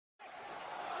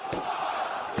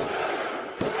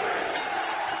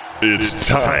It's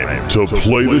time to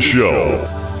play the show.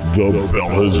 The bell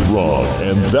has rung,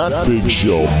 and that big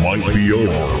show might be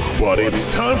over, but it's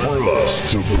time for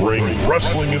us to bring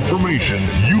wrestling information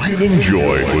you can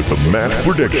enjoy with the match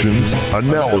predictions,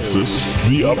 analysis,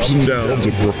 the ups and downs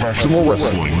of professional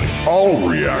wrestling, all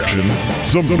reaction,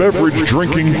 some beverage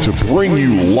drinking to bring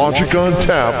you Logic on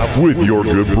Tap with your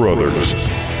good brothers.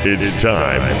 It's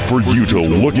time for you to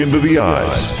look into the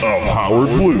eyes of Howard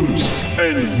Blues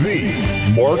and the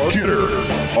Mark Kidder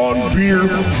on Beer,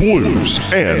 Blues,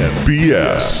 and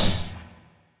BS.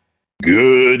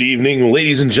 Good evening,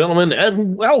 ladies and gentlemen,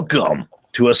 and welcome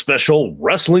to a special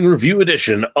wrestling review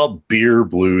edition of Beer,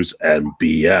 Blues, and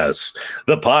BS.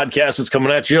 The podcast is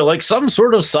coming at you like some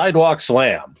sort of sidewalk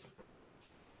slam.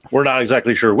 We're not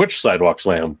exactly sure which sidewalk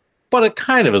slam, but it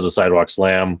kind of is a sidewalk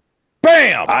slam.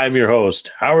 Bam! I'm your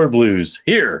host, Howard Blues,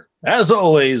 here, as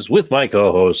always, with my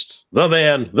co-host, the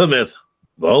man, the myth,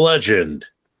 the legend,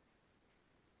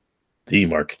 the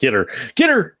Mark Kidder.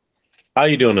 Kidder, how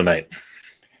you doing tonight?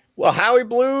 Well, Howie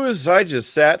Blues, I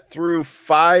just sat through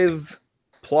 5+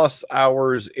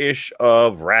 hours-ish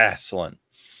of wrestling.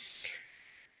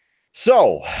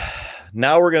 So,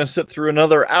 now we're going to sit through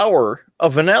another hour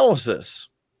of analysis.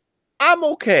 I'm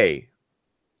okay.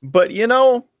 But, you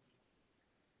know,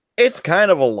 it's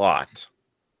kind of a lot.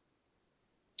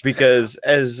 Because,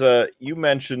 as you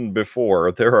mentioned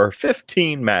before, there are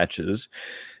 15 matches,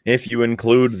 if you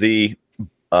include the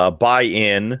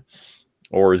buy-in,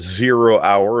 or 0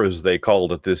 hour, as they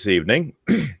called it this evening.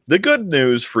 The good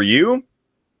news for you,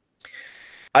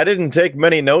 I didn't take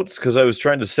many notes because I was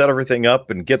trying to set everything up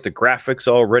and get the graphics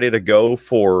all ready to go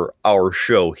for our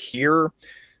show here.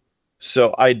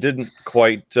 So I didn't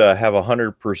quite have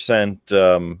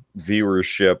 100%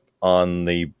 viewership on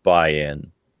the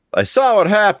buy-in. I saw what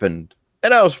happened,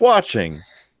 and I was watching.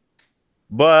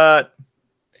 But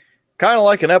kind of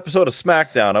like an episode of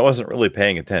SmackDown, I wasn't really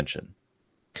paying attention.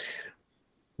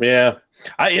 Yeah,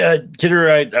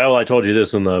 Kidder, I told you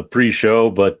this in the pre-show,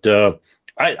 but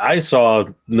I saw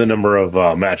the number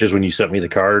of matches when you sent me the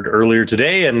card earlier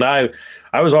today, and I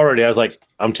was like,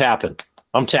 I'm tapping,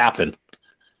 I'm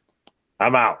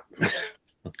out, and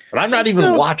I'm not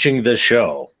even watching the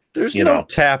show. There's no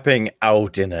tapping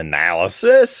out in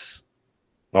analysis.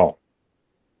 Oh,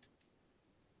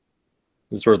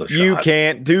 it's worth a shot. You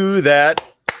can't do that.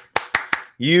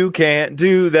 You can't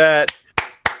do that.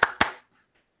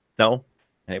 No?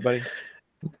 Anybody?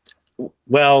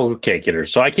 Well, okay, Kidder.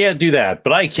 So I can't do that,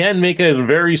 but I can make a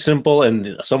very simple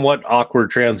and somewhat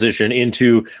awkward transition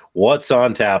into what's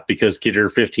on tap because Kidder,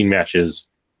 15 matches.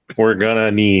 We're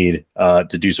gonna need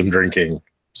to do some drinking.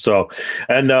 So,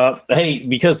 and hey,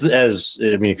 because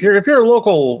if you're a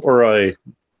local or a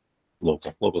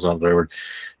local sounds the right word.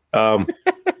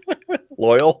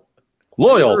 Loyal.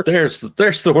 Sure. There's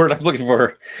the word I'm looking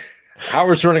for.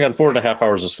 Howard's running on 4.5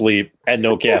 hours of sleep and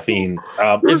no caffeine.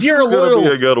 If you're a loyal, be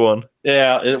a good one.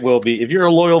 Yeah, it will be. If you're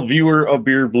a loyal viewer of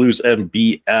Beer, Blues, and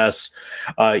BS,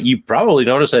 you probably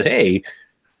noticed that, hey,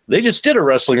 they just did a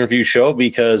wrestling review show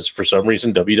because for some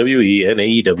reason WWE and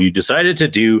AEW decided to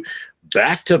do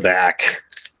back-to-back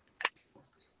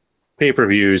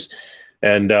pay-per-views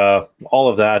and all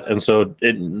of that. And so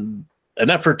an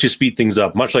effort to speed things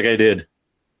up, much like I did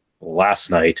last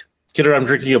night. Kidder, I'm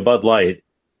drinking a Bud Light.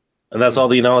 And that's all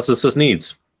the analysis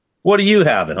needs. What are you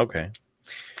having? Okay.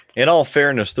 In all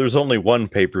fairness, there's only one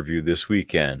pay-per-view this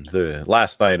weekend.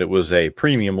 Last night, it was a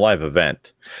premium live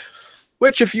event.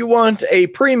 Which, if you want a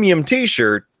premium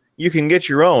t-shirt, you can get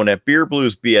your own at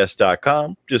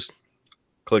beerbluesbs.com. Just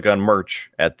click on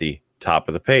merch at the top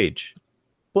of the page.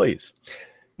 Please.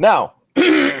 Now,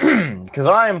 because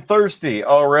I am thirsty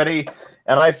already,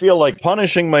 and I feel like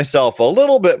punishing myself a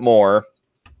little bit more,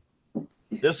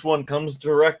 this one comes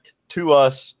direct to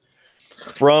us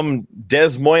from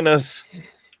Des Moines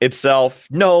itself.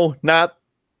 No, not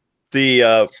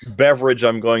the beverage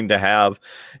I'm going to have.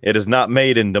 It is not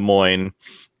made in Des Moines.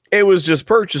 It was just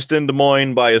purchased in Des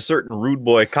Moines by a certain rude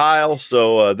boy Kyle.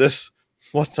 So this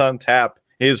what's on tap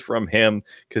is from him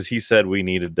because he said we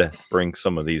needed to bring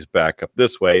some of these back up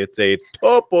this way. It's a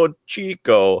Topo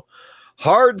Chico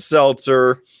hard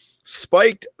seltzer,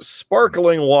 spiked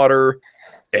sparkling water,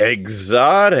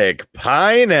 exotic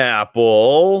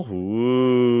pineapple.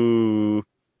 Ooh.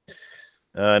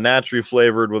 Naturally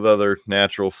flavored with other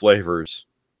natural flavors.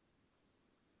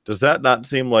 Does that not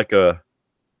seem like a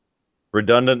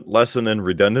redundant lesson in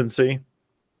redundancy?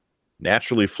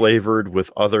 Naturally flavored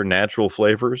with other natural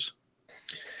flavors.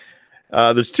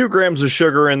 There's 2 grams of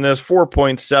sugar in this,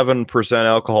 4.7%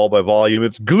 alcohol by volume.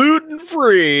 It's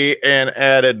gluten-free and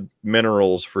added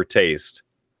minerals for taste.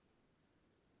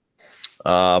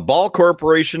 Ball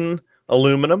Corporation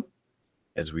aluminum,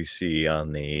 as we see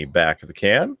on the back of the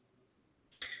can.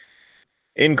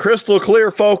 In crystal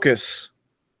clear focus.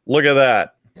 Look at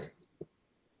that.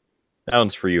 That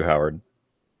one's for you, Howard.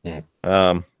 It's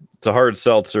a hard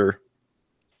seltzer.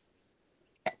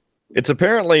 It's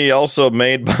apparently also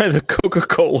made by the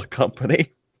Coca-Cola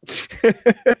Company.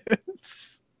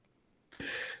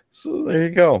 So there you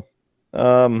go.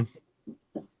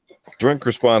 Drink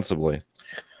responsibly.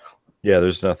 Yeah,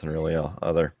 there's nothing really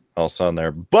else on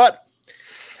there. But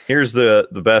here's the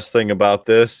best thing about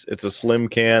this. It's a slim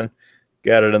can.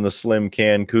 Got it in the slim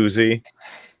can koozie.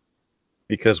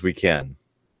 Because we can.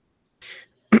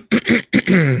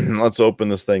 Let's open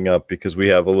this thing up because we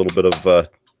have a little bit of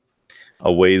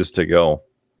a ways to go.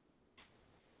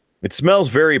 It smells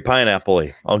very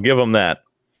pineapple-y. I'll give them that.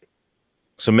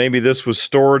 So maybe this was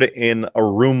stored in a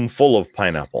room full of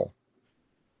pineapple.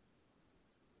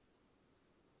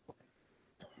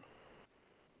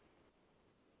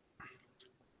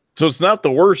 So it's not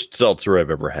the worst seltzer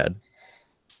I've ever had.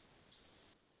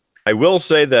 I will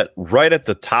say that right at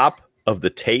the top of the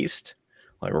taste,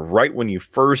 like right when you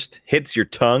first hits your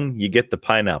tongue, you get the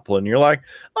pineapple and you're like,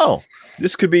 oh,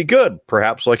 this could be good.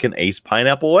 Perhaps like an Ace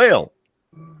Pineapple Ale.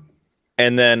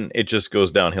 And then it just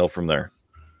goes downhill from there.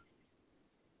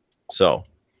 So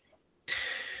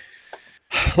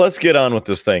let's get on with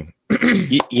this thing.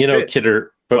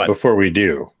 Kidder, but what? Before we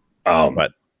do,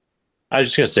 what? I was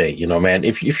just going to say, man,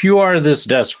 if you are this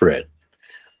desperate,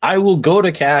 I will go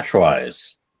to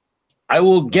Catchwise. I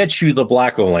will get you the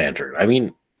Black O-Lantern. I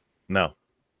mean, no.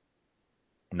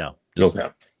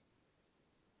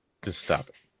 Just stop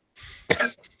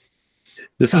it.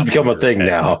 This has become a thing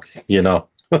now,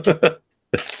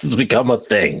 This has become a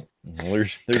thing. Well,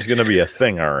 there's going to be a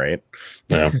thing, all right.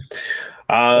 Yeah.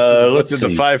 What did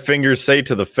the 5 fingers say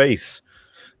to the face?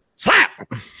 Slap!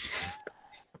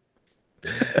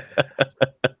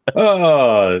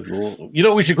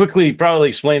 We should quickly probably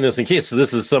explain this in case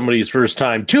this is somebody's first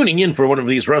time tuning in for one of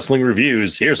these wrestling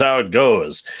reviews. Here's how it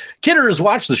goes. Kidder has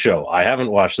watched the show. I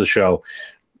haven't watched the show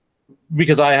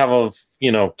because I have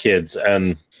kids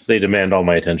and they demand all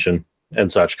my attention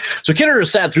and such. So Kidder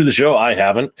has sat through the show. I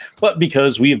haven't, but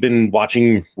because we have been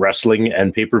watching wrestling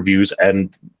and pay-per-views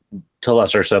and to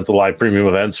lesser extent the live premium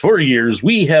events for years,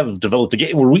 we have developed a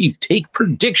game where we take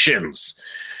predictions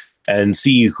and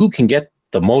see who can get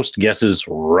the most guesses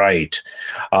right.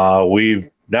 We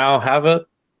now have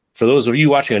for those of you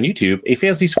watching on YouTube, a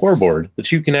fancy scoreboard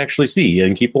that you can actually see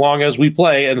and keep along as we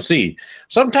play and see.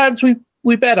 Sometimes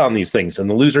we bet on these things and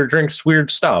the loser drinks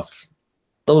weird stuff.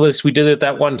 At least we did it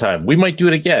that one time. We might do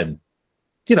it again.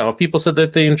 People said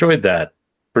that they enjoyed that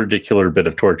particular bit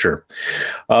of torture.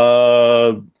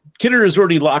 Kidder is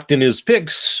already locked in his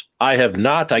picks. I have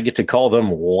not. I get to call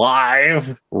them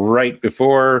live right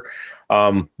before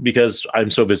because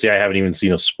I'm so busy I haven't even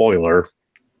seen a spoiler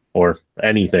or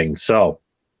anything. So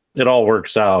it all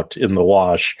works out in the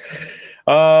wash.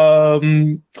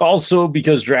 Also,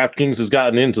 because DraftKings has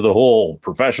gotten into the whole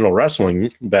professional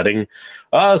wrestling betting,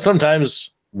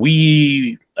 sometimes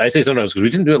I say sometimes because we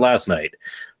didn't do it last night.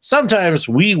 Sometimes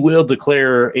we will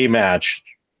declare a match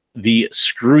the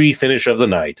screwy finish of the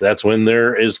night. That's when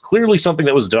there is clearly something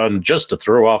that was done just to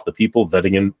throw off the people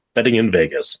betting in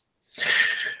Vegas.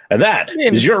 And that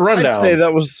is your rundown. I'd say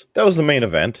that was the main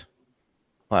event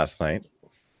last night.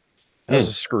 That was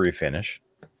a screwy finish.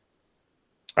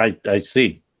 I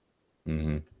see.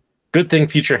 Mm-hmm. Good thing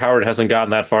Future Howard hasn't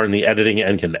gotten that far in the editing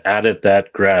and can edit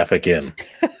that graphic in.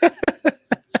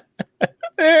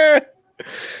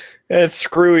 It's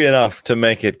screwy enough to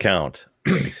make it count.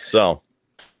 So,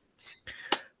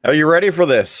 are you ready for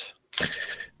this?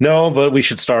 No, but we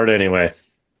should start anyway.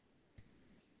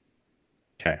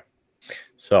 Okay.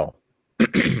 So,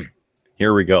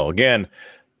 here we go. Again,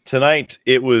 tonight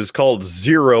it was called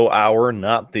 0 Hour,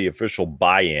 not the official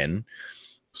buy-in.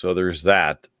 So there's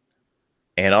that.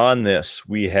 And on this,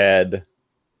 we had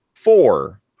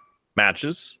 4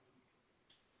 matches.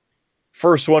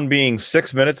 First one being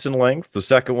 6 minutes in length. The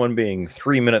second one being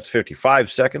 3 minutes, 55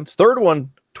 seconds. Third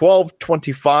one,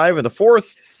 12:25. And the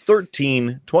fourth,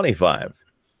 13:25.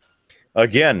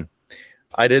 Again,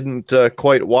 I didn't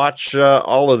quite watch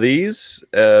all of these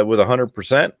with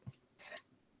 100%.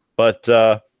 But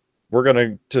we're going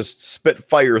to just spit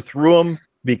fire through them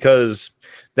because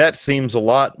that seems a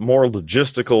lot more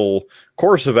logistical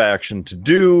course of action to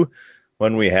do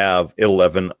when we have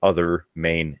 11 other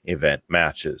main event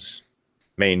matches,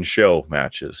 main show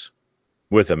matches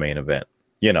with a main event,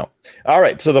 All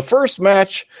right, so the first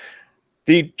match,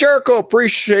 the Jericho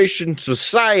Appreciation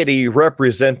Society,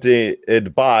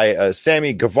 represented by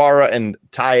Sammy Guevara and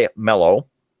Ty Mello,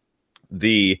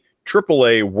 the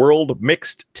AAA World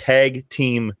Mixed Tag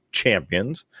Team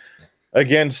Champions,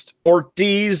 against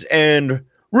Ortiz and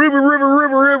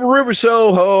Ruby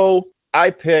Soho. I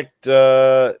picked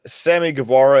Sammy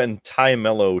Guevara and Ty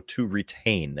Mello to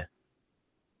retain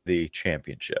the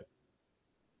championship.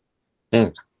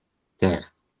 It's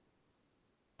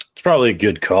probably a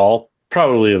good call.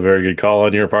 Probably a very good call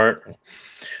on your part.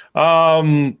 But,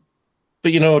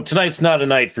 tonight's not a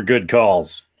night for good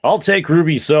calls. I'll take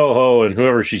Ruby Soho and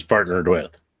whoever she's partnered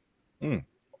with.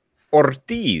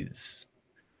 Ortiz.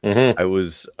 Mm-hmm. I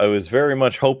was very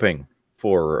much hoping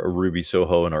for Ruby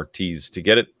Soho and Ortiz to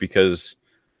get it because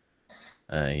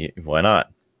why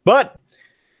not? But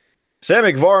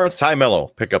Sammy Guevara and Ty Mello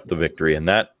pick up the victory in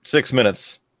that 6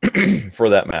 minutes for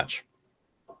that match.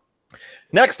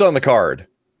 Next on the card,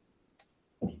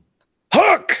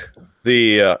 Hook,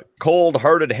 the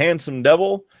cold-hearted handsome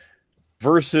devil,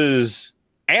 versus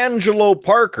Angelo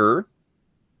Parker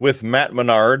with Matt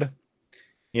Menard.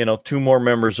 Two more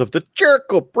members of the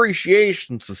Jericho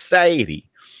Appreciation Society.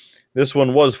 This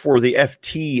one was for the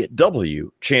FTW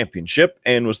Championship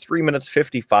and was 3 minutes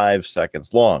 55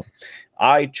 seconds long.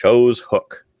 I chose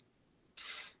Hook.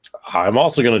 I'm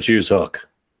also going to choose Hook.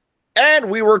 And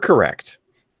we were correct.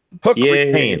 Hook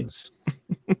retains.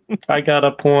 I got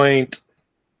a point.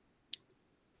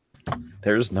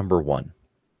 There's number one.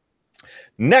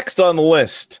 Next on the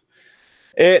list,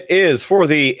 it is for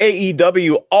the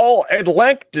AEW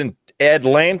All-Atlantic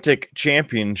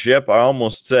Championship. I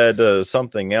almost said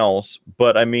something else,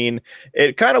 but I mean,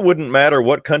 it kind of wouldn't matter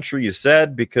what country you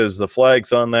said because the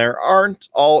flags on there aren't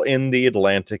all in the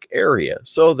Atlantic area.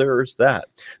 So there's that.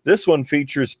 This one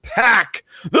features Pac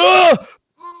the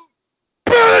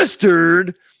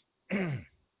Bastard. He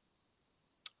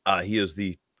is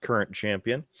the current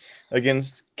champion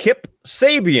against Kip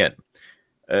Sabian.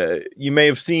 You may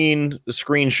have seen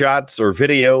screenshots or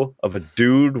video of a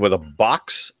dude with a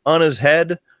box on his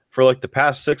head for like the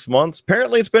past 6 months.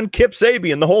 Apparently it's been Kip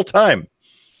Sabian the whole time.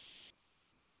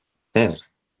 I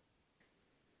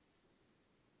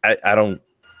don't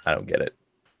get it.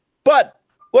 But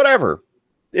whatever.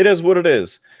 It is what it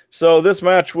is. So this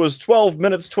match was 12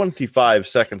 minutes 25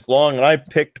 seconds long, and I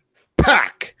picked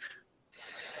Pac.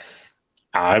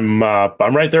 I'm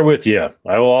right there with you.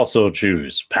 I will also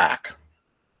choose Pac.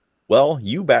 Well,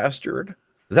 you bastard.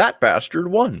 That bastard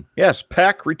won. Yes,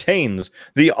 Pac retains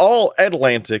the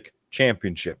All-Atlantic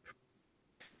Championship.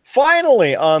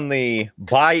 Finally, on the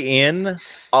buy-in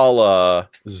a la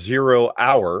 0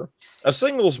 hour, a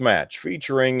singles match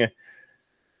featuring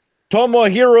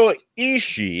Tomohiro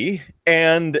Ishii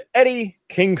and Eddie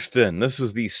Kingston. This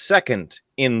is the second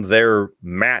in their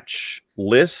match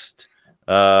list.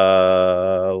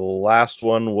 Last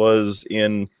one was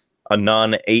in a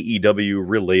non-AEW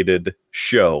related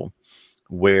show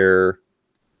where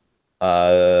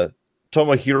Tomohiro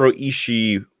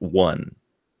Ishii won.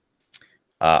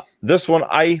 This one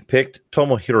I picked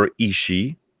Tomohiro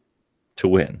Ishii to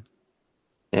win.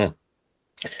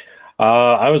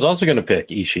 I was also going to pick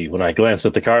Ishii. When I glanced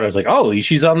at the card, I was like, oh,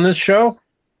 Ishii's on this show?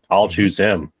 I'll choose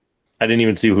him. I didn't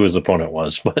even see who his opponent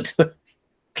was, but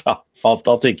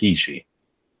I'll take Ishii.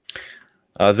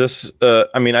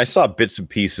 I saw bits and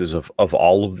pieces of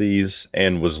all of these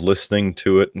and was listening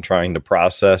to it and trying to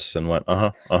process and went,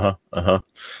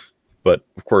 But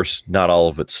of course, not all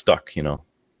of it stuck,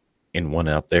 in one and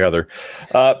out the other.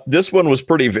 This one was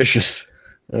pretty vicious.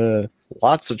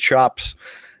 Lots of chops.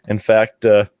 In fact,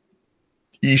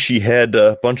 Ishii had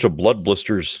a bunch of blood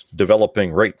blisters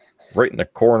developing right in the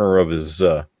corner of his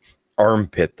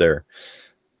armpit there.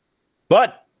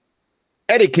 But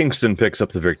Eddie Kingston picks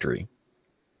up the victory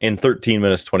in 13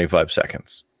 minutes, 25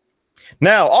 seconds.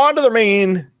 Now, on to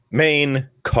the main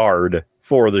card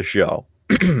for the show.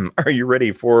 Are you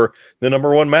ready for the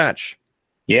number one match?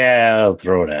 Yeah,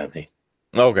 throw it at me.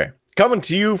 Okay. Coming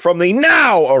to you from the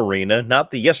Now Arena,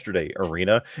 not the Yesterday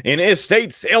Arena, in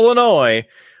Estates, Illinois.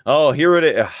 Oh, here it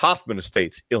is. Hoffman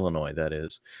Estates, Illinois, that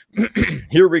is.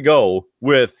 Here we go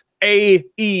with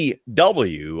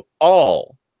AEW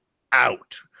All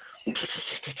Out.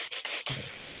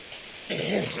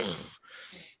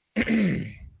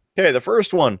 Okay, the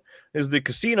first one is the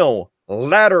Casino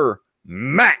Ladder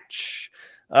Match.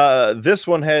 This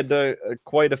one had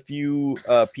quite a few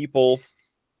people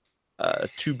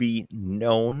to be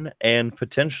known and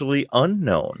potentially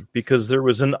unknown, because there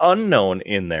was an unknown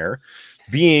in there,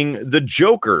 being the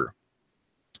Joker.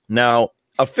 Now,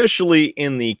 officially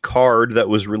in the card that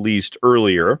was released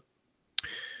earlier,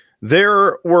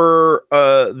 there were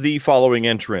the following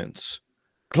entrants: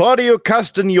 Claudio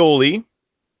Castagnoli,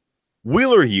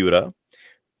 Wheeler Yuta,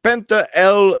 Penta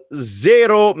El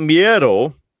Zero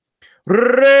Miedo,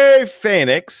 Rey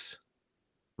Fenix,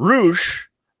 Rush,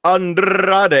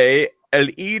 Andrade El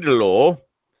Idolo,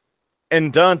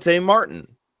 and Dante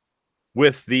Martin,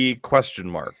 with the question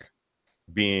mark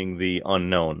being the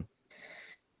unknown.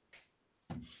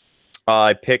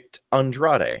 I picked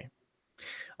Andrade.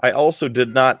 I also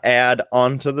did not add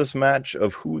onto this match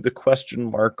of who the question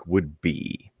mark would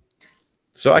be.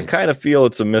 So I kind of feel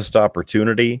it's a missed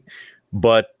opportunity,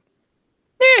 but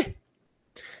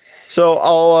So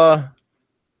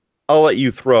I'll let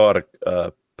you throw out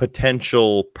a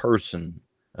potential person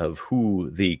of who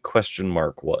the question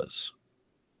mark was.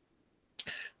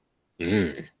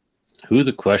 Who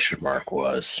the question mark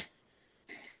was?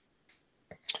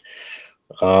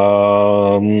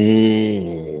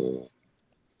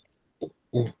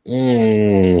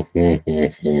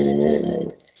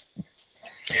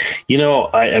 You know,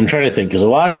 I'm trying to think, because a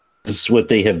lot of this, what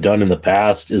they have done in the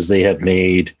past is they have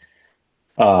made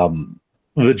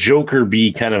the Joker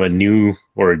be kind of a new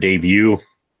or a debut.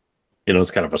 You know,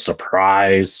 it's kind of a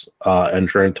surprise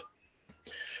entrant.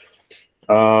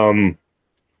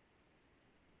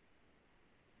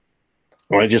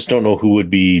 I just don't know who would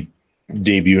be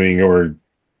debuting or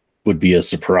would be a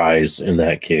surprise in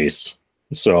that case.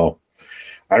 So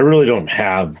I really don't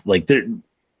have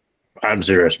I'm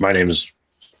serious.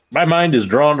 My mind is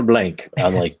drawn a blank.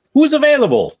 I'm like, who's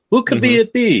available? Who could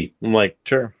it be? I'm like,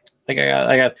 Sure. I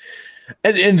got,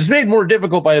 and it's made more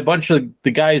difficult by a bunch of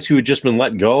the guys who had just been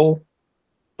let go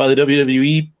by the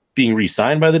WWE being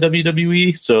re-signed by the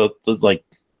WWE. So it's like,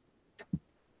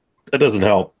 that doesn't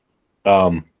help.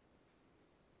 How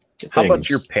about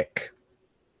your pick?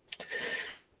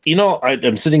 You know,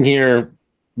 I'm sitting here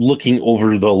looking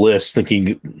over the list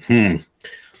thinking,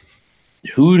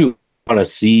 who do I want to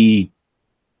see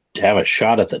to have a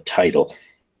shot at the title?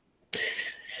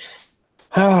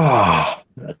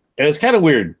 And it's kind of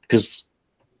weird because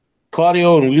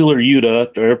Claudio and Wheeler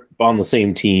Yuta are on the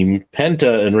same team.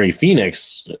 Penta and Rey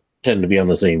Fenix tend to be on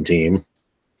the same team.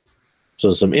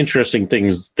 So some interesting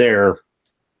things there.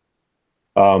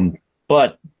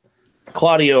 But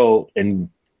Claudio and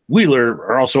Wheeler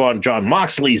are also on Jon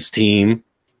Moxley's team.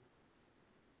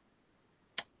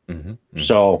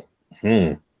 So,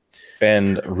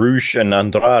 And Rush and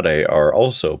Andrade are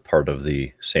also part of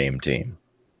the same team.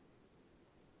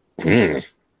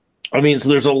 I mean, so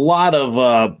there's a lot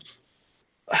of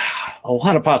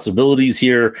possibilities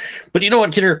here. But you know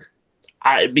what, Kidder?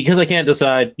 Because I can't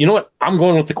decide, you know what? I'm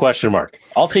going with the question mark.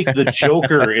 I'll take the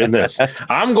Joker in this.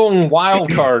 I'm going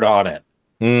wild card on it.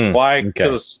 Why?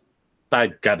 Because I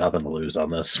got nothing to lose on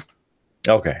this.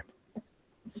 Okay.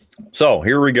 So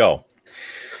here we go.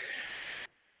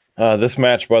 This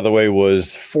match, by the way,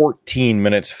 was 14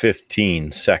 minutes,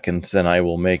 15 seconds, and I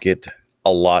will make it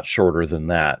a lot shorter than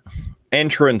that.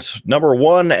 Entrance number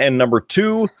 1 and number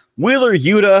 2, Wheeler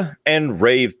Yuta and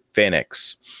Rey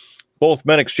Fenix. Both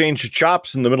men exchange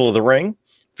chops in the middle of the ring.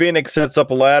 Phoenix sets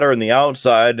up a ladder on the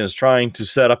outside and is trying to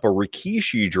set up a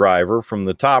Rikishi driver from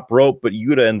the top rope, but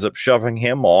Yuta ends up shoving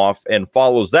him off and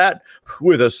follows that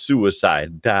with a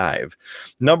suicide dive.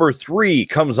 Number 3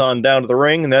 comes on down to the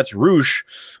ring, and that's Rush.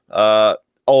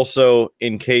 Also,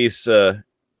 in case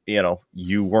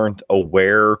you weren't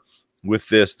aware with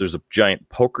this, there's a giant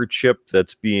poker chip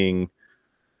that's being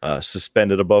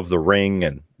suspended above the ring,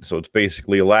 and so it's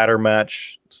basically a ladder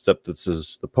match, except this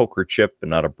is the poker chip and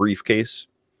not a briefcase.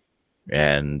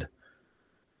 And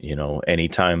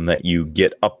anytime that you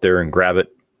get up there and grab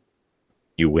it,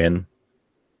 you win.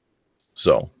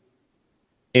 So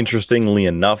interestingly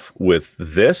enough, with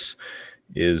this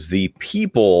is the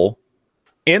people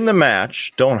in the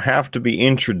match don't have to be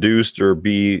introduced or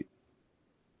be,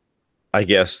 I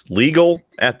guess, legal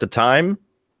at the time,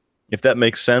 if that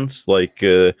makes sense. Like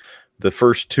the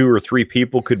first 2 or 3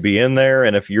 people could be in there,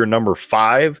 and if you're number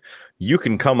 5, you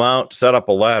can come out, set up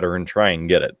a ladder, and try and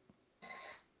get it.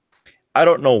 I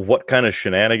don't know what kind of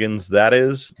shenanigans that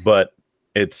is, but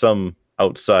it's some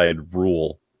outside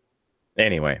rule.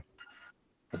 Anyway,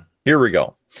 here we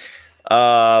go.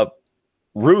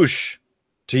 Rush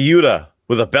to Yuta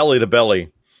with a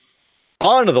belly-to-belly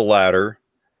onto the ladder,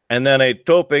 and then a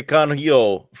tope con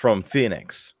hilo from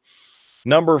Phoenix.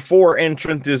 Number 4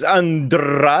 entrant is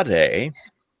Andrade.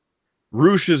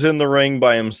 Rush is in the ring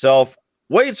by himself,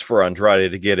 waits for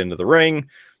Andrade to get into the ring,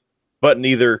 but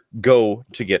neither go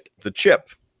to get the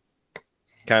chip.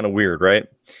 Kind of weird, right?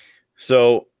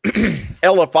 So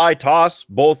LFI toss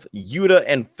both Yuta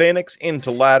and Phoenix into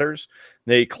ladders.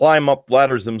 They climb up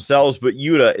ladders themselves, but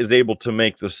Yuta is able to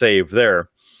make the save there.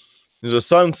 There's a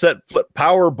sunset flip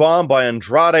power bomb by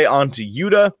Andrade onto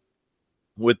Yuta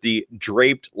with the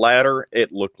draped ladder.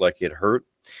 It looked like it hurt.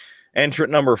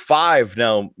 Entrant number 5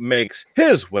 now makes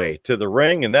his way to the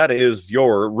ring, and that is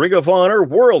your Ring of Honor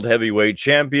World Heavyweight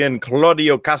Champion,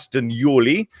 Claudio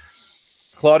Castagnoli.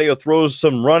 Claudio throws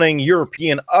some running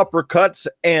European uppercuts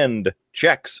and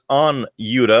checks on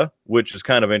Yuta, which is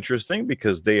kind of interesting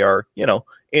because they are,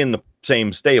 in the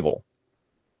same stable.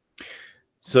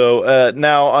 So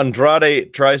now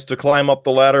Andrade tries to climb up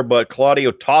the ladder, but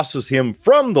Claudio tosses him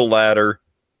from the ladder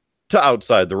to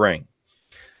outside the ring.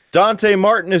 Dante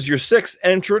Martin is your 6th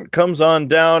entrant, comes on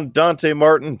down. Dante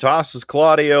Martin tosses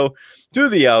Claudio to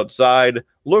the outside,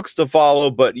 looks to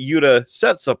follow, but Yuta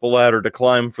sets up a ladder to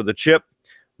climb for the chip.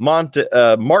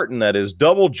 Martin, that is,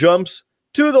 double jumps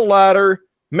to the ladder,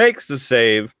 makes the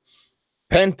save.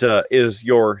 Penta is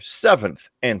your 7th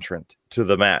entrant to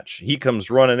the match. He comes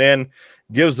running in,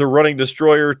 gives the running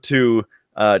destroyer to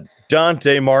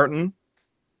Dante Martin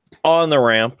on the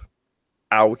ramp.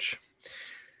 Ouch.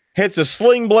 Hits a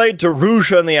sling blade to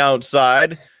Rush on the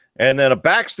outside, and then a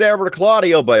backstabber to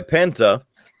Claudio by Penta.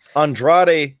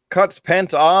 Andrade cuts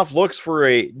Penta off, looks for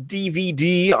a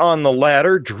DVD on the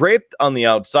ladder, draped on the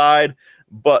outside,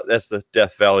 but that's the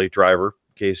Death Valley driver,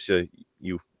 in case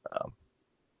you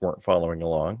weren't following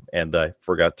along, and I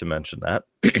forgot to mention that.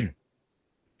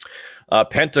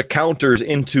 Penta counters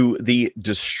into the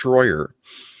destroyer.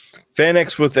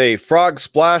 Phoenix with a frog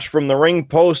splash from the ring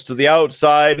post to the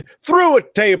outside, through a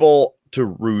table to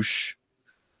Rush.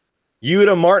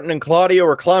 Yuta, Martin, and Claudio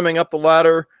are climbing up the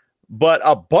ladder, but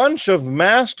a bunch of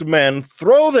masked men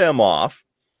throw them off.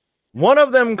 One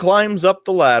of them climbs up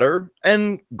the ladder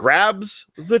and grabs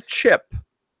the chip.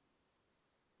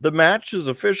 The match is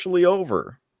officially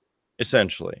over,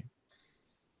 essentially.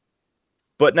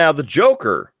 But now the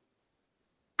Joker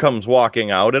comes walking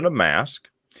out in a mask.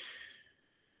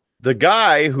 The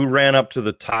guy who ran up to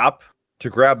the top to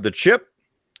grab the chip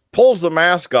pulls the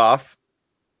mask off.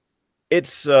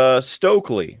 It's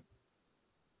Stokely.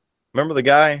 Remember the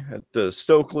guy at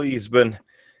Stokely? He's been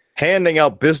handing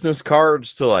out business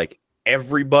cards to like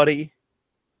everybody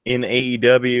in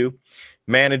AEW.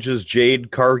 Manages Jade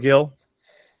Cargill.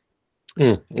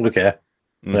 Okay.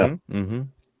 Mm-hmm, Yeah. Mm-hmm.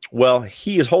 Well,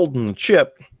 he is holding the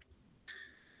chip.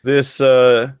 This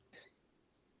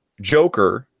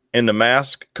Joker in the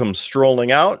mask comes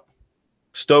strolling out.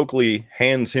 Stokely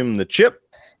hands him the chip,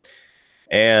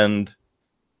 and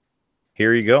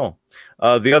here you go.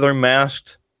 The other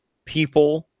masked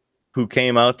people who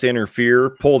came out to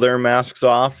interfere pull their masks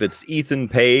off. It's Ethan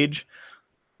Page,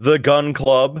 the Gun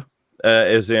Club,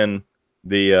 as in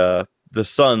the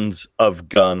Sons of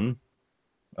Gun,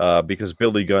 because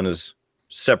Billy Gunn is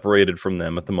separated from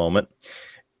them at the moment.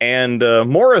 And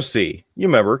Morrissey, you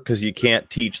remember, because you can't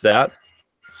teach that.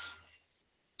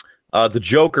 The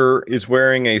Joker is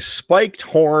wearing a spiked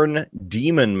horn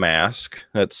demon mask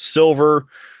that's silver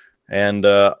and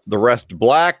the rest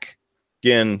black.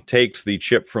 Again, takes the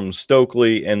chip from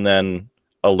Stokely and then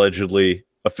allegedly,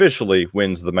 officially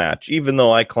wins the match, even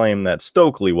though I claim that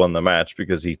Stokely won the match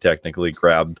because he technically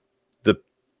grabbed the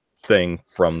thing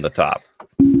from the top.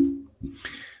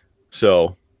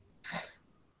 So,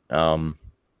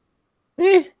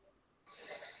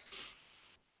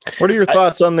 What are your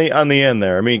thoughts on the end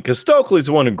there? I mean, because Stokely's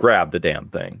the one who grabbed the damn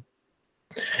thing.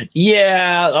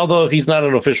 Yeah, although if he's not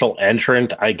an official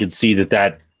entrant, I could see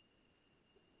that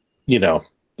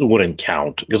wouldn't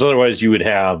count, because otherwise you would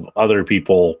have other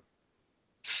people.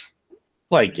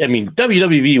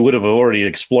 WWE would have already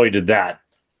exploited that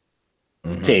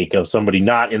take of somebody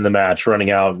not in the match running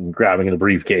out and grabbing the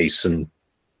briefcase and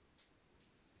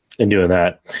doing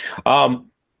that.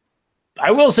 I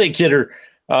will say, Kidder,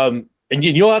 and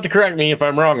you'll have to correct me if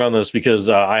I'm wrong on this, because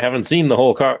I haven't seen the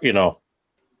whole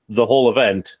the whole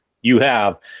event. You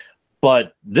have,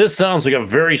 but this sounds like a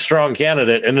very strong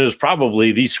candidate, and is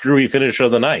probably the screwy finish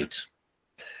of the night.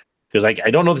 Because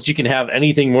I don't know that you can have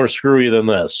anything more screwy than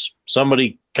this.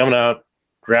 Somebody coming out,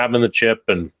 grabbing the chip,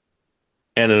 and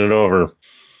handing it over.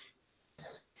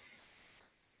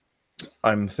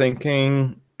 I'm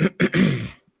thinking,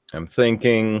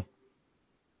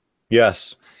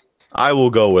 yes, I will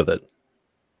go with it.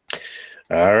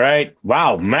 All right.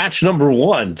 Wow. Match number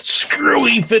 1.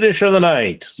 Screwy finish of the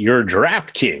night. Your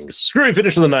DraftKings. Screwy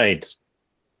finish of the night.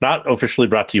 Not officially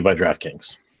brought to you by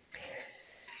DraftKings.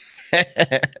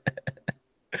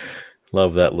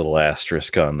 Love that little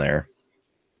asterisk on there.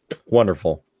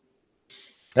 Wonderful.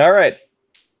 All right.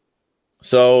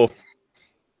 So,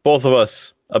 both of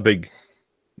us, a big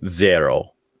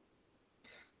 0.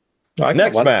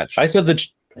 Next match. I said the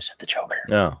Joker.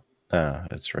 No,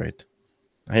 that's right.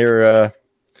 Here,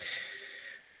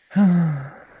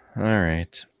 all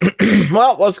right.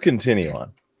 Well, let's continue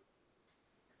on.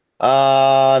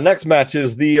 Next match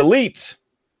is the Elite,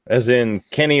 as in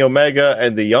Kenny Omega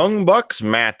and the Young Bucks,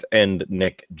 Matt and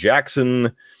Nick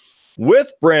Jackson,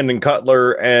 with Brandon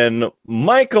Cutler and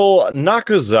Michael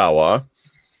Nakazawa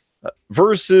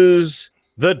versus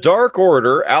the Dark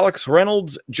Order, Alex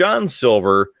Reynolds, John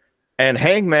Silver, and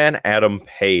Hangman Adam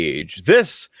Page.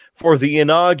 This for the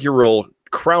inaugural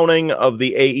crowning of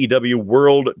the AEW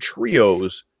World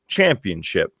Trios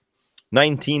Championship.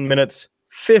 19 minutes,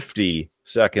 50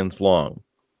 seconds long.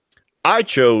 I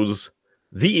chose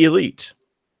the Elite.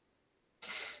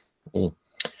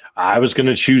 I was going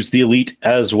to choose the Elite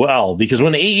as well, because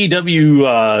when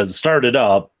AEW started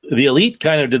up, the Elite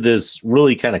kind of did this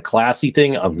really kind of classy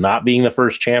thing of not being the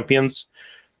first champions.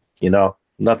 You know,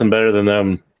 nothing better than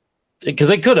them, because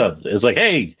they could have. It's like,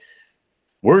 hey,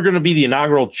 we're going to be the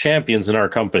inaugural champions in our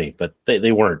company, but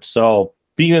they weren't. So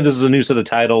being that this is a new set of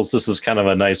titles, this is kind of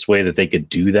a nice way that they could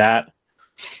do that.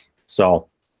 So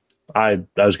I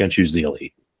was going to choose the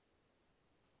Elite.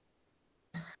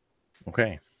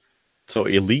 Okay. So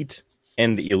Elite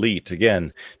and Elite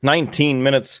again. 19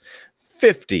 minutes,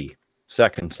 50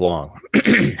 seconds long.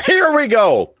 Here we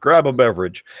go. Grab a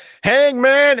beverage.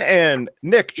 Hangman and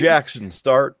Nick Jackson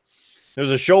start.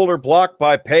 There's a shoulder block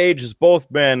by Page as both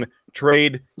men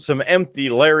trade some empty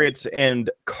lariats and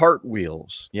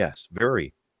cartwheels. Yes,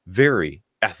 very, very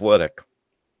athletic.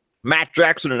 Matt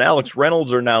Jackson and Alex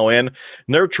Reynolds are now in, and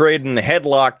they're trading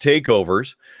headlock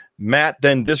takeovers. Matt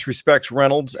then disrespects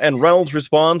Reynolds, and Reynolds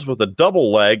responds with a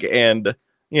double leg and, a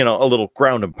little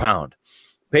ground and pound.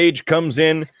 Page comes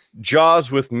in,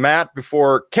 jaws with Matt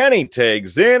before Kenny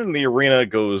tags in, and the arena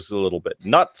goes a little bit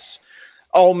nuts.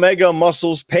 Omega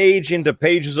muscles Page into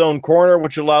Page's own corner,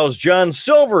 which allows John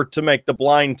Silver to make the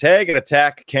blind tag and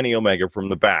attack Kenny Omega from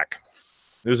the back.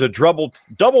 There's a double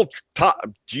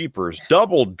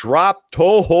drop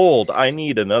toe hold. I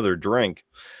need another drink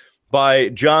by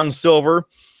John Silver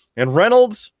and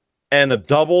Reynolds, and a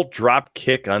double drop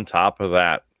kick on top of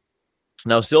that.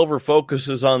 Now Silver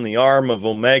focuses on the arm of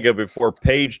Omega before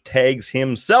Page tags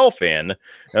himself in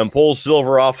and pulls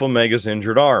Silver off Omega's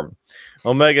injured arm.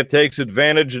 Omega takes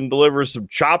advantage and delivers some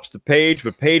chops to Page,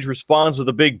 but Page responds with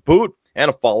a big boot and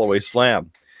a fall-away slam.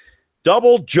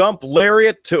 Double jump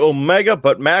lariat to Omega,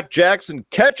 but Matt Jackson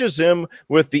catches him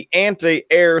with the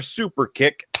anti-air super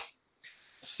kick.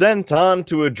 Sent on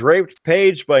to a draped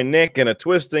Page by Nick and a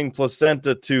twisting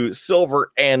placenta to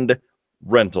Silver and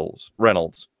Reynolds.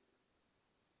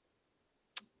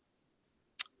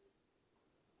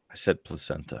 I said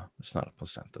placenta. It's not a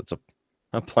placenta. It's a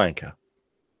planka.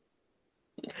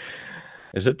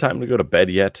 Is it time to go to bed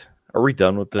yet? Are we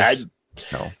done with this?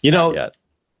 No. Not yet.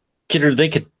 Kidder,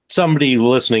 somebody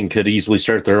listening could easily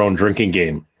start their own drinking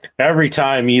game. Every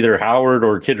time either Howard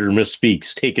or Kidder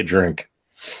misspeaks, take a drink.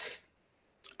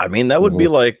 I mean, that would be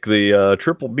like the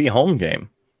Triple B home game.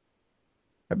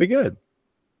 That'd be good.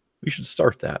 We should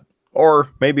start that. Or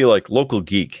maybe like Local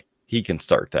Geek. He can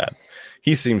start that.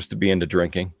 He seems to be into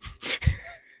drinking.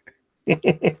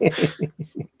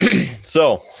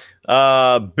 So,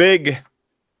 big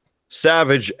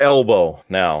savage elbow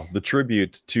now. The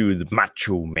tribute to the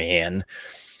Macho Man.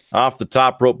 Off the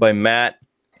top rope by Matt,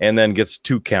 and then gets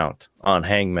 2 count on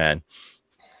Hangman.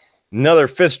 Another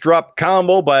fist drop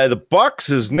combo by the Bucks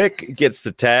as Nick gets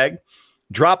the tag.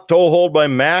 Drop toe hold by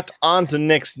Matt onto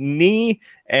Nick's knee,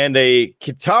 and a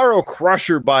Kitaro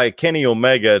crusher by Kenny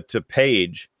Omega to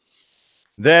Page.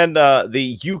 Then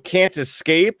the You Can't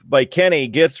Escape by Kenny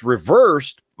gets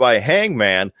reversed by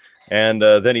Hangman, and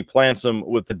then he plants him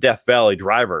with the Death Valley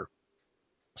driver.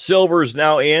 Silver's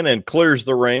now in and clears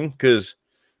the ring because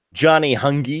Johnny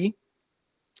Hungy.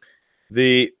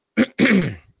 The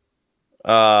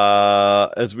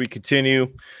as we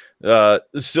continue,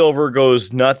 Silver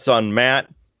goes nuts on Matt,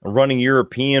 a running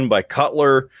European by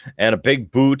Cutler, and a big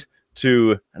boot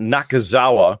to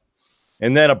Nakazawa.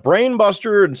 And then a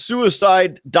brainbuster and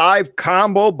suicide dive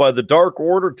combo by the Dark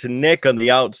Order to Nick on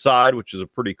the outside, which is a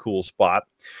pretty cool spot.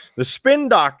 The spin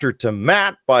doctor to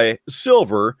Matt by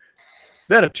Silver,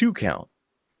 then a 2 count.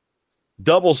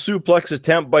 Double suplex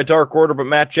attempt by Dark Order, but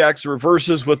Matt Jackson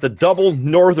reverses with the double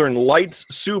Northern Lights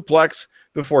suplex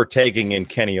before taking in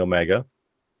Kenny Omega.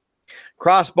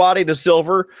 Crossbody to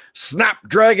Silver,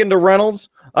 Snapdragon to Reynolds,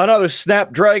 another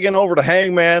Snapdragon over to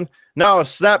Hangman, now a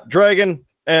Snapdragon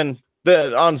and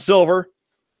on Silver,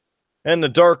 and the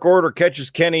Dark Order catches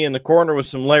Kenny in the corner with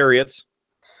some lariats,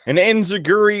 an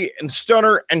enziguri and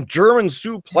stunner and German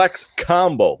suplex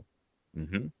combo.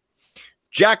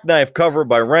 Jackknife cover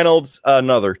by Reynolds,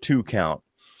 another 2 count.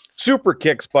 Super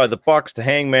kicks by the Bucks to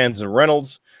Hangman's and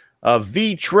Reynolds, a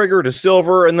V trigger to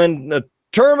Silver, and then the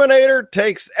Terminator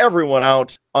takes everyone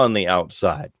out on the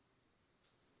outside.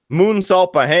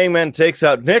 Moonsault by Hangman takes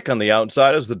out Nick on the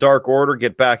outside as the Dark Order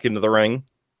get back into the ring.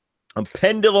 A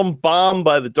pendulum bomb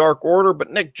by the Dark Order,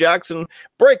 but Nick Jackson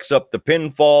breaks up the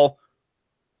pinfall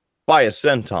by a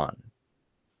senton.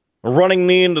 A running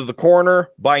knee into the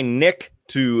corner by Nick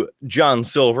to John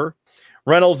Silver.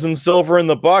 Reynolds and Silver in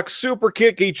the box super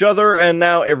kick each other, and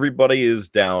now everybody is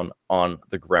down on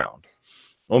the ground.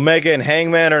 Omega and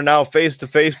Hangman are now face to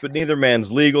face, but neither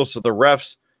man's legal, so the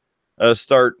refs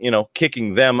start,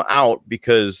 kicking them out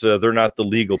because they're not the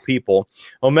legal people.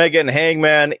 Omega and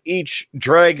Hangman each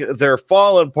drag their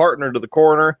fallen partner to the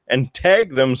corner and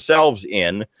tag themselves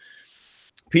in.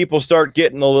 People start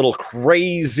getting a little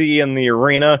crazy in the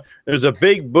arena. There's a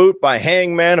big boot by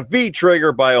Hangman, a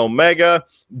V-trigger by Omega,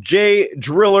 J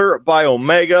Driller by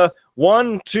Omega.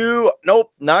 1, 2,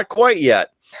 nope, not quite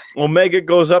yet. Omega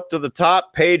goes up to the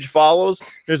top. Page follows.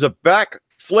 There's a back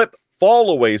flip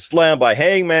fall-away slam by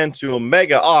Hangman to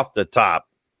Omega off the top.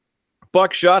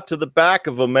 Buckshot to the back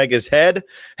of Omega's head.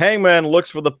 Hangman looks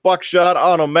for the buckshot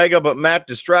on Omega, but Matt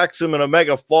distracts him and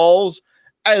Omega falls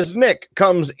as Nick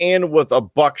comes in with a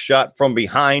buckshot from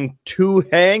behind to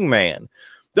Hangman.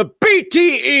 The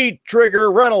BTE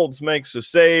trigger. Reynolds makes a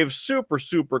save. Super,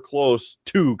 super close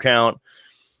 2 count.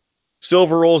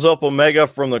 Silver rolls up Omega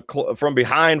from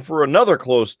behind for another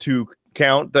close 2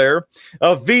 count there.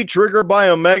 A V trigger by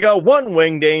Omega. 1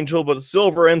 winged angel, but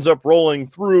Silver ends up rolling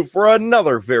through for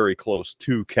another very close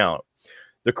 2 count.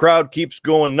 The crowd keeps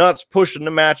going nuts, pushing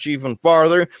the match even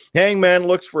farther. Hangman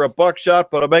looks for a buckshot,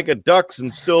 but Omega ducks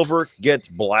and Silver gets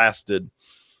blasted.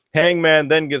 Hangman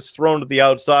then gets thrown to the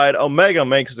outside. Omega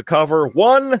makes the cover.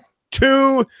 1,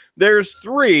 2, there's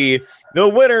 3. The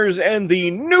winners and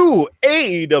the new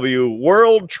AEW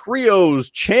World Trios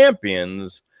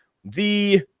Champions,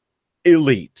 the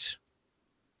Elite.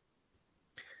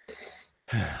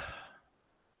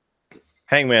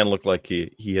 Hangman looked like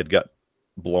he had got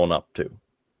blown up too.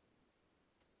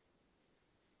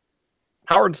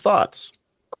 Howard's thoughts.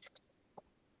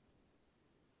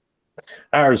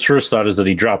 Howard's first thought is that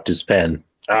he dropped his pen.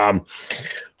 But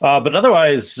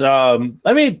otherwise,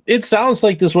 it sounds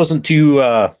like this wasn't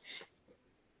too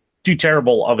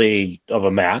terrible of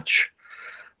a match,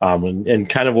 and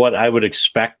kind of what I would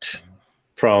expect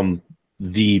from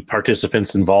the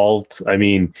participants involved. I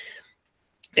mean,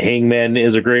 Hangman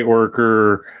is a great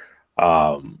worker.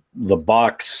 The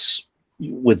Bucks,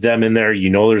 with them in there,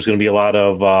 there's going to be a lot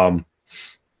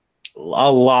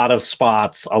of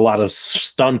spots, a lot of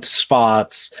stunt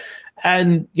spots.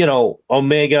 And,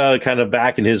 Omega kind of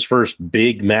back in his first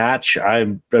big match,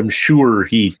 I'm sure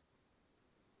he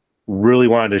really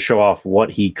wanted to show off what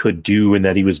he could do and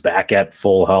that he was back at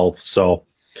full health. So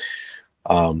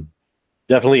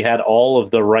definitely had all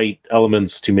of the right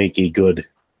elements to make a good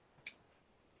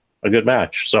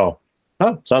match. So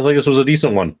sounds like this was a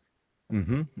decent one.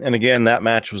 Mm-hmm. And again, that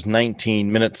match was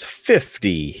 19 minutes,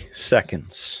 50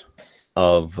 seconds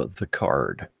of the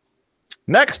card.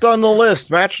 Next on the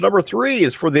list, match number 3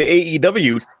 is for the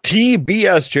AEW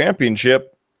TBS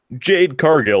Championship. Jade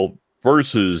Cargill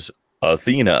versus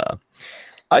Athena.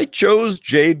 I chose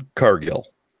Jade Cargill.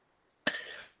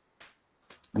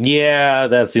 Yeah,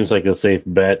 that seems like a safe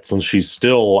bet since she's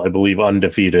still, I believe,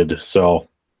 undefeated. So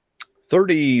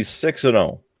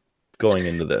 36-0 going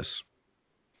into this.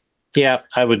 Yeah,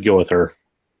 I would go with her.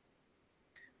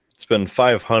 It's been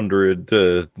 500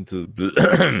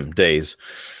 days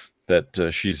that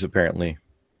she's apparently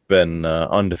been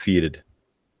undefeated,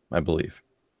 I believe.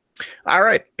 All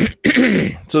right.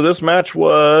 So this match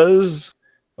was,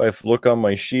 if I look on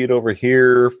my sheet over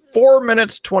here, 4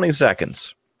 minutes, 20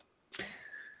 seconds.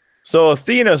 So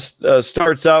Athena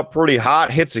starts out pretty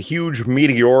hot, hits a huge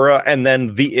Meteora, and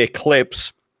then the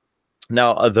Eclipse.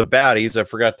 Now, the baddies, I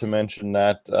forgot to mention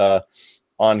that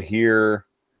on here.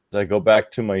 As I go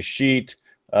back to my sheet,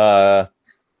 Kiera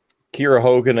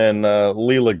Hogan and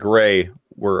Leela Gray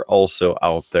were also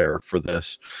out there for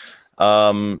this.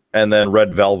 And then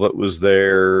Red Velvet was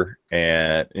there,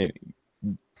 and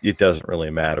it doesn't really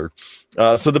matter.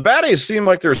 So the baddies seem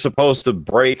like they're supposed to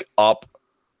break up,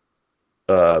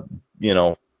 the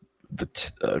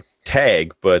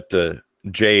tag, but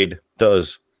Jade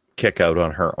does kick out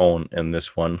on her own in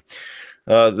this one.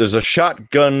 There's a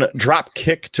shotgun drop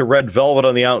kick to Red Velvet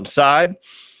on the outside.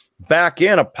 Back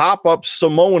in, a pop-up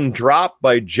Samoan drop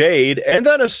by Jade, and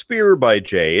then a spear by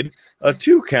Jade. A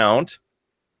 2 count.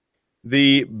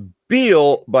 The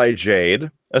Beal by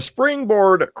Jade. A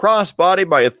springboard crossbody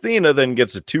by Athena, then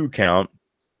gets a 2 count.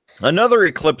 Another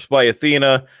Eclipse by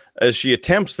Athena as she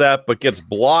attempts that, but gets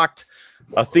blocked.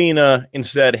 Athena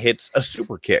instead hits a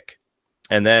super kick.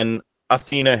 And then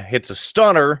Athena hits a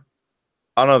stunner.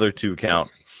 Another 2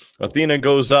 count. Athena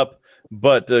goes up,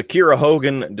 but Kiera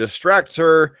Hogan distracts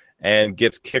her and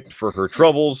gets kicked for her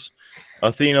troubles.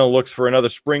 Athena looks for another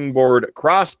springboard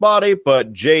crossbody,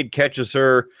 but Jade catches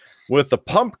her with a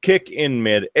pump kick in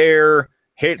midair.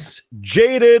 Hits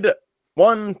Jaded.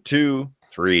 1, 2,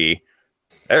 3.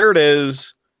 There it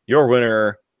is. Your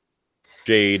winner,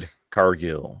 Jade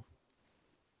Cargill.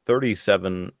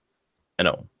 37-0.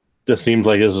 Just seems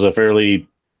like this was a fairly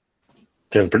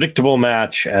kind of predictable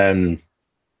match, and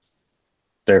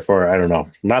therefore, I don't know,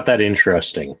 not that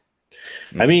interesting.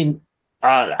 I mean,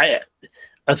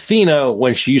 Athena,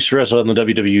 when she used to wrestle in the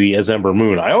WWE as Ember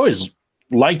Moon, I always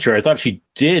liked her. I thought she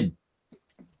did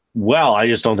well. I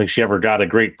just don't think she ever got a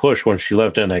great push when she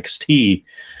left NXT.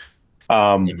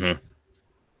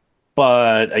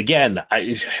 But again,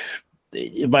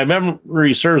 if my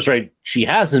memory serves right, she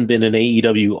hasn't been in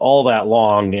AEW all that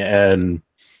long, and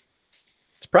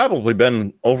it's probably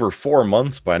been over 4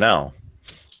 months by now.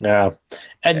 Yeah,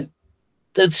 and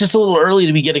it's just a little early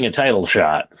to be getting a title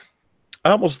shot.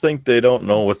 I almost think they don't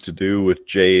know what to do with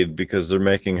Jade because they're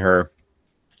making her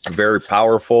very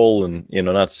powerful, and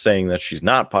not saying that she's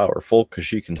not powerful because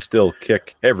she can still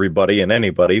kick everybody and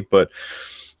anybody, but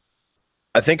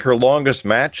I think her longest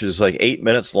match is like 8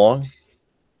 minutes long.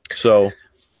 So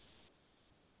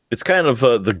it's kind of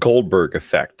the Goldberg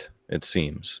effect, it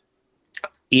seems.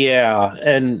 Yeah,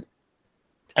 and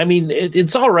I mean,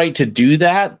 it's all right to do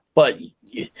that, but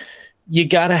you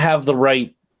got to have the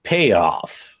right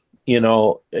payoff,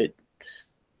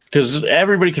 because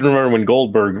everybody can remember when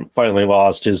Goldberg finally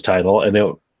lost his title, and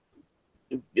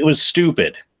it was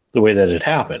stupid the way that it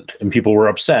happened, and people were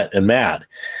upset and mad.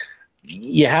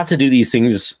 You have to do these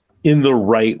things in the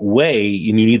right way,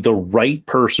 and you need the right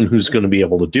person who's going to be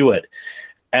able to do it.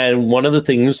 And one of the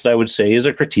things that I would say is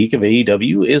a critique of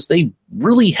AEW is they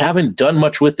really haven't done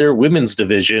much with their women's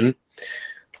division.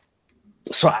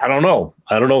 So I don't know.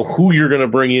 I don't know who you're going to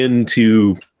bring in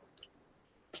to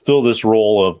fill this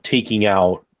role of taking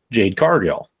out Jade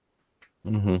Cargill.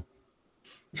 Mm-hmm.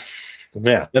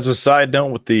 Yeah. As a side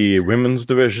note with the women's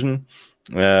division,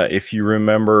 if you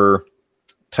remember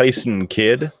Tyson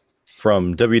Kidd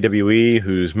from WWE,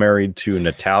 who's married to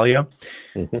Natalia,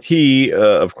 he,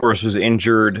 of course, was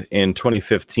injured in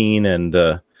 2015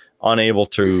 and unable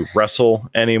to wrestle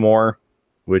anymore,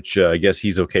 which I guess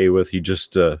he's okay with. He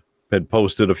just had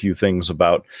posted a few things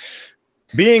about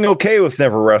being okay with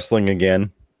never wrestling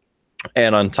again.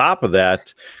 And on top of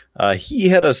that, he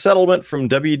had a settlement from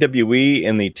WWE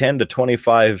in the $10 to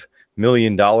 $25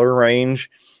 million range,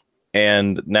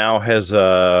 and now has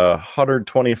a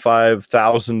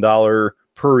 $125,000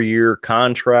 per year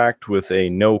contract with a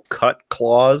no cut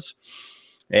clause.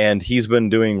 And he's been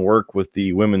doing work with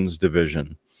the women's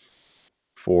division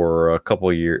for a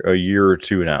year or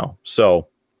two now. So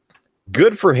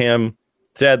good for him.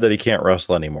 Sad that he can't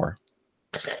wrestle anymore.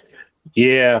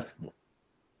 Yeah.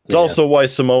 It's also why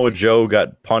Samoa Joe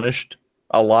got punished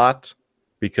a lot,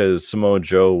 because Samoa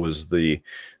Joe was the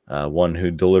one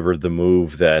who delivered the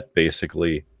move that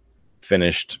basically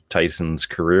finished Tyson's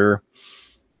career.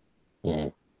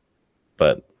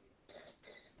 But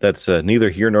that's neither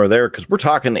here nor there, because we're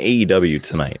talking AEW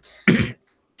tonight.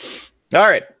 All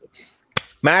right.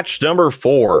 Match number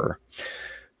 4.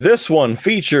 This one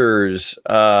features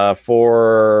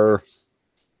for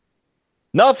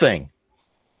nothing.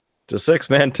 It's a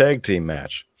 6-man tag team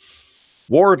match.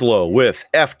 Wardlow with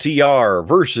FTR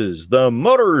versus the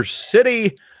Motor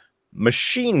City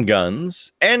Machine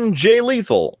Guns and Jay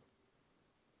Lethal.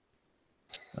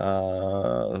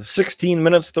 16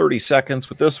 minutes, 30 seconds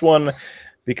with this one.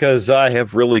 Because I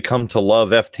have really come to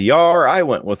love FTR, I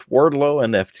went with Wardlow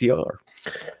and FTR.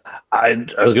 I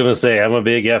was going to say, I'm a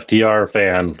big FTR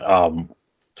fan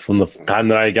from the time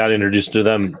that I got introduced to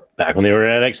them back when they were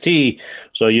at NXT.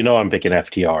 So, I'm picking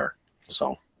FTR.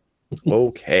 So,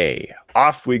 okay,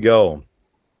 off we go.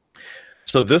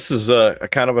 So this is a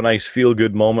kind of a nice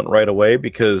feel-good moment right away,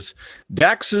 because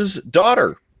Dax's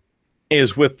daughter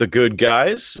is with the good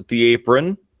guys at the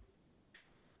apron.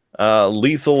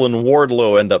 Lethal and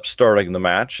Wardlow end up starting the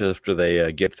match after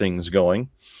they get things going.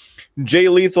 Jay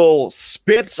Lethal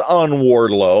spits on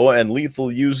Wardlow, and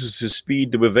Lethal uses his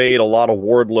speed to evade a lot of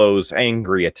Wardlow's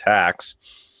angry attacks.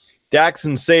 Dax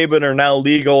and Sabin are now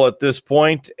legal at this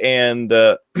point, and,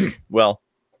 well,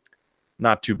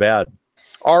 not too bad.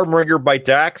 Arm wringer by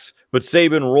Dax, but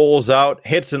Sabin rolls out,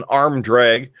 hits an arm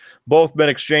drag. Both men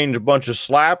exchange a bunch of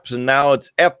slaps, and now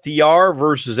it's FTR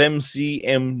versus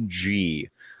MCMG.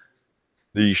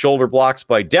 The shoulder blocks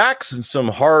by Dax and some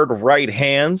hard right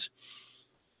hands.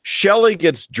 Shelley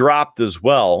gets dropped as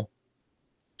well.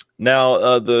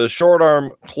 Now, the short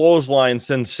arm clothesline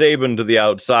sends Sabin to the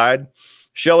outside.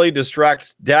 Shelley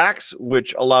distracts Dax,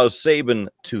 which allows Sabin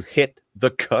to hit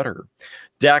the cutter.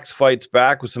 Dax fights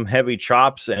back with some heavy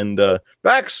chops and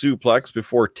back suplex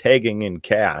before tagging in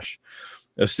Cash.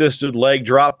 Assisted leg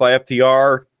drop by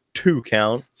FTR, 2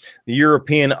 count. The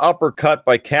European uppercut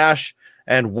by Cash,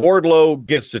 and Wardlow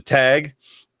gets the tag.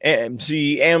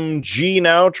 MCMG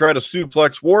now try to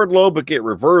suplex Wardlow, but get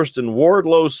reversed, and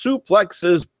Wardlow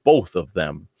suplexes both of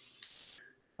them.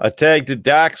 A tag to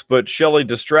Dax, but Shelley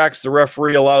distracts the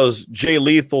referee, allows Jay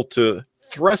Lethal to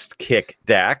thrust kick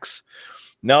Dax.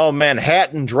 Now a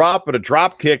Manhattan drop, but a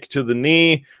drop kick to the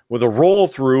knee with a roll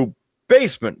through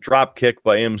basement drop kick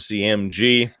by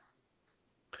MCMG.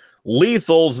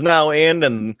 Lethal's now in,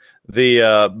 and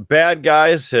the bad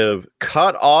guys have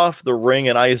cut off the ring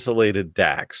and isolated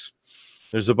Dax.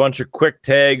 There's a bunch of quick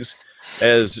tags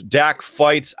as Dax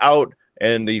fights out,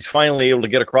 and he's finally able to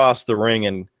get across the ring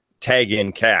and tag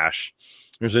in Cash.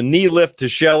 There's a knee lift to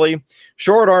Shelley,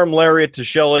 short arm lariat to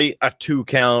Shelley, a 2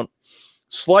 count.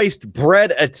 Sliced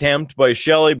bread attempt by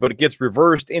Shelley, but it gets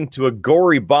reversed into a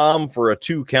gory bomb for a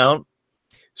 2 count.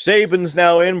 Sabin's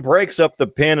now in, breaks up the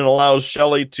pin, and allows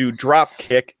Shelley to drop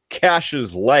kick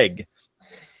Cash's leg.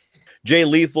 Jay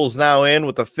Lethal's now in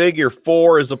with a figure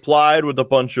 4 is applied with a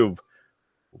bunch of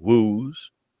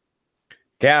woos.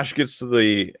 Cash gets to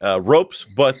the ropes,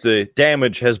 but the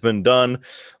damage has been done.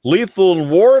 Lethal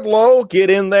and Wardlow get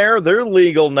in there. They're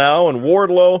legal now, and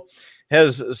Wardlow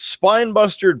has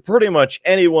spine-bustered pretty much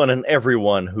anyone and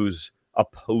everyone who's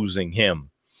opposing him.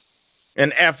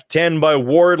 An F10 by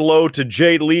Wardlow to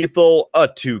Jay Lethal, a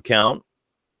 2 count.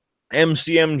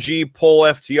 MCMG pull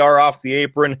FTR off the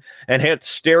apron and hit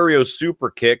stereo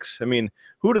super kicks. I mean,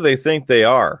 who do they think they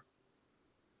are?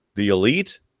 The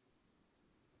Elite?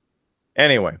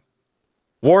 Anyway,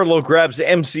 Wardlow grabs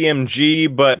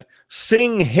MCMG, but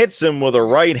Singh hits him with a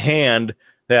right hand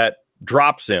that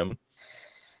drops him.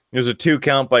 There's a 2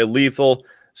 count by Lethal.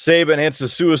 Sabin hits a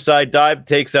suicide dive,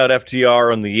 takes out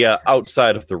FTR on the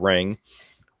outside of the ring.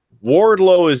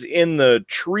 Wardlow is in the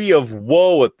tree of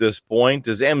woe at this point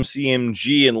as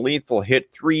MCMG and Lethal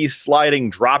hit 3 sliding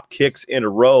drop kicks in a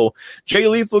row. Jay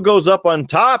Lethal goes up on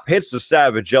top, hits the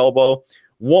Savage Elbow.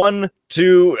 1,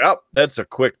 2, that's a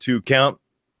quick 2 count.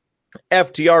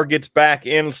 FTR gets back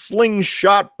in,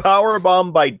 slingshot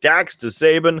powerbomb by Dax to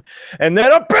Sabin, and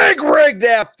then a big rig to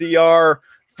FTR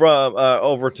from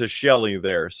over to Shelley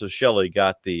there. So Shelley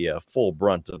got the full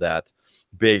brunt of that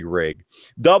big rig.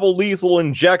 Double lethal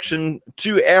injection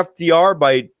to FTR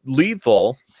by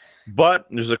Lethal, but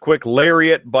there's a quick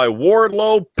lariat by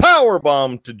Wardlow,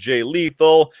 powerbomb to Jay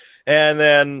Lethal, and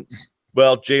then,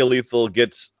 well, Jay Lethal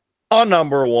gets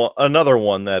another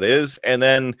one that is, and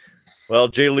then, well,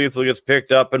 Jay Lethal gets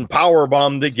picked up and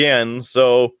powerbombed again,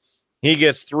 so he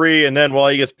gets 3, and then, well,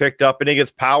 he gets picked up and he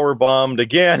gets power bombed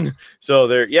again. So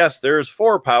there's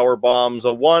 4 power bombs.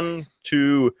 A 1,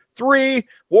 2, 3.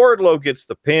 Wardlow gets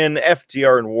the pin.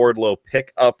 FTR and Wardlow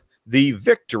pick up the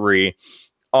victory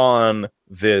on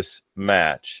this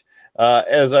match.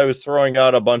 As I was throwing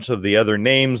out a bunch of the other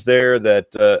names there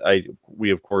that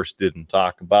we of course didn't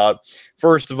talk about.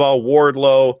 First of all,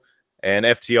 Wardlow and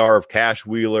FTR of Cash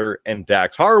Wheeler and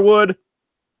Dax Harwood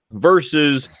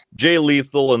versus Jay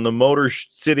Lethal and the Motor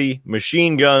City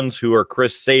Machine Guns, who are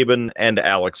Chris Sabin and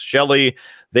Alex Shelley.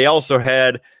 They also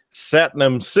had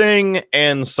Satnam Singh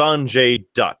and Sanjay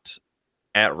Dutt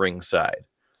at ringside.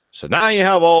 So now you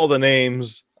have all the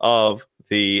names of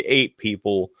the 8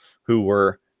 people who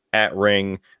were at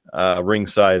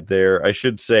ringside there. I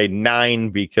should say 9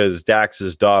 because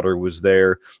Dax's daughter was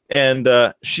there, and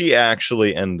she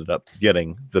actually ended up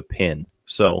getting the pin.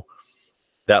 So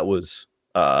that was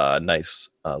nice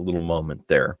little moment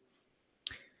there.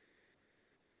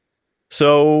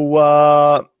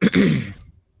 So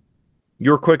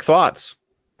your quick thoughts.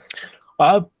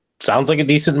 Sounds like a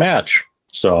decent match.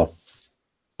 So,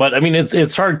 but I mean,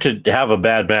 it's hard to have a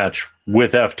bad match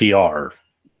with FTR,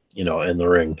 in the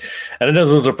ring. And it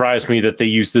doesn't surprise me that they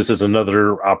use this as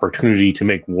another opportunity to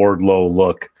make Wardlow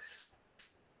look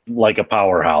like a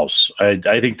powerhouse.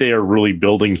 I think they are really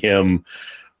building him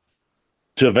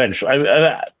to eventually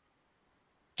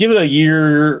give it a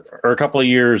year or a couple of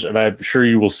years, and I'm sure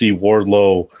you will see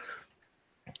Wardlow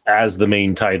as the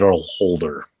main title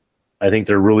holder. I think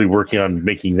they're really working on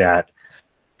making that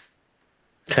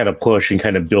kind of push and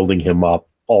kind of building him up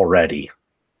already.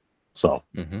 So,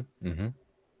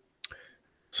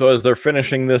 So as they're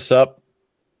finishing this up,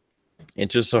 it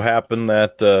just so happened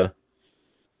that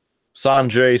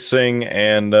Sanjay Singh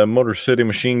and Motor City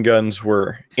Machine Guns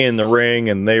were in the ring,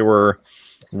 and they were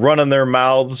running their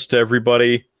mouths to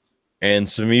everybody, and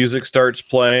some music starts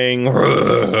playing.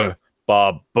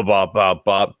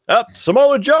 Bob. Up,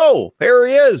 Samoa Joe. There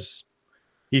he is.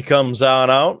 He comes on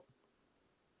out.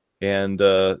 And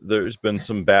there's been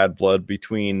some bad blood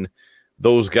between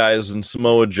those guys and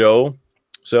Samoa Joe.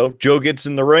 So Joe gets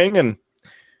in the ring and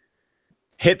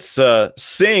hits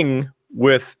Singh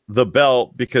with the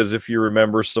belt, because if you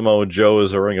remember, Samoa Joe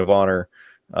is a Ring of Honor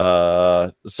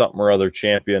something or other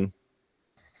champion.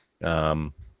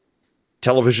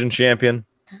 Television champion,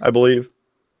 I believe.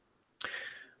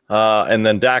 And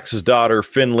then Dax's daughter,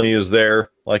 Finley, is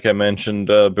there, like I mentioned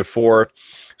before.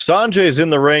 Sanjay's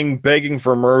in the ring begging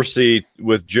for mercy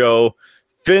with Joe.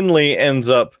 Finley ends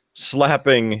up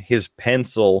slapping his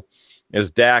pencil as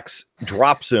Dax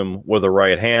drops him with a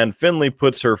right hand. Finley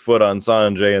puts her foot on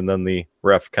Sanjay, and then the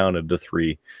ref counted to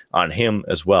 3 on him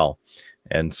as well.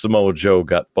 And Samoa Joe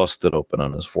got busted open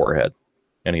on his forehead,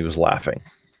 and he was laughing.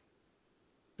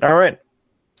 All right.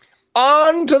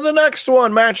 On to the next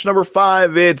one. Match number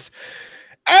 5. It's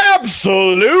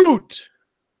Absolute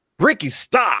Ricky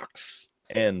Starks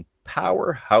and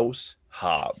Powerhouse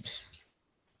Hobbs.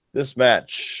 This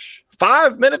match,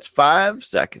 5 minutes, 5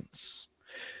 seconds.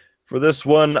 For this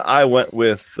one, I went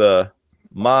with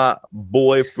my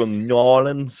boy from New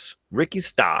Orleans, Ricky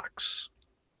Starks.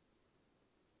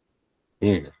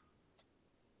 You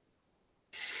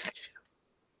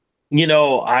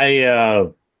know, I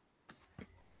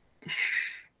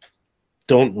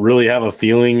don't really have a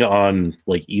feeling on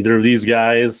like either of these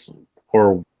guys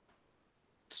or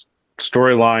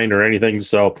storyline or anything.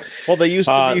 So, well, they used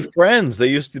to be friends. They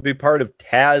used to be part of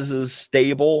Taz's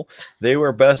stable. They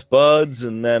were best buds.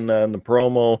 And then in the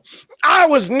promo, I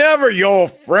was never your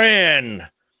friend.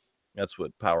 That's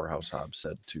what Powerhouse Hobbs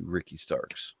said to Ricky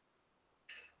Starks.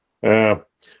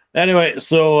 Anyway,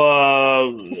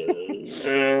 so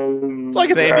it's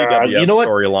like an ADWF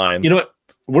storyline. You know what?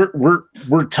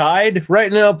 We're tied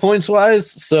right now points wise.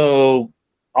 So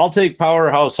I'll take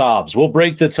Powerhouse Hobbs. We'll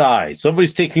break the tie.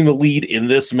 Somebody's taking the lead in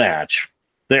this match.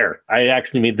 There, I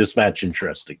actually made this match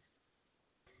interesting.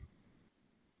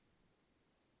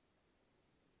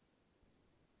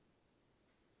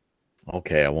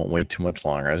 Okay, I won't wait too much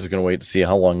longer. I was going to wait to see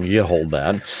how long you hold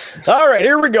that. All right,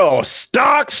 here we go.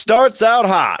 Starks starts out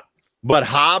hot, but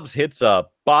Hobbs hits a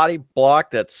body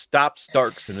block that stops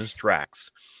Starks in his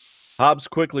tracks. Hobbs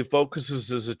quickly focuses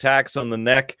his attacks on the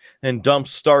neck and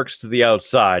dumps Starks to the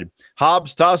outside.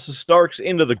 Hobbs tosses Starks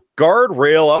into the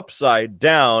guardrail upside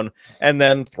down and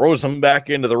then throws him back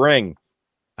into the ring.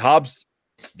 Hobbs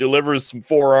delivers some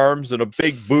forearms and a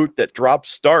big boot that drops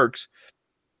Starks.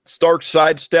 Starks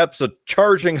sidesteps a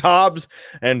charging Hobbs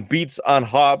and beats on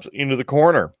Hobbs into the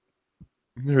corner.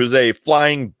 There's a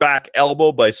flying back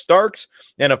elbow by Starks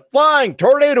and a flying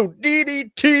tornado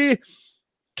DDT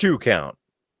 2 count.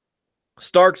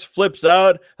 Starks flips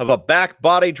out of a back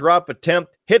body drop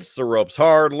attempt, hits the ropes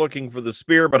hard, looking for the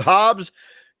spear, but Hobbs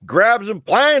grabs him,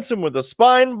 plants him with a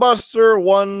spine buster.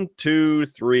 1, 2,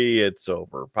 3, it's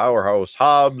over. Powerhouse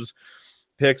Hobbs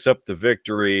picks up the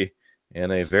victory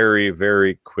in a very,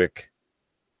 very quick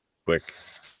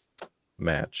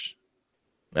match.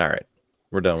 All right,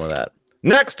 we're done with that.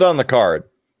 Next on the card,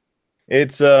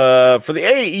 it's for the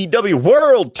AEW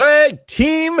World Tag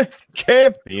Team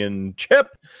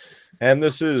Championship. And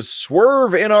this is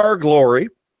Swerve in Our Glory.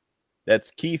 That's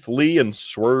Keith Lee and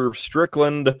Swerve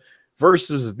Strickland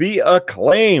versus The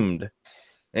Acclaimed.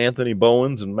 Anthony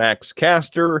Bowens and Max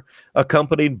Caster,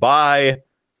 accompanied by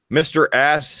Mr.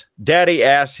 Ass, Daddy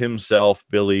Ass himself,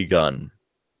 Billy Gunn.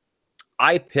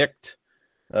 I picked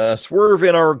Swerve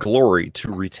in Our Glory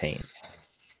to retain.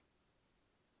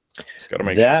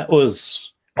 That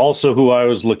was also who I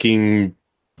was looking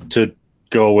to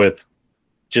go with,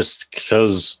 just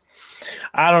because...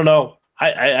 I don't know.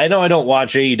 I know I don't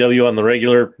watch AEW on the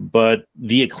regular, but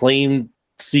the Acclaimed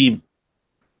seem...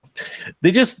 They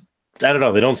just... I don't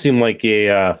know. They don't seem like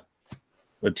a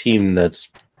team that's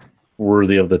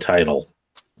worthy of the title.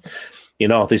 You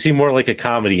know, they seem more like a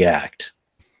comedy act.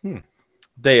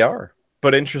 They are.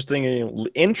 But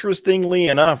interestingly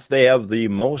enough, they have the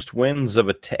most wins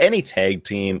of any tag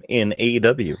team in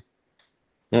AEW.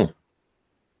 Well,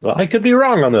 I could be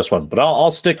wrong on this one, but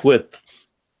I'll stick with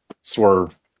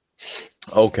Swerve.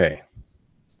 Okay.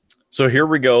 So here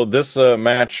we go. This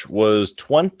match was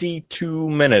 22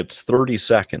 minutes, 30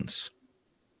 seconds.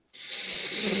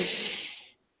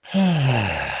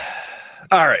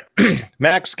 All right.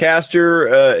 Max Caster,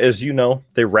 as you know,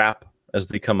 they rap as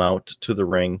they come out to the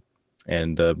ring,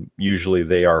 and usually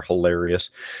they are hilarious.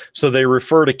 So they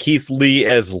refer to Keith Lee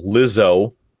as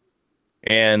Lizzo,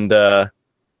 and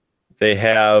they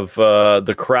have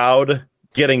the crowd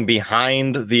getting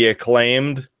behind the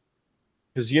Acclaimed,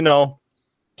 because, you know,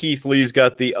 Keith Lee's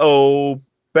got the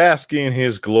bask in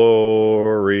his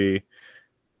glory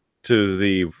to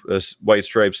the White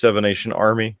Stripes 7 Nation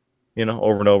Army,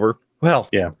 over and over. Well,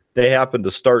 yeah, they happened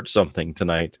to start something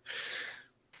tonight.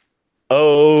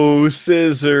 Oh,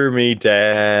 scissor me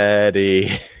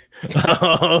daddy.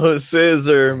 Oh,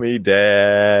 scissor me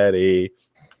daddy.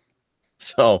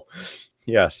 So,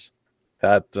 yes,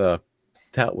 that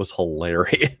was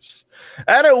hilarious.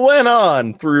 And it went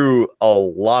on through a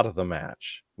lot of the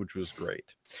match, which was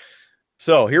great.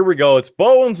 So here we go. It's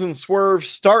Bowens and Swerve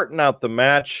starting out the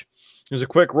match. There's a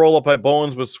quick roll-up by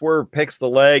Bowens, but Swerve picks the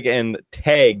leg and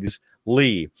tags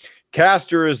Lee.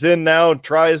 Caster is in now,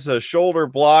 tries a shoulder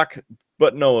block,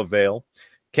 but no avail.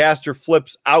 Caster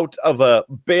flips out of a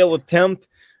bail attempt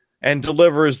and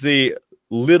delivers the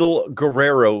Little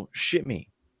Guerrero shimmy.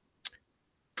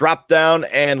 Drop down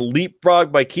and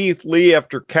leapfrog by Keith Lee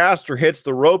after Caster hits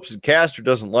the ropes, and Caster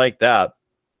doesn't like that.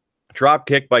 Drop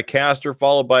kick by Caster,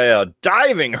 followed by a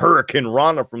diving Hurricane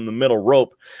Rana from the middle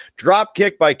rope. Drop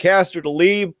kick by Caster to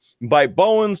Lee, by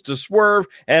Bowens to Swerve,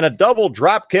 and a double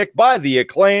drop kick by the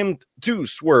Acclaimed to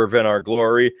Swerve in our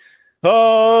glory.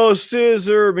 Oh,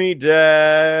 scissor me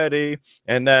daddy.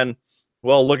 And then,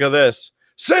 well, look at this.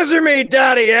 Scissor me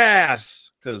daddy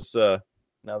ass. Because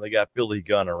now they got Billy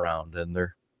Gunn around, and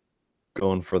they're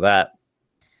going for that.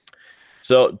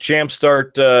 So champs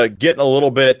start getting a little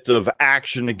bit of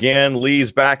action again.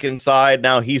 Lee's back inside.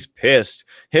 Now he's pissed.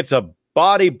 Hits a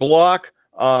body block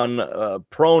on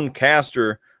prone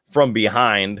Caster from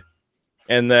behind.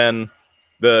 And then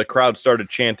the crowd started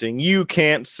chanting, "You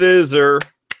can't scissor.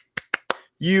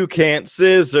 You can't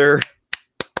scissor."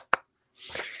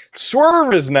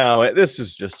 Swerve is now, this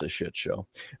is just a shit show.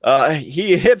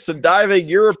 He hits a diving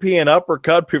European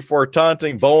uppercut before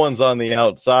taunting Bowens on the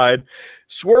outside.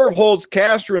 Swerve holds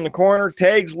Caster in the corner,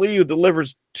 tags Lee, who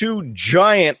delivers 2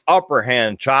 giant upper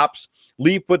hand chops.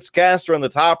 Lee puts Caster on the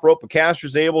top rope, but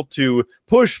Caster's able to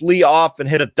push Lee off and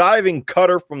hit a diving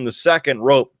cutter from the second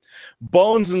rope.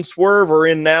 Bowens and Swerve are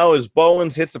in now as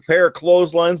Bowens hits a pair of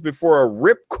clotheslines before a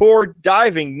ripcord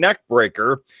diving neck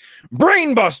breaker.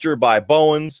 Brainbuster by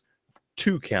Bowens,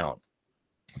 2 count.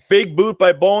 Big boot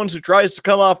by Bowens, who tries to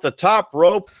come off the top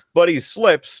rope, but he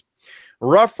slips.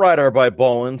 Rough Rider by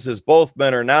Bowens, as both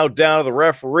men are now down to the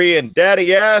referee, and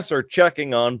Daddy Ass are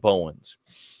checking on Bowens.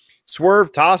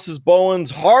 Swerve tosses Bowens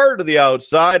hard to the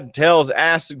outside and tells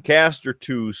Ass and Caster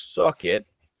to suck it.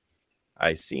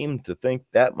 I seem to think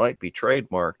that might be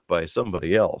trademarked by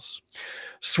somebody else.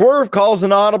 Swerve calls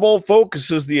an audible,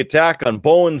 focuses the attack on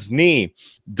Bowens' knee.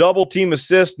 Double team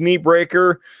assist, knee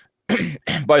breaker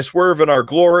by Swerve in our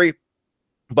glory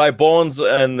by Bowens,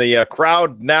 and the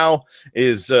crowd now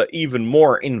is even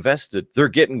more invested. They're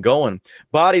getting going.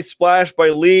 Body splash by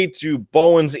Lee to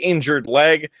Bowens' injured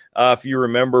leg. If you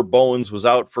remember, Bowens was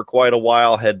out for quite a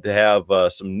while, had to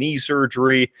have some knee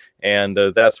surgery, and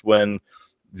that's when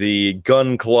the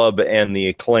Gun Club and the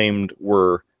Acclaimed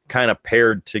were kind of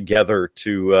paired together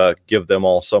to give them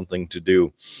all something to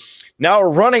do. Now a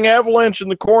running avalanche in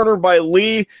the corner by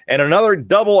Lee and another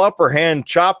double upper hand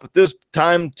chop, but this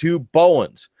time to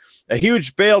Bowens. A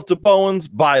huge bail to Bowens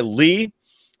by Lee.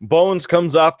 Bowens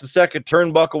comes off the second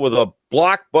turnbuckle with a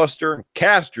blockbuster.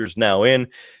 Caster's now in.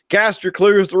 Caster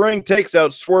clears the ring, takes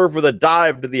out Swerve with a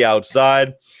dive to the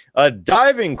outside. A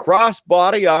diving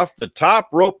crossbody off the top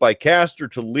rope by Caster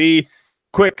to Lee.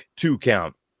 Quick 2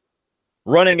 count.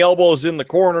 Running elbows in the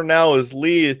corner now is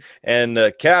Lee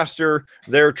and Caster.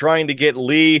 They're trying to get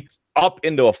Lee up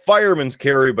into a fireman's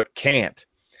carry, but can't.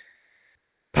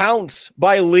 Pounce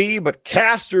by Lee, but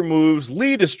Caster moves.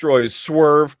 Lee destroys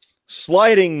Swerve.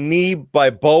 Sliding knee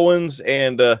by Bowens,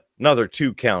 and another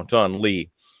 2 count on Lee.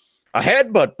 A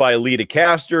headbutt by Lee to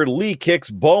Caster. Lee kicks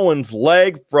Bowens'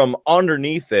 leg from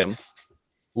underneath him.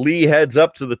 Lee heads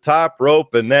up to the top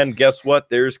rope, and then guess what?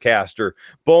 There's Caster.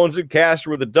 Bowens and Caster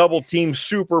with a double team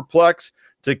superplex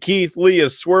to Keith Lee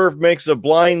as Swerve makes a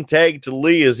blind tag to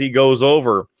Lee as he goes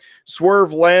over.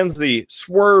 Swerve lands the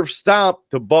Swerve stomp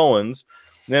to Bowens,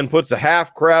 then puts a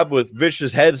half crab with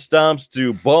vicious head stomps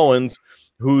to Bowens,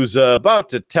 who's about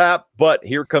to tap, but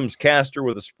here comes Caster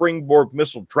with a springboard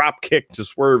missile drop kick to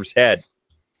Swerve's head.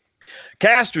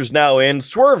 Caster's now in.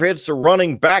 Swerve hits a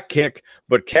running back kick,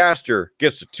 but Caster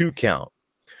gets a 2 count.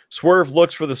 Swerve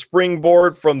looks for the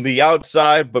springboard from the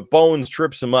outside, but Bowens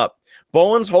trips him up.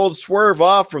 Bowens holds Swerve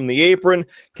off from the apron.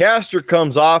 Caster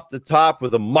comes off the top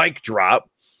with a mic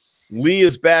drop. Lee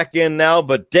is back in now,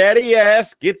 but Daddy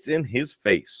Ass gets in his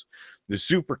face. The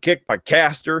super kick by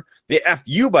Caster, the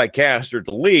FU by Caster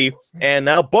to Lee, and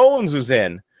now Bowens is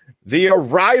in. The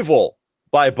arrival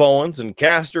by Bowens, and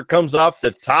Caster comes off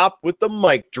the top with the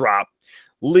mic drop.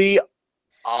 Lee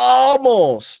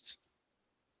almost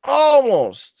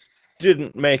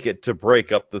didn't make it to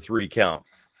break up the 3 count.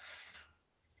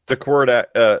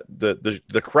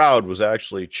 The crowd was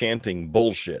actually chanting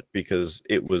bullshit because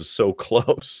it was so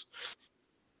close.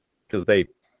 Because they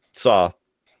saw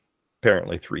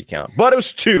apparently 3 count. But it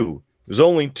was 2. It was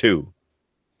only 2.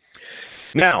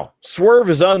 Now, Swerve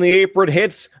is on the apron,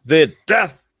 hits the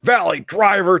Death Valley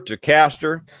driver to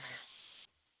Caster.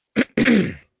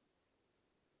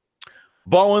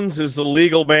 Bowens is the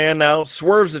legal man now.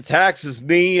 Swerve attacks his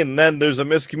knee, and then there's a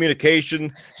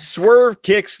miscommunication. Swerve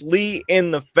kicks Lee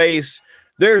in the face.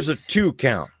 There's a 2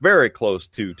 count. Very close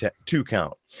to 2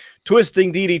 count.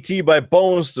 Twisting DDT by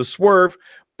Bowens to Swerve.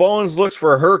 Bowens looks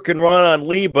for a Hurricane Run on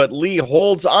Lee, but Lee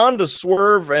holds on to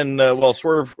Swerve, and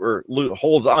Swerve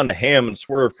holds on to him, and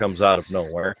Swerve comes out of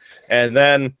nowhere. And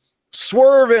then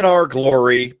Swerve in Our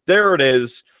Glory. There it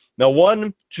is. Now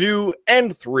 1, 2,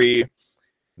 and 3.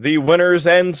 The winners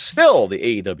and still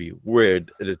the AEW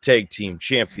World Tag Team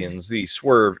Champions, the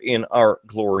Swerve in Our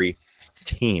Glory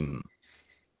team.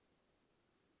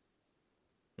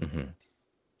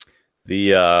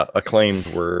 The Acclaimed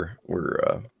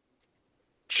were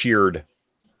cheered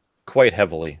quite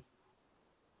heavily.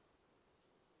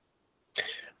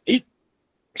 It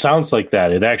sounds like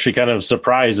that. It actually kind of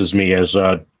surprises me as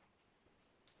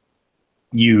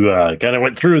you kind of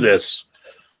went through this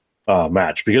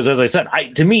match, because as I said,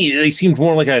 to me they seemed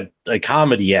more like a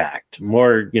comedy act,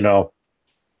 more,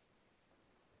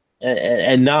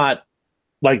 and not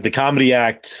like the comedy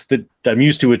act that I'm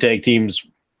used to with tag teams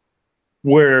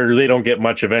where they don't get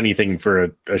much of anything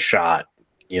for a shot.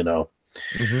 It's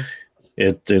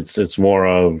more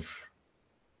of,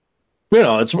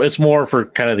 it's more for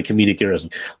kind of the comedic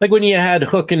wrestling, like when you had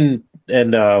Hook and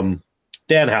Danhausen,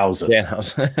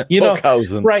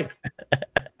 Hookhausen. Right?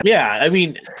 Yeah, I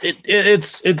mean,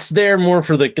 it's there more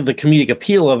for the comedic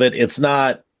appeal of it. It's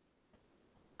not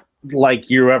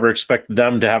like you ever expect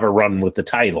them to have a run with the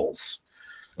titles.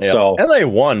 Yeah. So, and they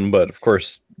won, but of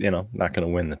course, not going to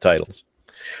win the titles.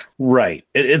 Right.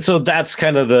 And so that's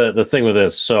kind of the thing with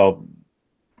this. So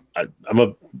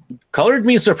colored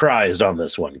me surprised on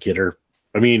this one, Kidder.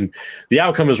 I mean, the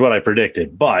outcome is what I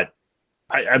predicted, but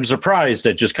I'm surprised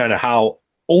at just kind of how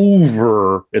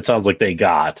over it sounds like they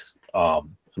got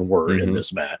and were in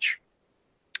this match.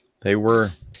 They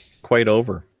were quite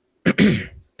over.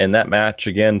 And that match,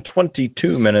 again,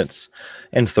 22 minutes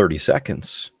and 30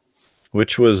 seconds,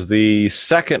 which was the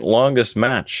second longest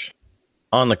match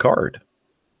on the card.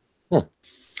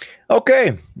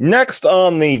 Okay, next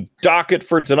on the docket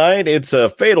for tonight, it's a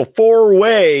fatal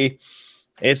 4-way.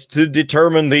 It's to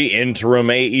determine the interim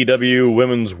AEW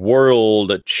Women's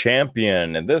World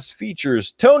Champion. And this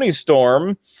features Toni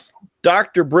Storm,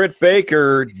 Dr. Britt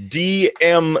Baker,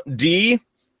 DMD,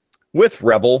 with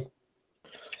Rebel,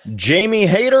 Jamie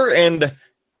Hayter, and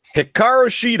Hikaru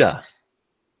Shida.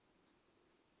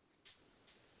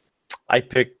 I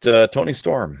picked Toni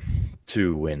Storm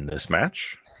to win this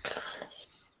match.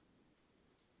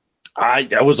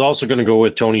 I was also going to go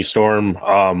with Toni Storm,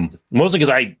 mostly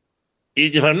because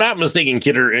if I'm not mistaken,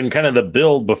 Kidder, in kind of the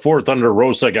build before Thunder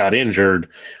Rosa got injured,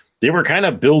 they were kind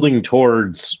of building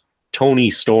towards Toni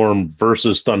Storm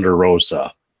versus Thunder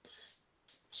Rosa.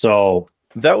 So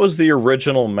that was the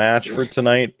original match for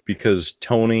tonight because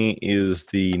Toni is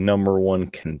the number 1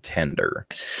 contender.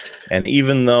 And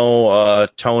even though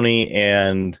Toni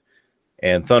and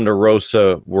Thunder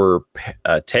Rosa were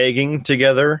tagging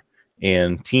together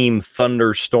in Team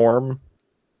Thunderstorm.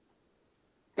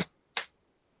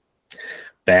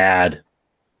 Bad.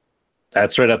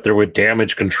 That's right up there with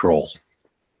Damage Control.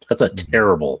 That's a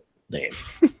terrible name.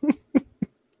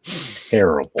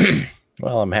 Terrible.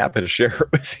 Well, I'm happy to share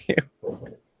it with you.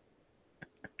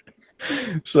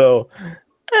 So,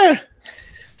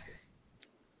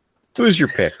 who's your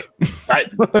pick?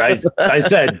 I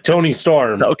said Toni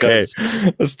Storm. Okay,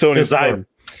 that's Toni Storm.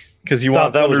 Because you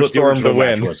want Thunderstorm to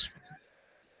win.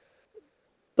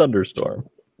 Thunderstorm.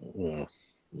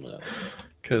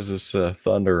 Because it's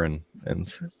thunder and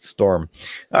storm.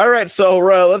 All right, so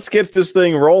let's get this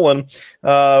thing rolling.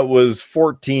 Was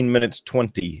 14 minutes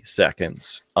 20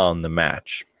 seconds on the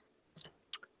match.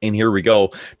 And here we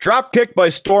go. Drop kick by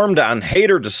Storm on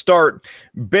Hayter to start.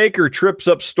 Baker trips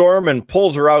up Storm and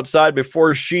pulls her outside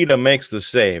before Shida makes the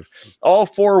save. All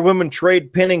 4 women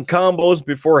trade pinning combos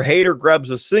before Hayter grabs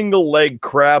a single leg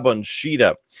crab on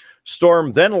Shida.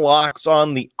 Storm then locks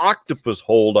on the octopus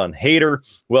hold on Hayter.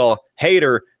 Well,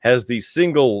 Hayter has the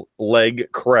single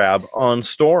leg crab on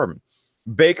Storm.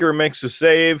 Baker makes a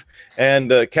save and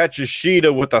catches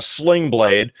Shida with a sling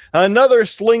blade. Another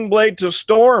sling blade to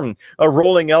Storm. A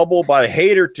rolling elbow by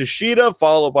Hayter to Shida,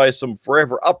 followed by some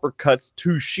forever uppercuts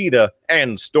to Shida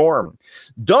and Storm.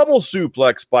 Double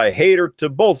suplex by Hayter to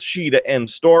both Shida and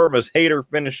Storm as Hayter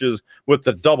finishes with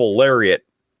the double lariat.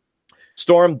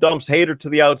 Storm dumps Hayter to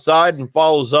the outside and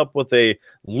follows up with a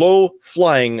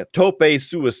low-flying tope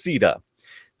suicida.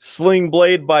 Sling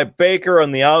blade by Baker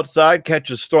on the outside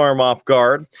catches Storm off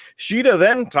guard. Shida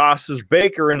then tosses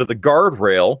Baker into the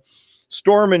guardrail.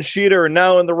 Storm and Shida are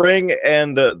now in the ring,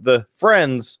 and the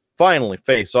friends finally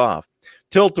face off.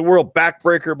 Tilt-a-whirl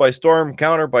backbreaker by Storm,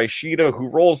 counter by Shida, who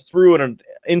rolls through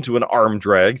into an arm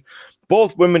drag.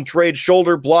 Both women trade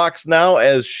shoulder blocks now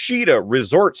as Shida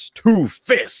resorts to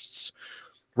fists.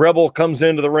 Rebel comes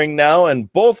into the ring now,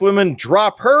 and both women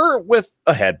drop her with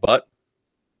a headbutt.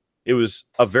 It was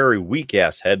a very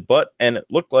weak-ass headbutt, and it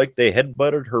looked like they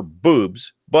headbutted her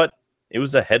boobs, but it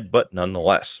was a headbutt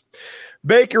nonetheless.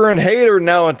 Baker and Hayter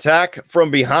now attack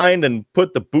from behind and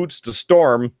put the boots to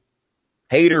Storm.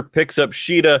 Hayter picks up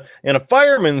Shida in a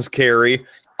fireman's carry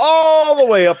all the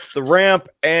way up the ramp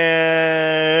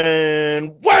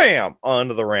and wham!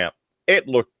 Onto the ramp. It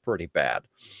looked pretty bad.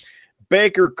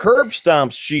 Baker curb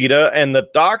stomps Shida, and the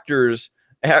doctors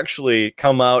actually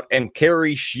come out and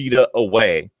carry Shida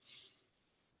away.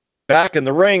 Back in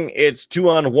the ring, it's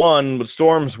 2-on-1, but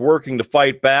Storm's working to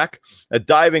fight back. A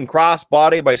diving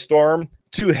crossbody by Storm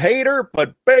to Hayter,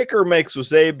 but Baker makes a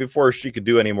save before she could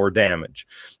do any more damage.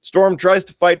 Storm tries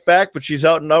to fight back, but she's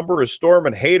outnumbered as Storm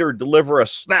and Hayter deliver a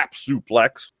snap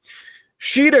suplex.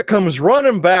 Shida comes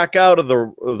running back out of the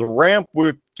ramp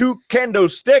with 2 kendo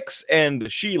sticks, and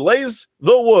she lays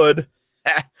the wood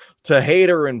to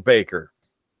Hayter and Baker.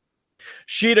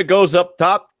 Shida goes up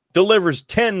top, delivers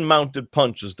 10 mounted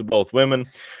punches to both women.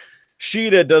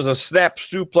 Shida does a snap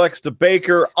suplex to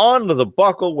Baker onto the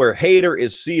buckle where Hayter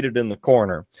is seated in the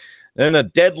corner. Then a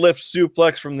deadlift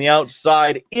suplex from the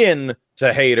outside in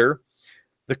to Hayter.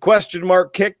 The question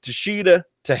mark kick to Shida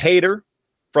to Hayter.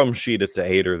 From Shida to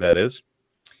Hayter, that is.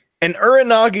 An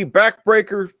Uranagi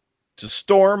backbreaker to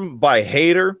Storm by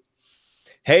Hayter.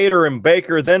 Hayter and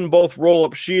Baker then both roll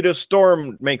up Shida.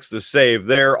 Storm makes the save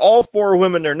there. All 4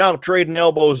 women are now trading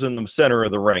elbows in the center of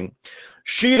the ring.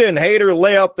 Shida and Hayter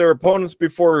lay out their opponents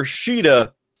before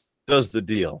Shida does the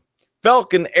deal.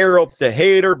 Falcon arrow to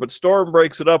Hayter, but Storm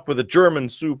breaks it up with a German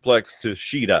suplex to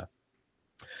Shida.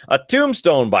 A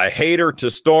tombstone by Hayter to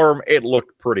Storm. It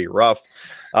looked pretty rough.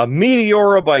 A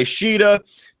Meteora by Shida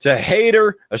to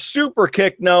Hayter. A super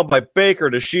kick now by Baker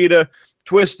to Shida.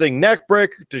 Twisting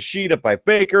neckbreaker to Shida by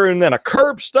Baker, and then a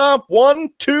curb stomp. 1,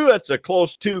 2. That's a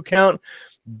close 2 count.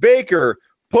 Baker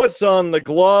puts on the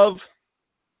glove.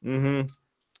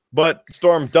 But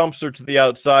Storm dumps her to the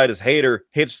outside as Hayter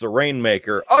hits the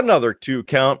Rainmaker. Another 2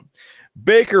 count.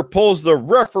 Baker pulls the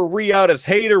referee out as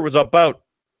Hayter was about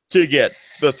to get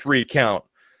the 3 count.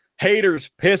 Hayter's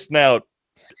pissed now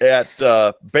at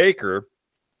Baker,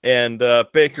 and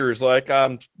Baker's like,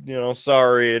 I'm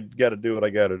sorry, I got to do what I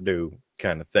got to do,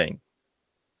 kind of thing.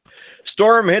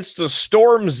 Storm hits the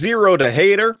Storm Zero to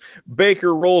Hayter.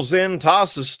 Baker rolls in,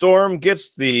 tosses Storm,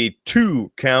 gets the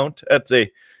 2 count. That's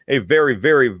a very,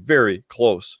 very, very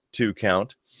close 2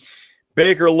 count.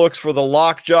 Baker looks for the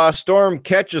lockjaw. Storm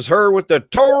catches her with the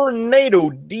Tornado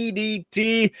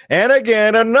DDT. And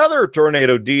again, another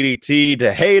Tornado DDT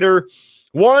to Hayter.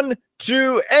 1,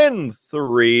 2, and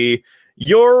 3.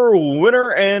 Your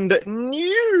winner and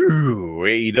new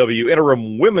AEW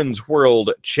Interim Women's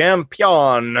World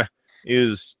Champion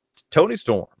is Toni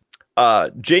Storm.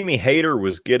 Jamie Hayter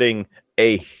was getting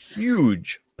a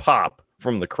huge pop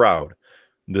from the crowd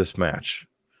this match.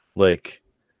 Like,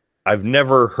 I've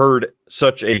never heard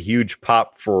such a huge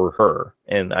pop for her,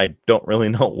 and I don't really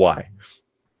know why.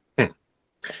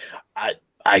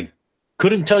 I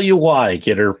couldn't tell you why,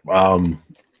 Kidder.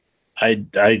 I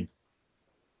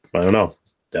don't know.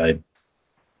 I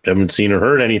haven't seen or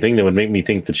heard anything that would make me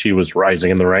think that she was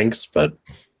rising in the ranks, but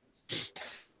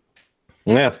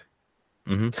yeah.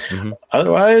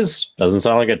 Otherwise, doesn't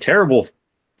sound like a terrible,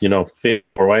 fit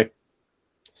way.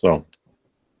 So,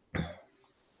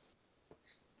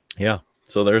 yeah.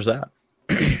 So there's that.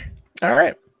 All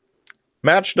right.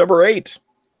 Match number 8.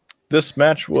 This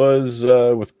match was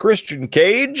with Christian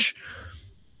Cage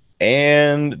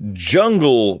and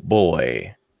Jungle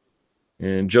Boy.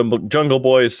 And Jungle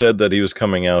Boy said that he was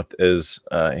coming out as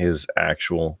his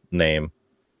actual name.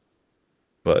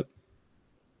 But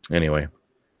anyway,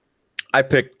 I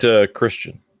picked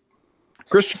Christian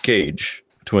Cage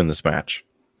to win this match.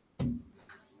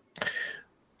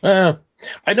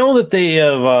 I know that they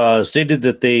have stated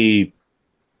that they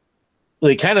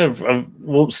they kind of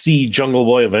we'll see Jungle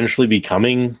Boy eventually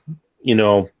becoming,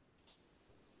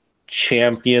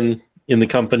 champion in the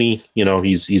company.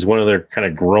 He's one of their kind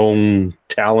of grown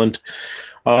talent.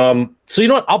 So you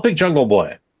know what? I'll pick Jungle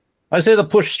Boy. I say the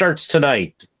push starts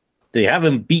tonight. They have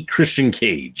him beat Christian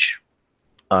Cage.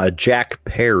 Jack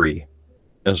Perry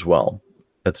as well.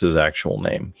 That's his actual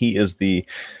name. He is the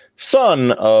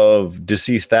son of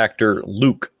deceased actor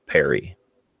Luke Perry.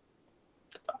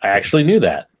 I actually knew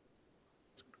that.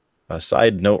 A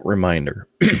side note reminder.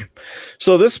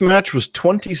 So this match was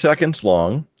 20 seconds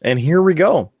long, and here we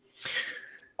go.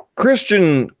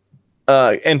 Christian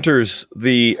enters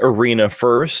the arena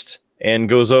first and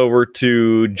goes over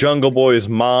to Jungle Boy's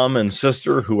mom and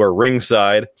sister, who are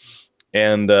ringside,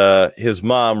 and his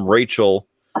mom, Rachel,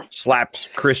 slaps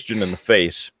Christian in the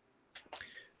face.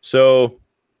 So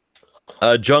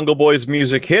Jungle Boy's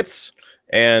music hits,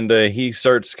 and he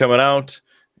starts coming out,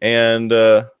 and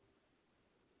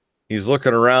he's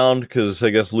looking around because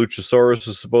I guess Luchasaurus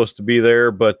is supposed to be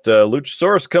there, but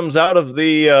Luchasaurus comes out of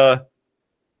the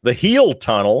heel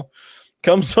tunnel,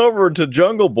 comes over to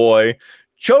Jungle Boy,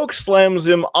 choke slams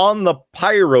him on the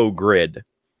pyro grid,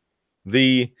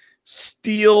 the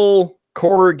steel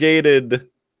corrugated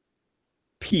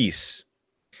piece.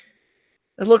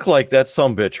 It looked like that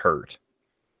sumbitch hurt.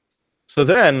 So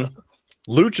then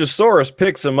Luchasaurus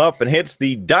picks him up and hits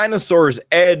the dinosaur's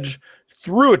edge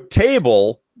through a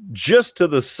table just to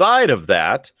the side of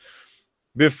that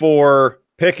before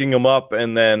picking him up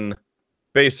and then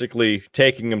basically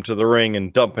taking him to the ring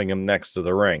and dumping him next to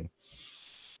the ring.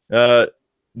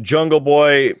 Jungle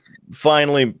Boy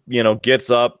finally, gets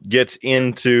up, gets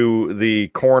into the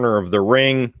corner of the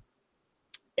ring,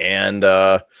 and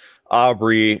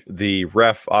Aubrey, the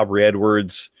ref, Aubrey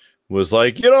Edwards, was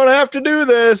like, "You don't have to do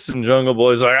this." And Jungle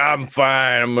Boy's like, "I'm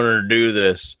fine. I'm going to do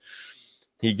this."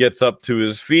 He gets up to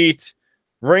his feet,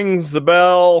 rings the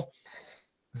bell,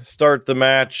 start the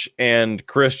match, and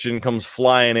Christian comes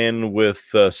flying in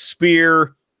with a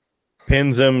spear,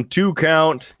 pins him, 2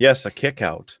 count. Yes, a kick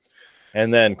out.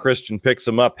 And then Christian picks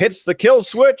him up, hits the kill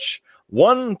switch.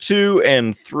 1, 2,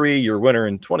 and 3. Your winner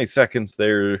in 20 seconds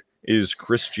there is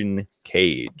Christian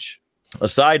Cage. A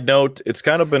side note, it's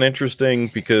kind of been interesting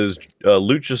because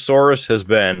Luchasaurus has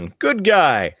been good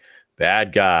guy,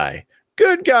 bad guy,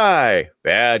 good guy,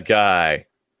 bad guy.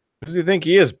 Who does he think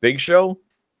he is, Big Show?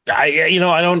 I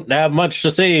don't have much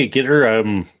to say,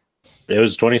 kidder. It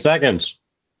was 20 seconds.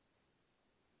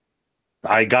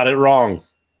 I got it wrong.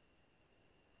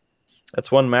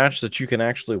 That's one match that you can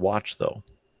actually watch, though.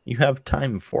 You have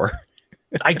time for.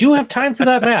 I do have time for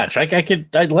that match. I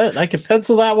could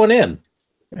pencil that one in.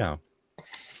 Yeah,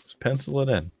 let's pencil it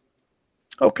in.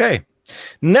 Okay,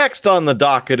 next on the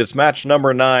docket, it's match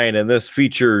number 9, and this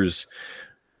features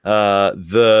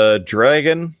the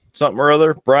Dragon, something or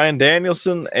other, Bryan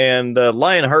Danielson, and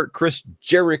Lionheart Chris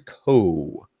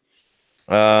Jericho.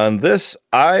 This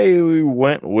I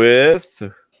went with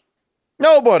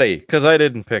nobody because I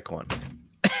didn't pick one.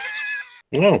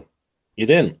 No, you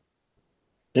didn't.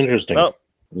 Interesting.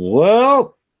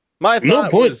 Well, my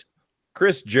thought was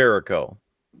Chris Jericho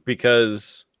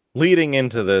because leading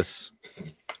into this,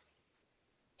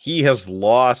 he has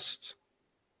lost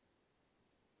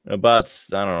about,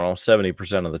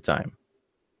 70% of the time.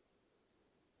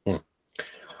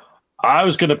 I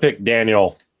was going to pick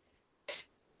Daniel.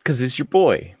 Because it's your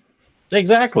boy.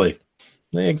 Exactly.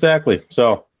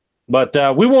 So,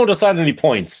 but we won't assign any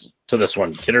points to this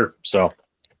one, kidder. So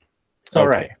it's all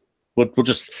right.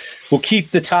 We'll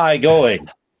keep the tie going.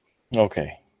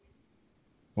 Okay.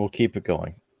 We'll keep it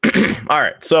going. All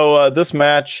right. So this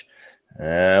match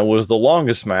was the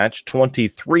longest match,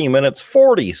 23 minutes,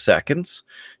 40 seconds,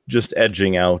 just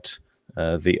edging out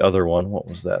the other one. What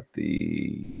was that?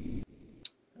 The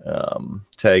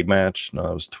tag match?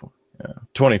 No, it was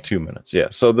 22 minutes. Yeah.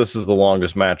 So this is the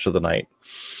longest match of the night.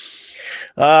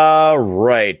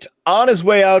 Right. On his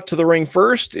way out to the ring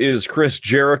first is Chris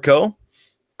Jericho.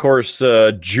 Of course,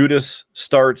 Judas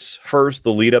starts first,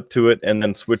 the lead up to it, and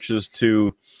then switches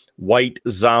to White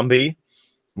Zombie,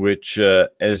 which,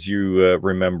 as you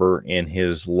remember in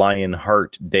his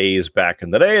Lionheart days back in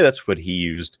the day, that's what he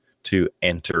used to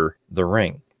enter the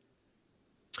ring.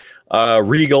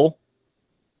 Regal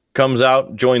comes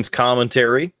out, joins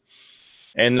commentary,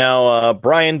 and now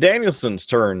Bryan Danielson's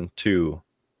turn to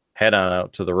head on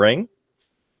out to the ring.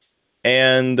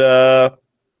 And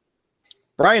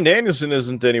Bryan Danielson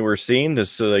isn't anywhere seen.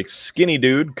 This skinny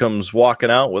dude comes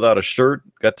walking out without a shirt,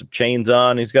 got some chains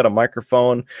on. He's got a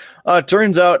microphone.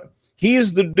 Turns out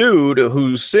he's the dude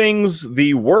who sings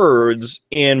the words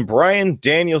in Bryan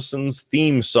Danielson's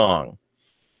theme song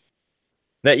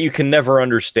that you can never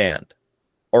understand.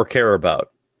 or care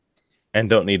about and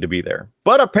don't need to be there.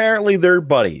 But apparently they're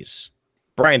buddies.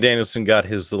 Bryan Danielson got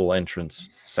his little entrance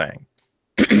sang.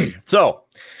 So,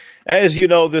 as you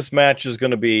know, this match is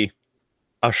going to be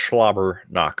a slobber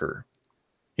knocker.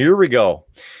 Here we go.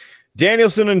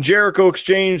 Danielson and Jericho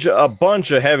exchange a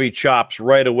bunch of heavy chops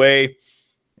right away.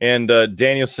 And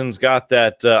Danielson's got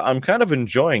that, I'm kind of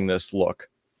enjoying this look.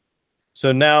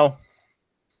 So now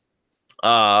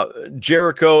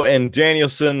Jericho and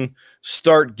Danielson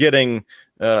start getting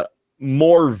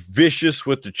more vicious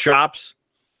with the chops.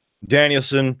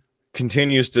 Danielson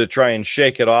continues to try and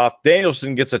shake it off.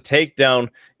 Danielson gets a takedown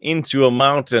into a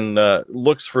mount and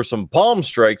looks for some palm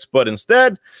strikes, but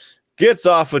instead gets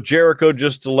off of Jericho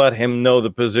just to let him know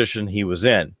the position he was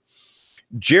in.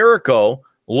 Jericho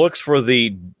looks for the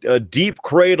deep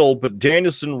cradle, but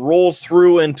Danielson rolls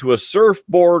through into a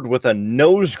surfboard with a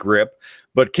nose grip,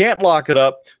 but can't lock it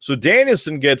up. So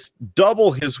Danielson gets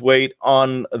double his weight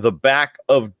on the back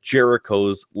of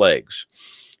Jericho's legs.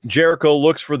 Jericho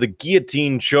looks for the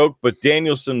guillotine choke, but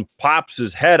Danielson pops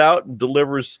his head out and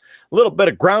delivers a little bit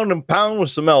of ground and pound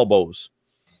with some elbows.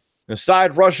 A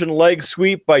side Russian leg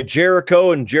sweep by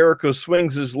Jericho, and Jericho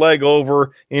swings his leg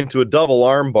over into a double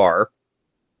arm bar.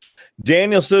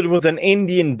 Danielson with an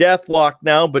Indian deathlock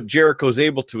now, but Jericho's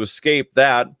able to escape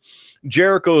that.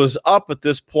 Jericho is up at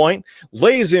this point,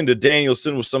 lays into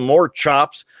Danielson with some more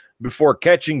chops before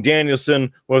catching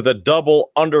Danielson with a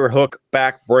double underhook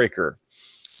backbreaker.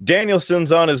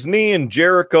 Danielson's on his knee, and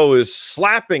Jericho is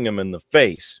slapping him in the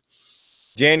face.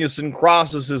 Danielson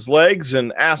crosses his legs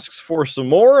and asks for some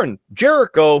more, and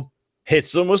Jericho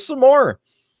hits him with some more.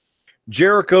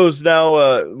 Jericho's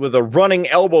now with a running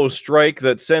elbow strike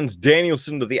that sends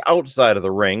Danielson to the outside of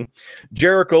the ring.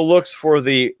 Jericho looks for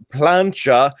the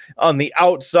plancha on the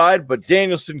outside, but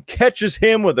Danielson catches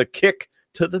him with a kick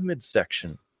to the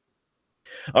midsection.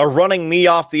 A running knee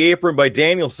off the apron by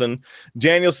Danielson.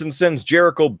 Danielson sends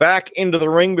Jericho back into the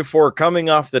ring before coming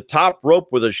off the top rope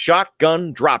with a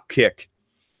shotgun drop kick.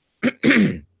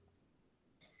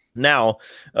 Now,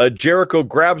 Jericho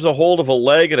grabs a hold of a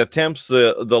leg and attempts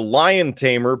the lion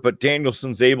tamer, but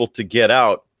Danielson's able to get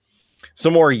out.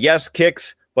 Some more yes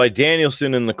kicks by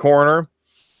Danielson in the corner.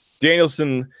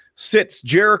 Danielson sits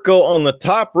Jericho on the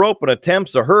top rope and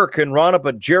attempts a Hurricane Rana,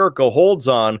 but Jericho holds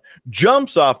on,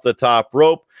 jumps off the top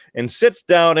rope, and sits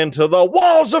down into the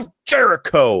walls of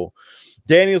Jericho.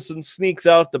 Danielson sneaks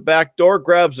out the back door,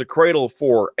 grabs a cradle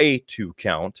for a 2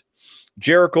 count.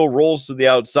 Jericho rolls to the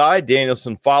outside.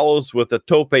 Danielson follows with a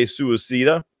tope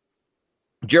suicida.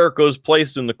 Jericho's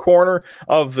placed in the corner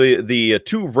of the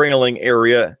 2 railing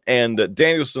area, and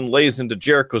Danielson lays into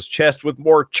Jericho's chest with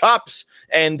more chops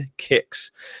and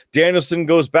kicks. Danielson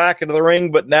goes back into the ring,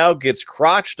 but now gets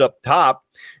crotched up top.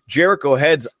 Jericho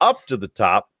heads up to the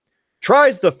top,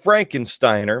 tries the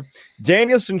Frankensteiner.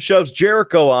 Danielson shoves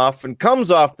Jericho off and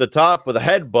comes off the top with a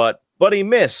headbutt, but he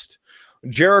missed.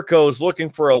 Jericho is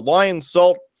looking for a lion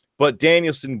salt, but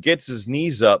Danielson gets his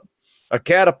knees up. A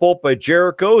catapult by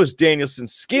Jericho as Danielson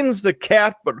skins the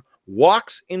cat, but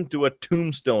walks into a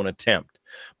tombstone attempt.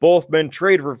 Both men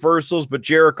trade reversals, but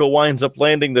Jericho winds up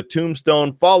landing the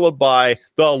tombstone, followed by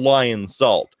the lion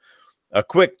salt. A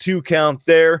quick 2 count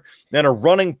there, then a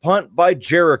running punt by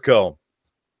Jericho.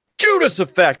 Judas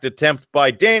effect attempt by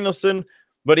Danielson,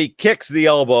 but he kicks the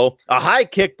elbow. A high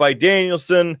kick by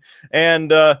Danielson,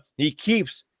 and he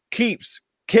keeps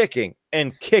kicking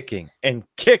and kicking and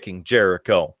kicking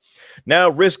Jericho. Now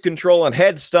wrist control and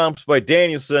head stomps by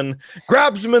Danielson.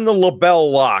 Grabs him in the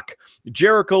label lock.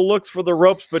 Jericho looks for the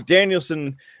ropes, but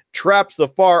Danielson traps the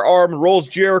far arm, rolls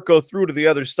Jericho through to the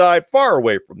other side, far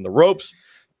away from the ropes.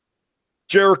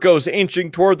 Jericho's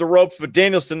inching toward the ropes, but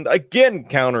Danielson again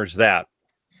counters that.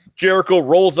 Jericho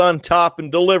rolls on top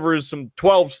and delivers some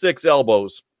 12-6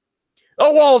 elbows.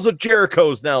 The walls of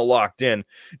Jericho's now locked in.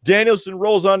 Danielson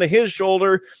rolls onto his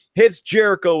shoulder, hits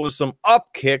Jericho with some up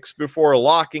kicks before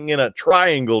locking in a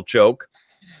triangle choke.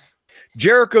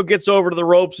 Jericho gets over to the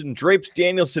ropes and drapes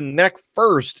Danielson neck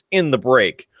first in the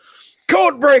break.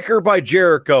 Codebreaker by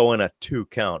Jericho in a 2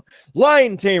 count.